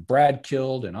itself, Brad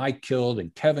killed, and I killed,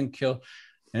 and Kevin killed.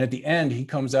 And at the end, he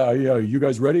comes out, yeah, you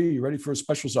guys ready? You ready for a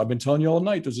special? I've been telling you all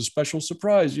night, there's a special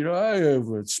surprise. You know, I have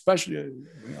a special,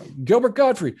 Gilbert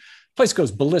Gottfried. Place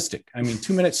goes ballistic. I mean,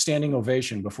 2 minutes standing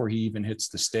ovation before he even hits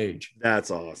the stage.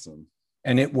 That's awesome.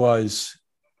 And it was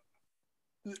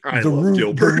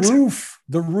the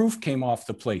roof came off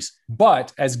the place.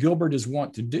 But as Gilbert is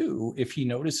wont to do, if he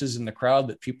notices in the crowd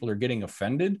that people are getting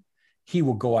offended, he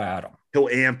will go at them. He'll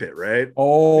amp it, right?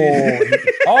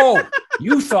 Oh,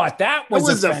 you thought that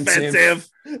was offensive.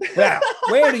 Well,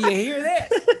 where do you hear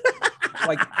that?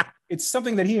 Like, it's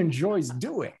something that he enjoys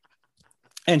doing.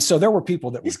 And so there were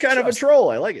people that he's kind of a troll.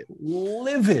 I like it.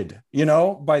 Livid, you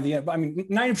know, by the end. I mean,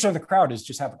 90% of the crowd is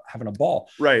just having a ball.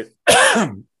 Right.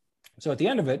 So at the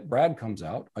end of it, Brad comes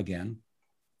out again,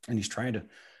 and he's trying to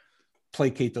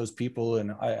placate those people.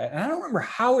 And I don't remember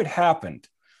how it happened,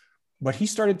 but he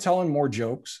started telling more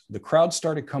jokes. The crowd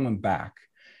started coming back.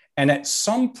 And at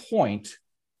some point,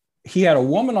 he had a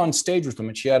woman on stage with him,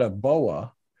 and she had a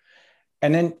boa.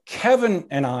 And then Kevin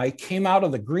and I came out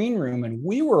of the green room, and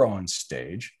we were on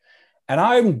stage, and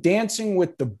I'm dancing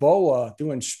with the boa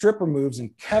doing stripper moves,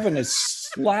 and Kevin is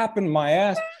slapping my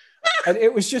ass. And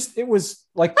it was just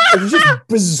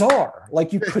bizarre.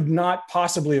 Like, you could not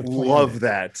possibly have planned love it.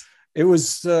 That. It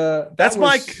was that's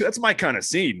my kind of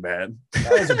scene, man.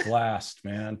 That was a blast,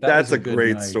 man. That's a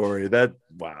great night.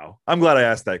 Wow. I'm glad I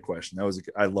asked that question.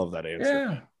 I love that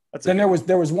answer. Yeah. Then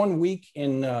there was 1 week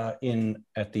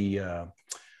at the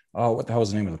what the hell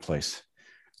was the name of the place?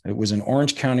 It was in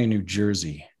Orange County, New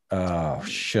Jersey. Oh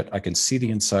shit! I can see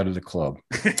the inside of the club.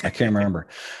 I can't remember.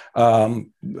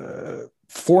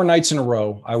 4 nights in a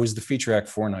row. I was the feature act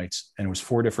 4 nights, and it was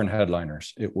 4 different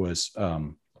headliners. It was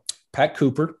Pat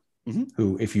Cooper,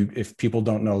 who, if people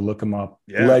don't know, look him up.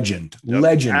 Yeah. Legend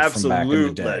Absolute from back in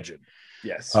the day. Legend.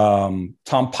 Yes. Tom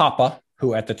Papa,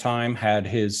 who at the time had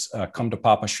his Come to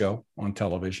Papa show on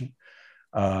television.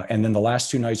 And then the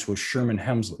last 2 nights was Sherman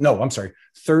Hemsley. No, I'm sorry.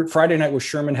 Friday night was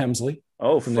Sherman Hemsley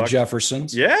from the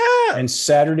Jeffersons. Yeah. And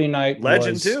Saturday night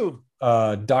Legend was too.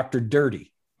 Dr.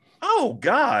 Dirty. Oh,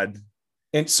 God.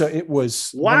 And so it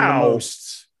was one of the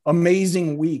most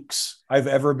amazing weeks I've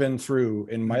ever been through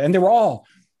and they were all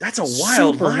that's a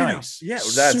wild super lineup. Nice. Yeah,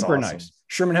 that's super awesome. Nice.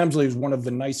 Sherman Hemsley is one of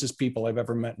the nicest people I've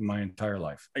ever met in my entire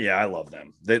life. Yeah, I love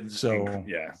them.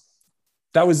 Yeah.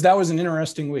 That was an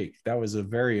interesting week. That was a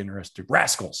very interesting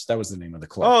Rascals. That was the name of the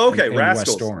club. Oh, okay. In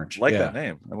Rascals. West Orange. That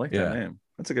name. I like that name.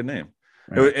 That's a good name.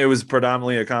 Right. It was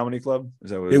predominantly a comedy club. Is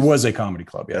that what it was a comedy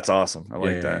club. Yeah. That's awesome. I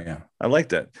like that. Yeah. I like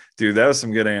that, dude. That was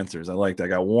some good answers. I like that. I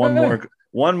got one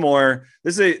more.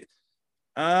 This is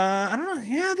I don't know.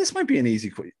 Yeah, this might be an easy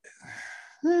question.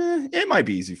 It might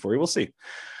be easy for you. We'll see.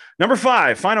 Number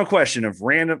 5, final question of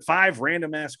 5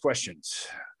 random ass questions.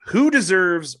 Who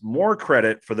deserves more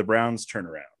credit for the Browns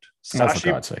turnaround? For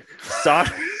God's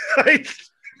sake.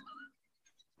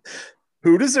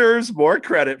 Who deserves more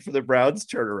credit for the Browns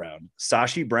turnaround?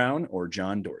 Sashi Brown or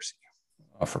John Dorsey?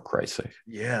 Oh, for Christ's sake.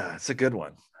 Yeah, it's a good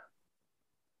one.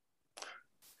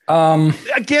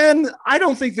 Again, I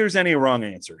don't think there's any wrong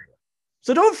answer here.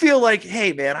 So don't feel like,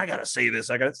 hey, man, I got to say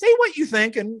this. I got to say what you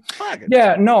think. And fuck it.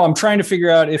 Yeah, no, I'm trying to figure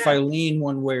out if I lean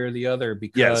one way or the other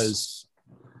because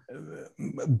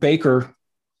Baker,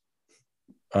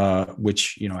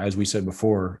 which, as we said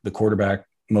before, the quarterback,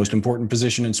 most important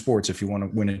position in sports if you want to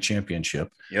win a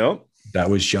championship. Yep. That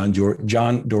was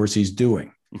John Dorsey's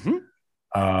doing.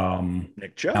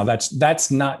 Nick Chubb. Now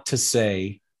that's not to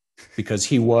say, because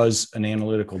he was an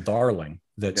analytical darling,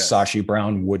 that Sashi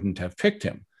Brown wouldn't have picked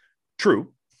him.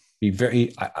 True. He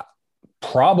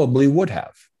probably would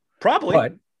have. Probably.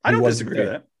 But I don't disagree with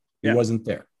that. He wasn't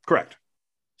there. Correct.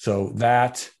 So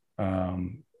that,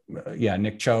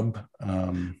 Nick Chubb.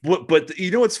 But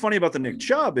you know what's funny about the Nick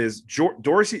Chubb is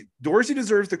Dorsey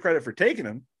deserves the credit for taking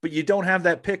him, but you don't have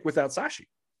that pick without Sashi.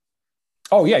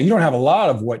 Oh yeah, you don't have a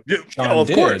lot of what John did.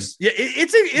 Of course.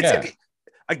 Yeah,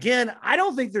 again, I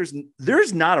don't think there's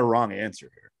not a wrong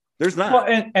answer here. There's not.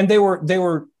 Well, and they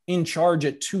were in charge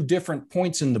at two different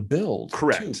points in the build.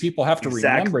 Correct. Too. People have to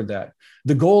remember that.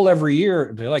 The goal every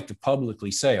year, they like to publicly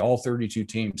say, all 32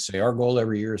 teams say, our goal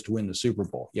every year is to win the Super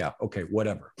Bowl. Yeah, okay,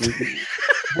 whatever.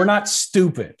 We're not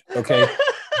stupid, okay?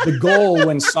 The goal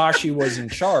when Sashi was in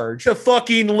charge to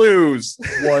fucking lose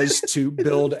was to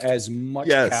build as much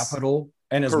capital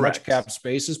and as much cap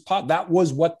space as possible. That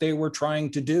was what they were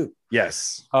trying to do.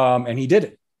 Yes. And he did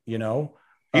it, you know.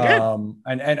 He did.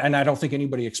 And I don't think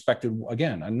anybody expected,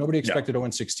 again, nobody expected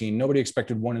 0-16. Nobody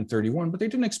expected 1-31, but they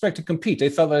didn't expect to compete. They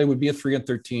thought that it would be a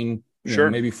 3-13,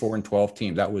 maybe 4-12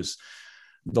 team. That was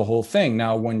the whole thing.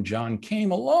 Now, when John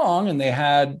came along and they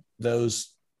had those,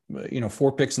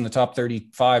 4 picks in the top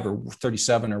 35 or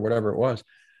 37 or whatever it was,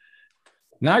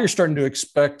 now you're starting to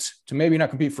expect to maybe not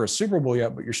compete for a Super Bowl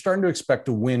yet, but you're starting to expect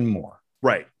to win more.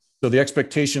 Right. So the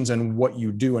expectations and what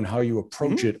you do and how you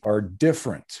approach it are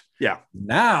different. Yeah.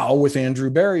 Now with Andrew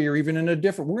Berry, you're even in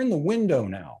we're in the window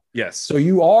now. Yes. So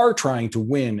you are trying to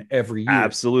win every year.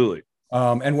 Absolutely.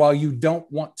 And while you don't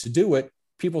want to do it,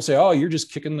 people say, oh, you're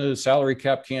just kicking the salary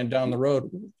cap can down the road.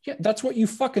 Yeah, that's what you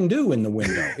fucking do in the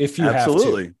window. If you have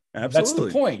to. That's the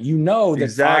point. You know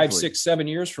that 5, 6, 7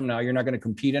 years from now, you're not going to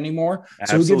compete anymore.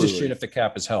 So who gives a shit if the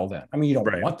cap is held in? I mean, you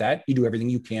don't want that. You do everything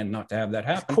you can not to have that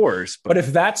happen. Of course. But if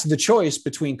that's the choice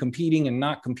between competing and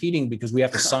not competing because we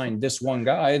have to sign this one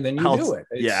guy, then you do it.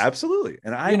 Yeah, absolutely.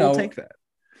 And I will take that.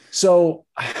 So,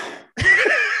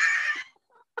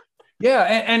 yeah.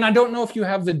 And I don't know if you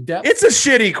have the depth. It's a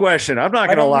shitty question. I'm not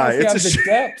going to lie. It's the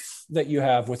depth that you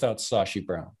have without Sashi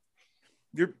Brown.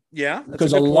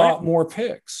 Because a lot more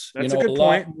picks, that's a good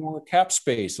point. Lot more cap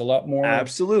space, a lot more.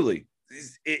 Absolutely.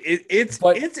 It's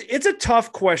a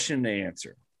tough question to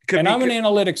answer. I'm an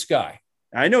analytics guy.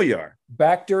 I know you are.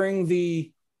 Back during the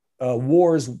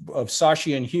wars of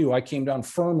Sashi and Hugh, I came down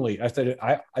firmly. I said,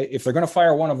 if they're going to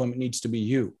fire one of them, it needs to be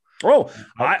you. Oh,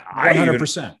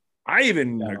 100%. I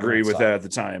even agree with that at the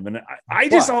time. And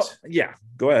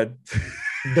go ahead.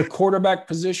 The quarterback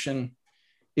position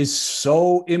is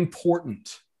so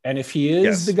important. And if he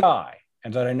is the guy,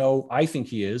 and that I think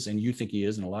he is, and you think he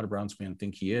is, and a lot of Browns fans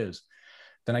think he is,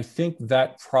 then I think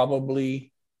that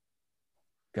probably,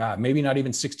 maybe not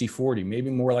even 60-40, maybe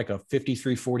more like a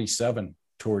 53-47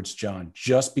 towards John,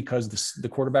 just because the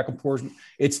quarterback portion,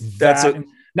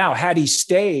 now, had he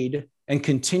stayed and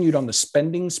continued on the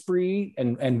spending spree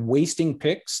and wasting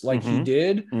picks like he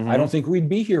did, I don't think we'd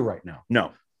be here right now.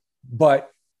 No. But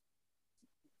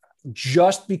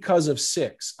just because of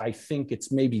 6, I think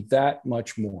it's maybe that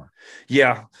much more.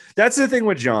 Yeah, that's the thing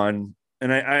with John.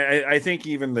 And I think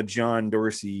even the John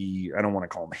Dorsey, I don't want to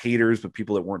call them haters, but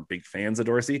people that weren't big fans of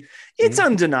Dorsey, it's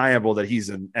undeniable that he's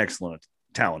an excellent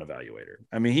talent evaluator.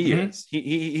 I mean, he is.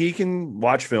 He can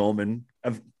watch film and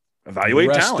evaluate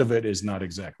the rest talent. Of it is not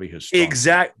exactly his strong.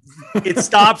 It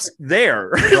stops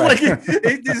there. Like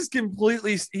it is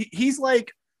completely. He's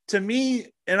like, to me,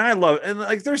 and I love, and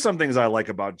like, there's some things I like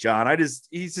about John.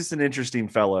 He's just an interesting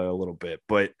fellow a little bit,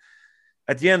 but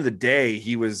at the end of the day,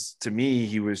 he was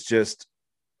just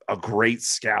a great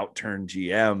scout turned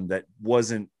GM that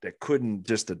couldn't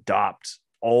just adopt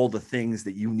all the things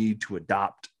that you need to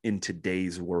adopt in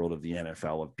today's world of the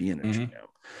NFL of being a GM.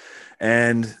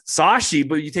 And Sashi,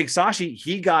 but you take Sashi,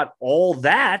 he got all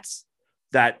that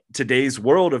today's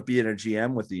world of being a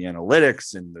GM with the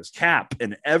analytics and this cap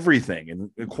and everything and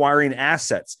acquiring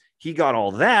assets. He got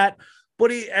all that,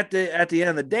 but at the end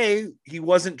of the day, he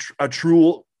wasn't a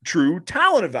true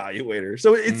talent evaluator.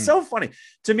 So it's so funny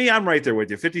to me. I'm right there with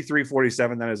you.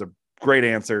 53-47. That is a great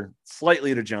answer.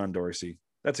 Slightly to John Dorsey.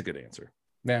 That's a good answer.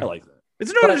 Yeah. I like that.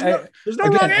 There's no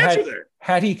wrong answer there.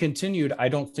 Had he continued, I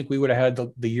don't think we would have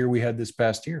had the year we had this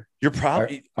past year.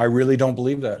 I really don't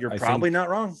believe that. You're probably not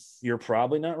wrong. You're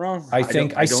probably not wrong. I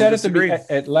think I said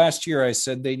at last year, I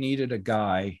said they needed a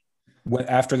guy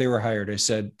after they were hired. I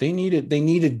said they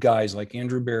needed guys like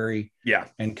Andrew Berry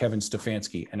and Kevin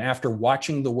Stefanski. And after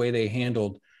watching the way they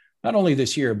handled not only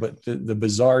this year, but the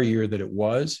bizarre year that it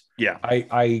was,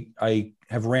 I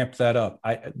have ramped that up.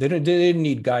 They didn't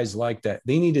need guys like that.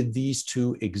 They needed these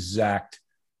two exact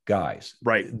guys.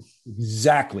 Right.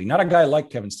 Exactly. Not a guy like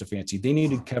Kevin Stefanski. They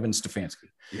needed Kevin Stefanski.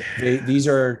 Yeah. These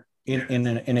are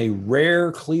in a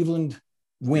rare Cleveland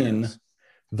win,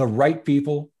 the right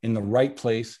people in the right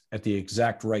place at the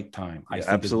exact right time. I think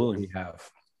absolutely we have.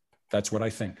 That's what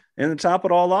I think. And to top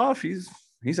it all off, he's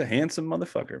a handsome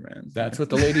motherfucker, man. That's what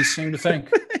the ladies seem to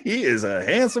think. He is a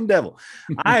handsome devil.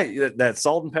 That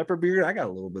salt and pepper beard, I got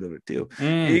a little bit of it too.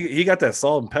 He got that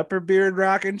salt and pepper beard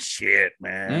rocking. Shit,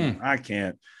 man. I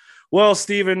can't. Well,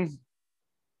 Steven,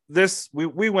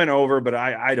 we went over, but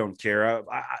I don't care.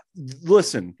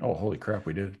 Listen. Oh, holy crap,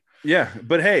 we did. Yeah.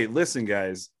 But hey, listen,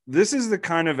 guys, this is the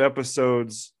kind of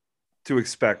episodes to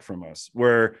expect from us,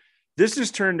 where this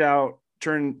just turned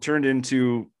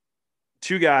into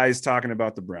two guys talking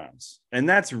about the Browns. And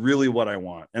that's really what I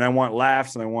want. And I want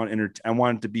laughs, and I want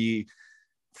it to be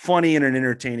funny in an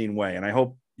entertaining way. And I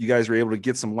hope you guys were able to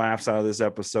get some laughs out of this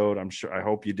episode. I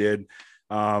hope you did.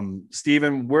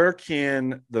 Steven, where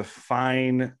can the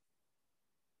fine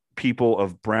people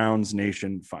of Browns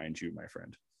Nation find you, my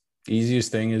friend?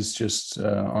 Easiest thing is just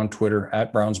on Twitter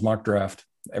at Browns Mock Draft.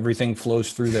 Everything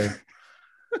flows through there.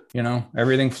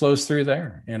 Everything flows through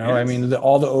there. Yes. I mean,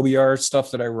 all the OBR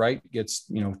stuff that I write gets,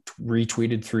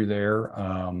 retweeted through there.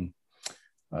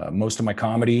 Most of my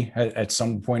comedy at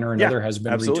some point or another has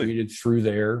been retweeted through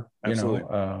there.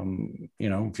 Absolutely.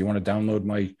 If you want to download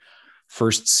my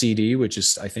first CD, which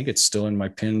is, I think it's still in my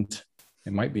pinned,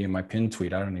 it might be in my pinned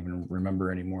tweet. I don't even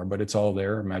remember anymore, but it's all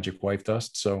there. Magic Wife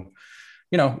Dust. So,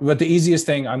 but the easiest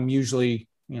thing, I'm usually,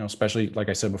 especially like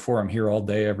I said before, I'm here all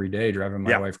day, every day, driving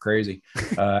my wife crazy.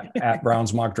 At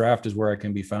Browns Mock Draft is where I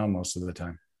can be found most of the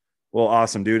time. Well,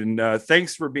 awesome, dude. And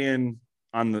thanks for being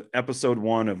on the episode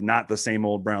 1 of Not the Same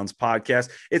Old Browns podcast.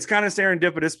 It's kind of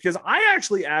serendipitous because I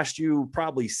actually asked you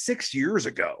probably 6 years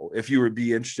ago if you would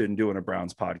be interested in doing a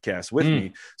Browns podcast with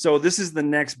me. So this is the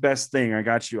next best thing.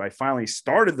 I finally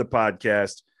started the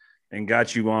podcast and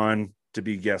got you on to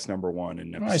be guest number 1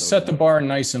 in episode. I set the bar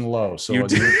nice and low. So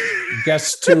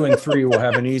guests 2 and 3 will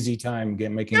have an easy time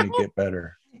making it get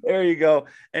better. There you go.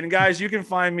 And guys, you can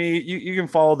find me. You can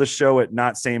follow the show at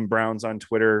Not Same Browns on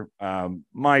Twitter.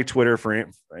 My Twitter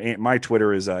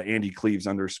is Andy Cleaves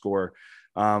 _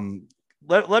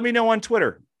 Let me know on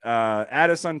Twitter.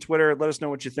 Add us on Twitter. Let us know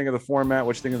what you think of the format,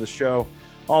 what you think of the show.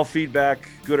 All feedback,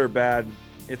 good or bad,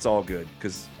 it's all good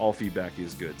because all feedback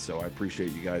is good. So I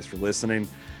appreciate you guys for listening.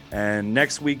 And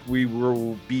next week we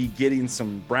will be getting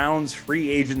some Browns free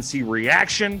agency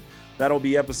reaction. That'll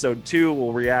be episode 2.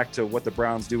 We'll react to what the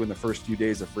Browns do in the first few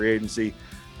days of free agency.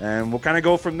 And we'll kind of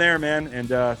go from there, man. And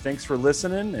thanks for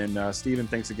listening. And Steven,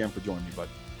 thanks again for joining me, bud.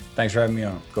 Thanks for having me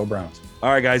on. Go Browns. All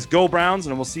right, guys, go Browns,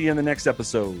 and we'll see you in the next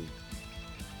episode.